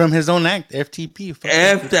 If from his own act, FTP.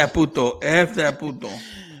 F that puto.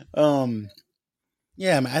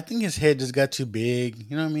 Yeah, man, I think his head just got too big.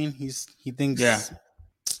 You know what I mean? He thinks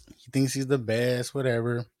he's the best,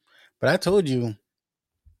 whatever. But I told you,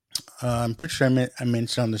 I'm pretty sure I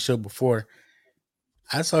mentioned on the show before.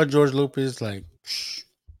 I saw George Lopez like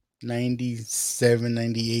 97,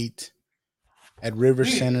 98 at River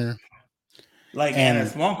Center. Like in a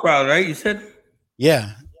small crowd, right? You said?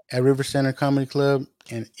 Yeah, at River Center Comedy Club,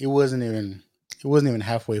 and it wasn't even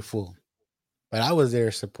halfway full. But I was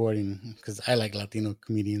there supporting because I like Latino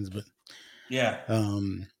comedians. But yeah,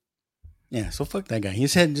 yeah. So fuck that guy.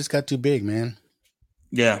 His head just got too big, man.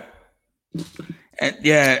 Yeah,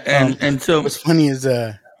 and so what's funny is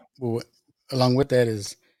well, along with that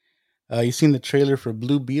is you seen the trailer for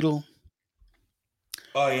Blue Beetle?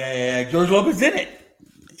 Oh yeah. George Lopez in it.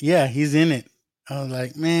 Yeah, he's in it. I was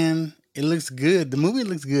like, man, it looks good. The movie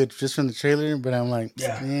looks good just from the trailer, but I'm like,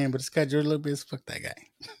 man, but it's got George Lopez. Fuck that guy.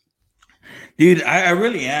 Dude, I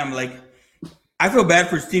really am. Like, I feel bad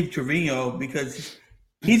for Steve Trevino because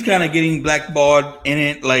he's kind of getting blackballed in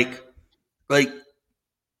it. Like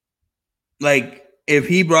if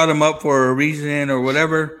he brought him up for a reason or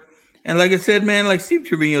whatever. And like I said, man, like Steve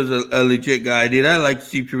Trevino's a legit guy, dude. I like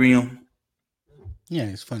Steve Trevino. Yeah,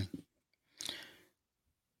 it's funny.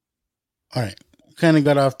 All right. Kind of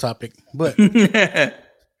got off topic, but let's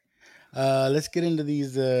get into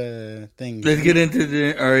these things. Let's get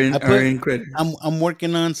into our in credits. I'm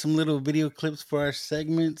working on some little video clips for our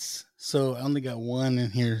segments, so I only got one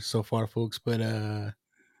in here so far, folks. But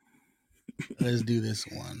let's do this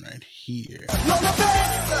one right here.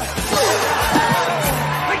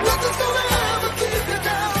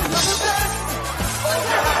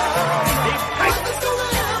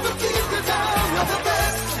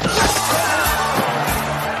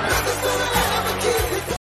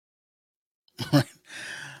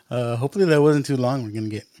 Hopefully that wasn't too long. We're gonna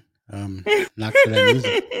get knocked for that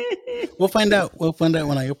music. We'll find out. We'll find out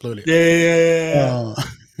when I upload it. Yeah.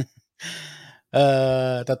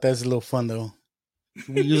 I thought that was a little fun though.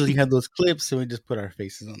 We usually have those clips and we just put our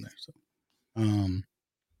faces on there.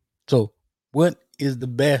 So what is the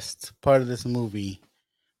best part of this movie?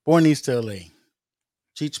 Born East LA.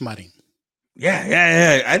 Cheech Marin.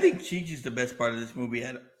 Yeah. I think Cheech is the best part of this movie.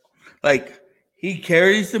 Like, he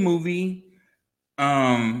carries the movie.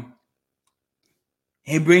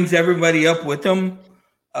 He brings everybody up with him.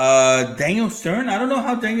 Daniel Stern. I don't know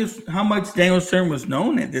how much Daniel Stern was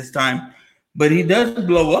known at this time, but he does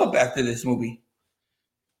blow up after this movie.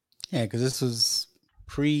 Yeah, because this was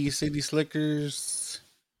pre-City Slickers.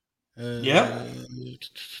 Yep.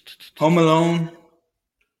 Home Alone.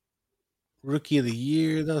 Rookie of the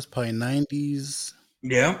Year. That was probably 90s.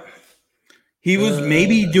 Yeah. He was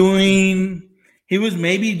maybe doing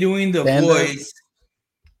the voice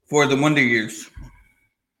for the Wonder Years.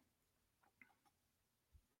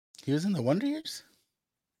 He was in the Wonder Years?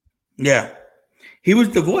 Yeah. He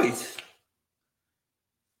was the voice.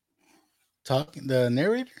 Talking the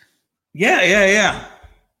narrator? Yeah.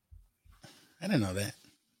 I didn't know that.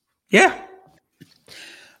 Yeah.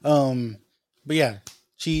 But yeah,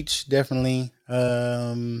 Cheech definitely.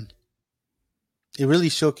 It really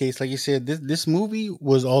showcased, like you said, this movie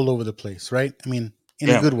was all over the place, right? I mean,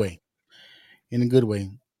 in a good way. In a good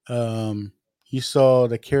way. You saw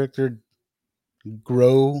the character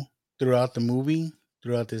grow throughout the movie,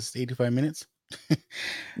 throughout this 85 minutes.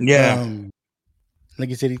 Yeah. Like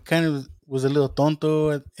you said, he kind of was a little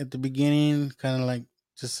tonto at the beginning, kind of like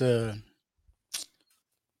just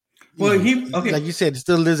like you said, he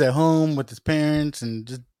still lives at home with his parents and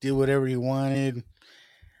just did whatever he wanted.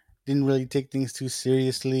 Didn't really take things too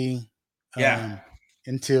seriously.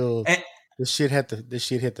 Until the shit hit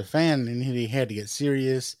the fan and he had to get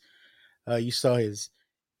serious. You saw his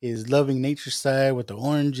loving nature side with the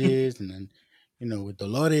oranges and then, with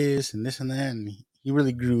Dolores and this and that, and he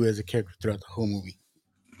really grew as a character throughout the whole movie.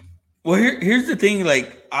 Well, here's the thing.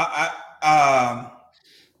 Like, I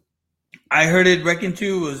heard it reckoned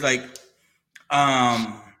too was like,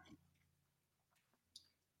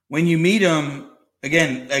 when you meet him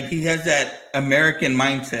again, like he has that American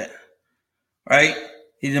mindset, right?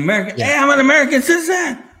 He's American. Yeah. Hey, I'm an American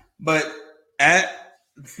citizen. But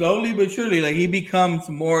slowly but surely, like he gets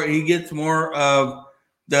more of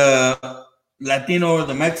the Latino or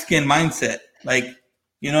the Mexican mindset. Like,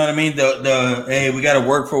 you know what I mean? The hey, we got to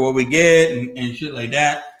work for what we get and shit like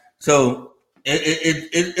that. So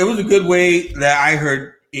it was a good way that I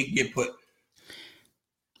heard it get put.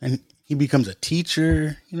 And he becomes a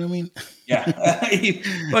teacher. You know what I mean? Yeah,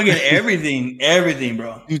 fucking everything,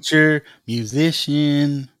 bro. Teacher,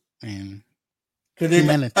 musician, and because they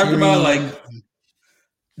talked about like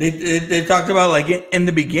they talked about like in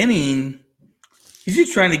the beginning, he's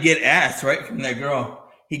just trying to get ass right from that girl.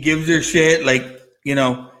 He gives her shit like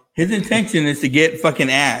his intention is to get fucking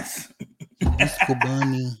ass. Disco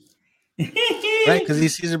Bunny, right? Because he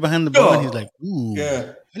sees her behind the bar and he's like, "Ooh,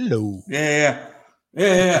 yeah, hello, yeah.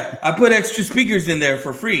 I put extra speakers in there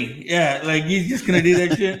for free. Yeah, like he's just gonna do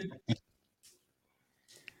that shit."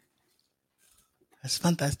 That's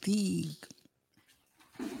fantastic.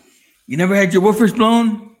 You never had your woofers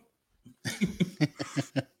blown?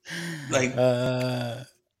 Like, I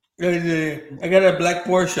got a black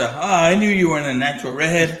Porsche. Ah, I knew you weren't a natural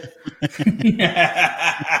redhead.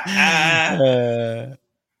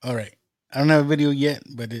 All right. I don't have a video yet,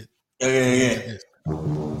 but it. Okay.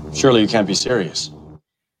 Surely you can't be serious.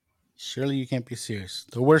 Surely you can't be serious.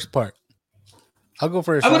 The worst part. I'll go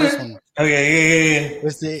first. This one. Okay,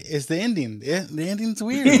 It's the ending. The ending's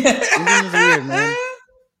weird. The ending is weird, man.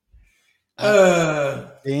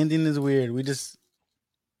 The ending is weird. We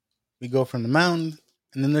go from the mountain,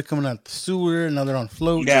 and then they're coming out the sewer, and now they're on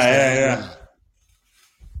floats. Yeah.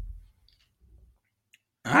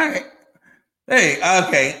 All right. Hey,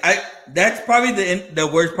 okay. That's probably the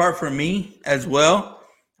worst part for me as well.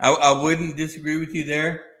 I wouldn't disagree with you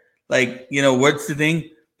there. Like, what's the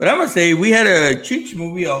thing? But I'm gonna say we had a Cheech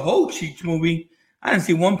movie, a whole Cheech movie. I didn't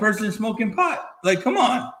see one person smoking pot. Like, come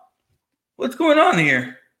on, what's going on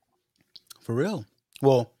here? For real?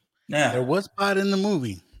 Well, yeah, there was pot in the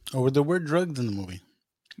movie, or there were drugs in the movie.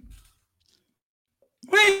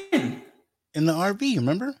 When? In the RV,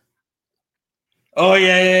 remember? Oh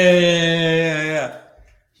yeah.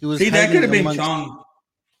 He was. See, that could have been Chong.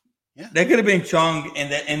 Yeah, that could have been Chong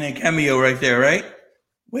in the cameo right there, right?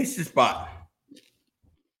 Wasted spot.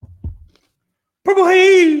 Purple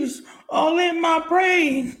haze all in my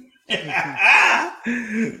brain.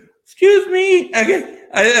 Excuse me. Okay.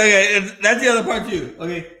 That's the other part too.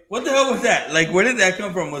 Okay. What the hell was that? Like, where did that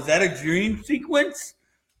come from? Was that a dream sequence?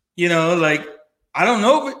 Like, I don't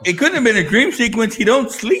know. But it couldn't have been a dream sequence. He don't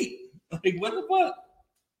sleep. Like, what the fuck?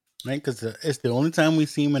 Right, because it's the only time we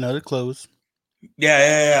see him in other clothes.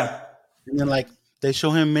 Yeah. And then, like, they show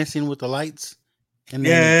him messing with the lights. And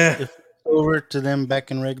then it's over to them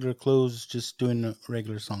back in regular clothes, just doing a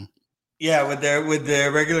regular song. Yeah, with their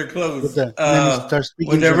regular clothes.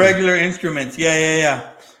 With their regular instruments.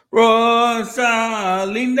 Yeah.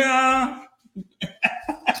 Rosalinda.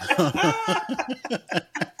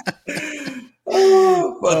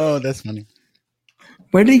 Oh, that's funny.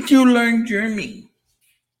 Where did you learn German?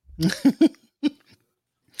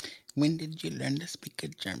 When did you learn to speak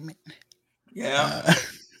German? Yeah.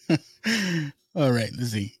 All right,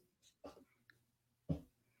 let's see.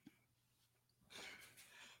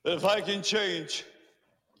 If I can change,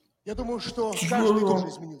 Я думаю, что каждый должен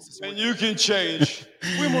измениться. And you can change.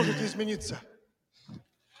 Вы можете измениться.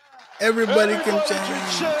 Everybody can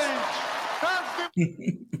change.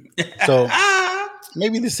 So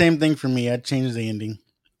maybe the same thing for me. I'd change the ending.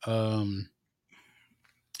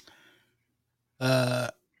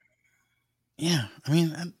 Yeah. I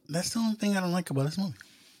mean, that's the only thing I don't like about this movie.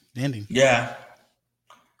 The ending. Yeah.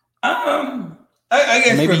 I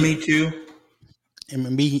guess maybe, for me too. And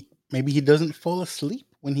maybe he doesn't fall asleep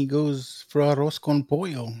when he goes for arroz con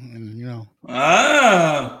pollo, and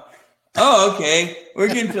Oh, okay. We're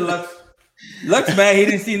getting to Lux. Lux, man, he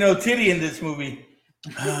didn't see no titty in this movie.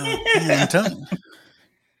 I'm telling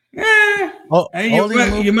you.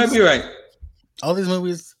 You might be right. All these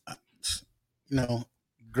movies,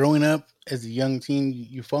 growing up as a young teen,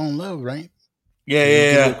 you fall in love, right?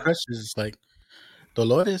 Yeah. Crushes. It's like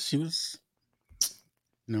Dolores. She was,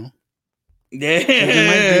 Yeah.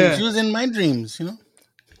 She was in my dreams,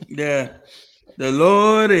 Yeah.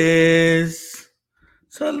 Dolores.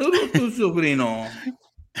 Saludos tu sobrino.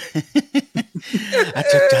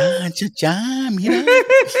 Mira.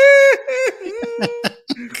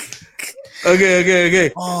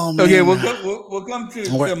 Okay. Oh, man. Okay, we'll come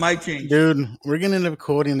to my change. Dude, we're going to end up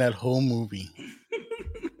quoting that whole movie.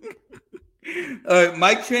 All right,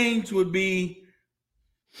 my change would be,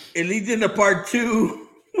 it leads into part 2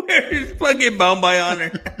 where he's fucking bound by honor.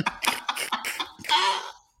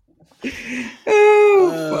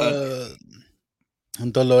 Fuck.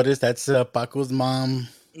 Dolores, that's Paco's mom.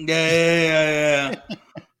 Yeah.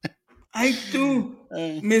 I do,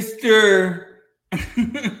 Mr.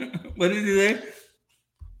 What did he say?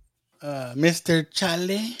 Mr.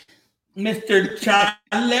 Chale. Mr.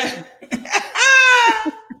 Chale.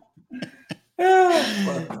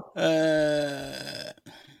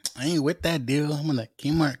 I ain't with that deal. I'm gonna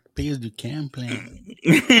Kmart pays you can plan.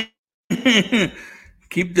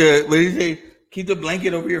 Keep the, what did he say? Keep the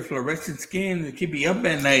blanket over your fluorescent skin to keep you up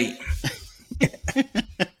at night.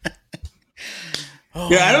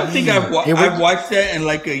 I don't think I've watched that in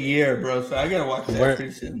like a year, bro. So I gotta watch that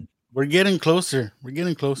pretty soon. We're getting closer.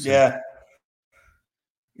 Yeah.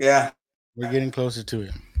 We're getting closer to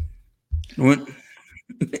it.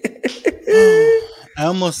 I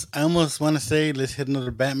almost want to say let's hit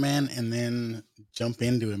another Batman and then jump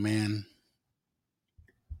into it, man.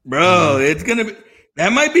 Bro, it's gonna be,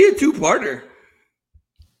 that might be a 2-parter.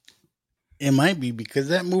 It might be because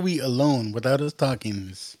that movie alone, without us talking,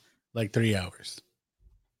 is like 3 hours.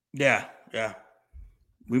 Yeah.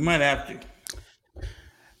 We might have to.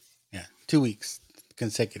 Yeah, 2 weeks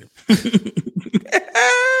consecutive.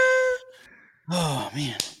 Oh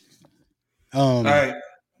man. All right.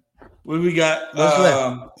 What do we got?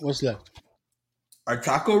 What's left? Our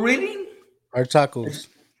taco rating? Our tacos.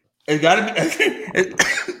 It's gotta be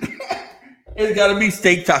it's gotta be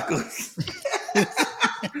steak tacos.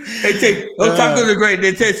 Those tacos are great.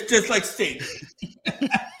 They taste just like steak.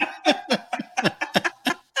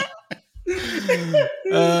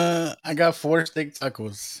 I got 4 steak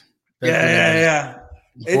tacos. Yeah.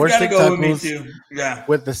 Four It's gotta steak go tacos with me too. Yeah.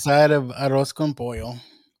 with the side of arroz con pollo.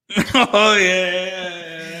 Oh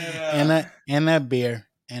yeah. And a beer.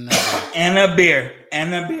 And a beer.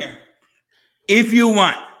 If you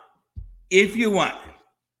want.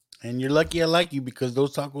 And you're lucky I like you because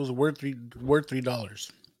those tacos were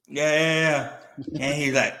 $3. Yeah. And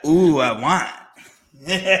he's like, ooh, I want.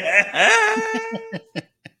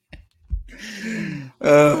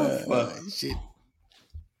 Oh fuck. Shit.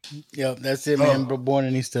 Yep, that's it, man. Born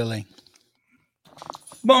in East LA.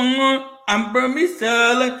 I'm from East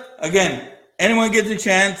LA. Again, anyone gets a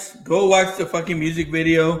chance, go watch the fucking music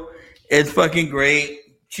video. It's fucking great.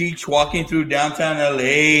 Cheech walking through downtown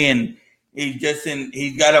LA, and he's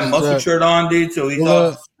got a muscle shirt on, dude. So he's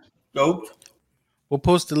all stoked. We'll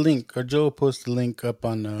post the link, or Joe will post the link up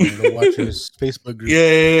on the Watchers Facebook group.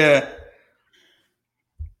 Yeah.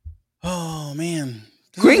 Oh man,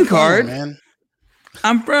 green card, man.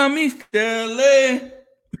 I'm from East LA.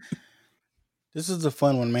 This is a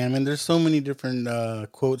fun one, man. I mean, there's so many different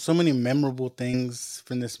quotes, so many memorable things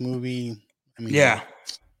from this movie. I mean, yeah.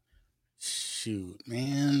 Shoot,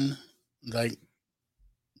 man. Like,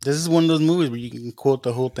 this is one of those movies where you can quote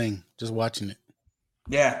the whole thing just watching it.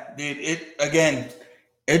 Yeah, dude.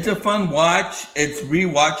 It's a fun watch. It's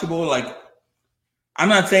rewatchable. Like, I'm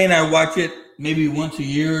not saying I watch it maybe once a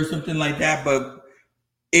year or something like that, but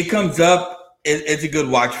it comes up. It's a good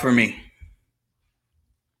watch for me.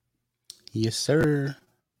 Yes, sir.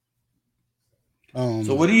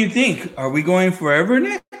 So what do you think? Are we going forever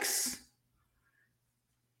next?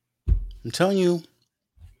 I'm telling you.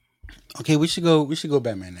 Okay, we should go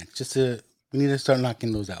Batman next. We need to start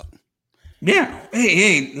knocking those out. Yeah.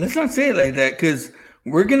 Hey, let's not say it like that because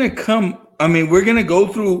we're gonna go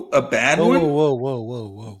through a bad one.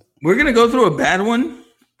 Whoa. We're gonna go through a bad one.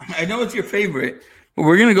 I know it's your favorite, but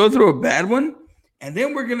we're gonna go through a bad one, and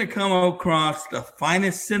then we're gonna come across the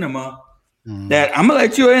finest cinema. That I'm gonna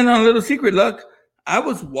let you in on a little secret, Luck. I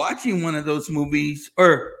was watching one of those movies,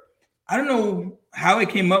 or I don't know how it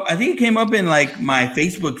came up. I think it came up in like my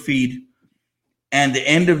Facebook feed, and the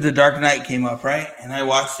end of The Dark Knight came up, right? And I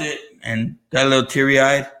watched it and got a little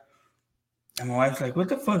teary-eyed. And my wife's like, "What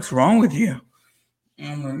the fuck's wrong with you?"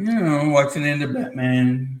 And I'm like, watching the end of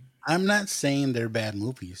Batman. I'm not saying they're bad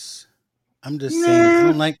movies. I'm just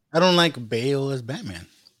saying I don't like Bale as Batman.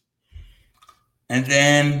 And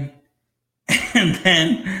then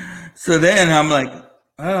I'm like,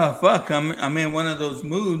 oh fuck, I'm in one of those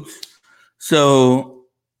moods. So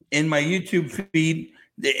in my YouTube feed,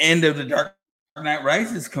 the end of The Dark Knight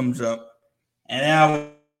Rises comes up, and I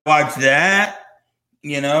watch that.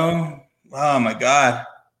 Oh my god.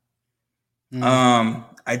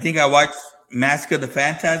 I think I watched Mask of the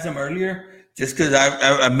Phantasm earlier, just because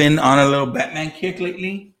I've been on a little Batman kick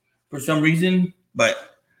lately for some reason.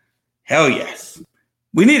 But hell yes.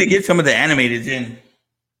 We need to get some of the animated in.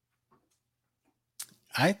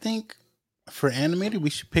 I think for animated, we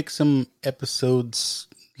should pick some episodes,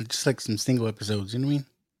 just like some single episodes. You know what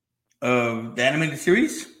I mean? The animated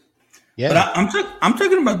series. Yeah, but I'm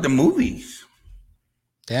talking about the movies.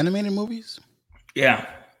 The animated movies. Yeah,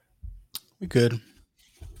 we could.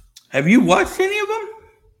 Have you watched any of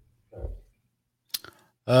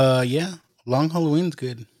them? Yeah, Long Halloween's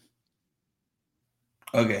good.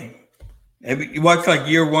 Okay. Have you watched like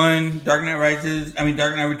Year One, Dark Knight Returns?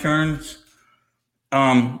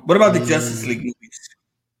 What about the Justice League movies?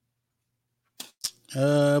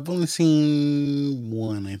 I've only seen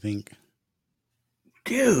one, I think.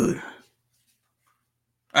 Dude.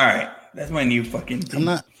 All right. That's my new fucking thing.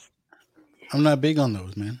 I'm not big on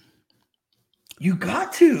those, man. You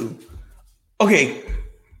got to. Okay.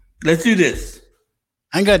 Let's do this.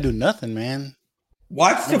 I ain't gotta do nothing, man.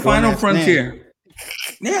 Watch The Final Frontier.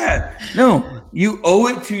 Yeah. No, you owe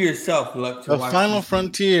it to yourself, Luck. The Final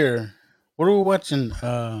Frontier. What are we watching?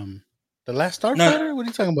 The Last Starfighter? What are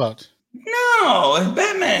you talking about? No, it's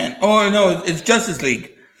Batman. Oh no, it's Justice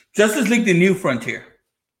League. Justice League: The New Frontier.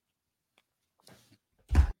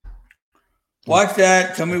 Watch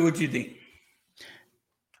that. Tell me what you think.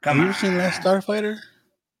 Come Have on. you ever seen Last Starfighter?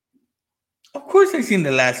 Of course, I've seen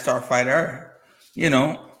The Last Starfighter. You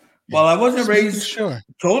know, well, I wasn't Just making raised sure.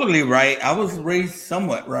 totally right. I was raised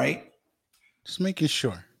somewhat right. Just making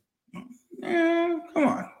sure. Come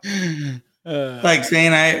on. Like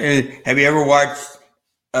saying, have you ever watched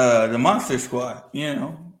the Monster Squad? You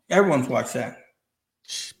know, everyone's watched that.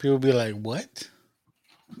 People be like, "What?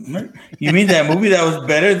 You mean that movie that was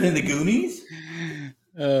better than the Goonies?"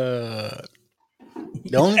 The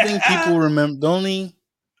only thing people remember, the only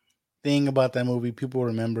thing about that movie people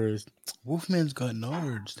remember is Wolfman's got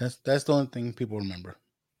nards. That's the only thing people remember.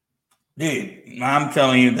 Dude, I'm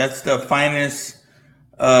telling you, that's the finest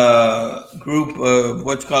group of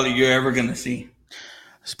what's called it you're ever gonna see.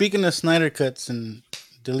 Speaking of Snyder cuts and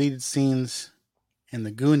deleted scenes in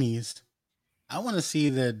the Goonies, I want to see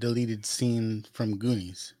the deleted scene from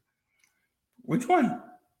Goonies. Which one?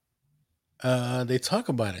 They talk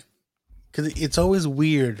about it because it's always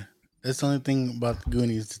weird. That's the only thing about the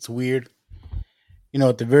Goonies. It's weird. You know,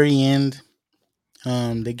 at the very end,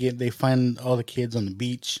 they find all the kids on the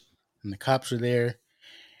beach, and the cops are there,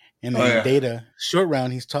 and then Data, Short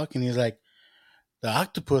Round, he's talking. He's like, the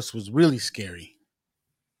octopus was really scary.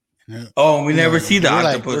 Oh, we never see the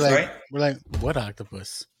octopus, right? Right? We're like, what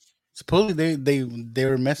octopus? Supposedly they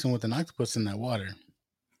were messing with an octopus in that water.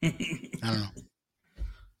 I don't know.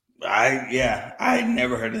 I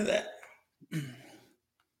never heard of that.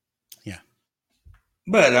 Yeah,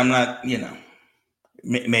 but I'm not. You know,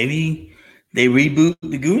 maybe they reboot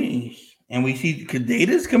the Goonies and we see because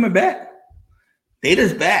Data's coming back.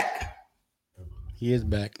 Data's back. He is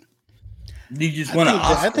back. You just want to?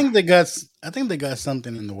 I think they got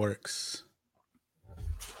something in the works.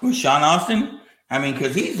 With Sean Austin? I mean,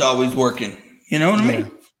 because he's always working. You know what I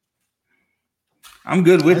mean? I'm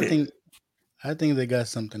good with it. I think they got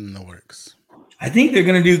something in the works. I think they're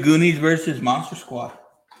gonna do Goonies versus Monster Squad.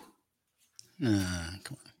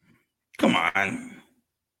 Come on.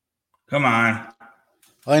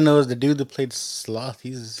 All I know is the dude that played Sloth.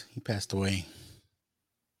 He passed away.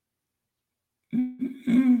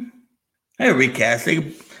 Mm-hmm. Hey, recast.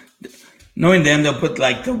 Knowing them, they'll put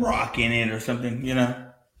like The Rock in it or something. You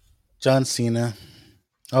know, John Cena.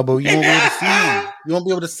 Oh, but you won't be able to see him. You won't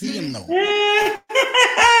be able to see him though.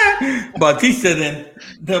 Bautista then.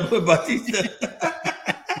 They'll put Bautista.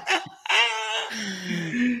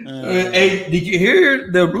 Hey, did you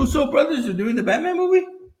hear the Russo brothers are doing the Batman movie?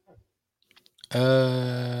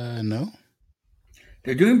 No.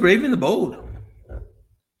 They're doing Brave and the Bold.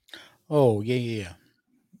 Oh, yeah.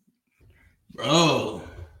 Bro.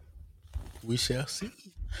 We shall see.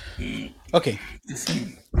 Okay.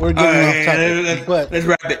 We're getting off topic. But let's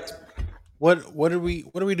wrap it. What are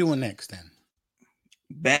we doing next then?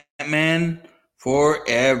 Batman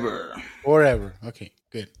Forever. Forever. Okay,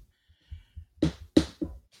 good.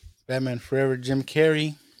 Batman Forever, Jim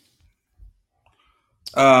Carrey.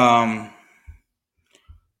 Tommy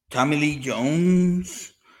Lee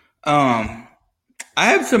Jones. I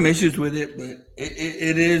have some issues with it, but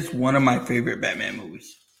it is one of my favorite Batman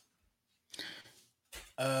movies.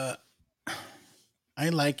 I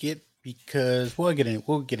like it because we'll get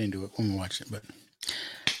into it when we watch it, but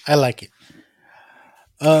I like it.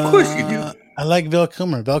 Of course you do. I like Val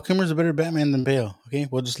Kilmer. Val Kilmer's a better Batman than Bale. Okay,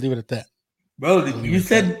 we'll just leave it at that. Bro, you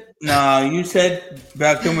said Val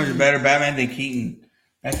Kilmer's a better Batman than Keaton.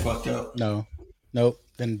 That's fucked up. Nope,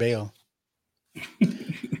 than Bale.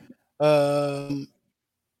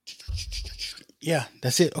 Yeah,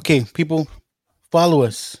 that's it. Okay, people, follow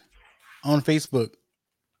us on Facebook,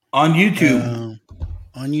 on YouTube,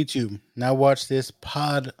 Now watch this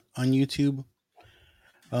pod on YouTube.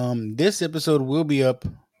 This episode will be up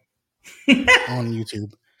on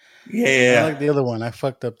YouTube. Yeah, I like the other one. I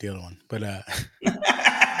fucked up the other one, but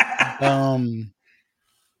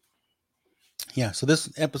yeah. So this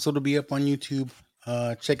episode will be up on YouTube.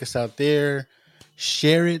 Check us out there.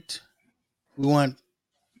 Share it. We want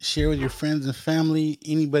share with your friends and family.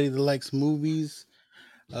 Anybody that likes movies.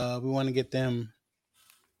 We want to get them.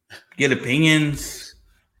 Get opinions.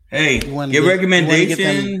 Hey, get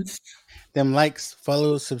recommendations. Them likes,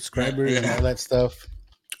 follows, subscribers, and all that stuff.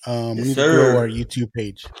 We need to sir. grow our YouTube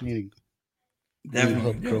page. We need to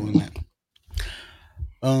help growing that.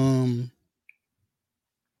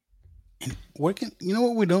 You know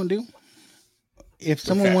what we don't do? If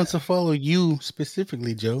someone wants to follow you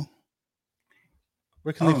specifically, Joe,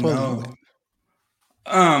 where can they follow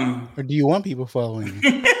you? Or do you want people following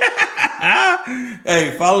you?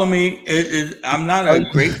 Hey, follow me. I'm not a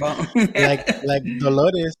great follower. like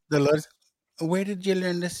Dolores. Where did you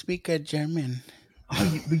learn to speak German?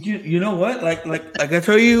 But you know what? Like I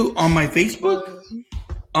tell you on my Facebook.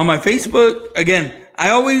 On my Facebook, again,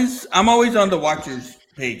 I'm always on the Watchers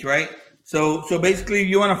page, right? So basically, if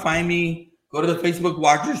you want to find me, go to the Facebook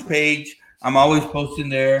Watchers page. I'm always posting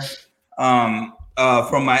there from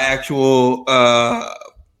my actual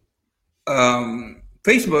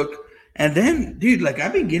Facebook. And then, dude, like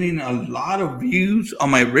I've been getting a lot of views on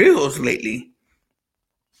my reels lately,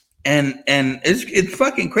 and it's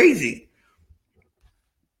fucking crazy.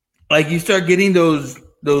 Like you start getting those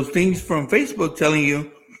things from Facebook telling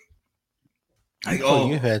you, like, oh,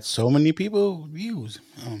 you had so many people views.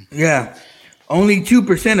 Yeah, only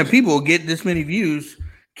 2% of people get this many views.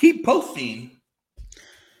 Keep posting.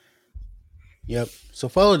 Yep. So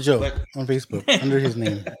follow Joe on Facebook under his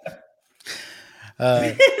name.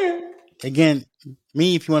 Again,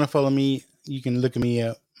 me, if you want to follow me, you can look at me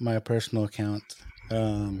at my personal account.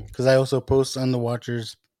 Because I also post on the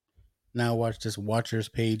Watchers. Now watch this Watchers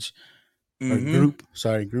page or group.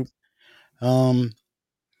 Sorry, group. But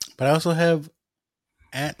I also have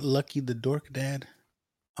at Lucky the Dork Dad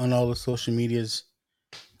on all the social medias.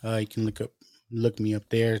 You can look me up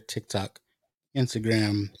there. TikTok,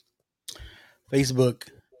 Instagram, Facebook.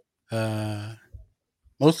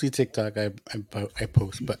 Mostly TikTok. I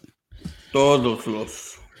post, but todos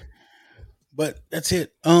los. But that's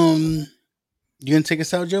it. You gonna take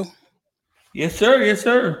us out, Joe? Yes, sir. Yes,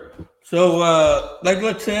 sir. So, like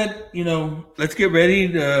Lex said, let's get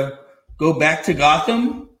ready to go back to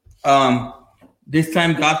Gotham. This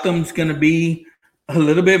time, Gotham's gonna be a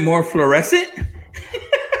little bit more fluorescent.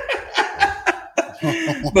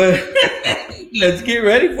 But let's get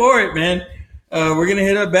ready for it, man. We're gonna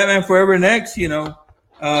hit up Batman Forever next,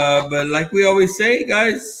 but like we always say,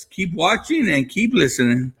 guys, keep watching and keep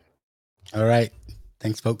listening. All right.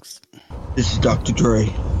 Thanks, folks. This is Dr.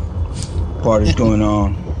 Dre. Party's going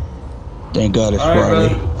on. Thank God it's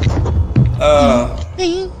Friday.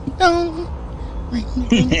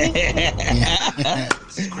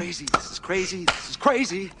 This is crazy. This is crazy. This is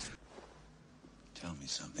crazy. Tell me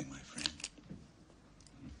something, my friend.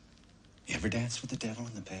 You ever dance with the devil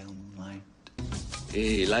in the pale moonlight?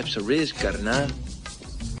 Hey, life's a risk, carnal.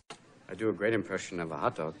 I do a great impression of a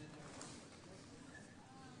hot dog.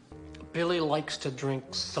 Billy likes to drink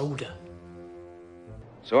soda.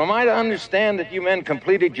 So am I to understand that you men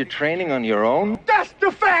completed your training on your own? That's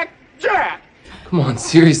the fact, Jack! Come on,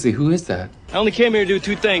 seriously, who is that? I only came here to do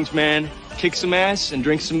two things, man. Kick some ass and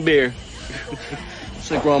drink some beer.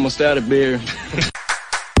 Looks like we're almost out of beer.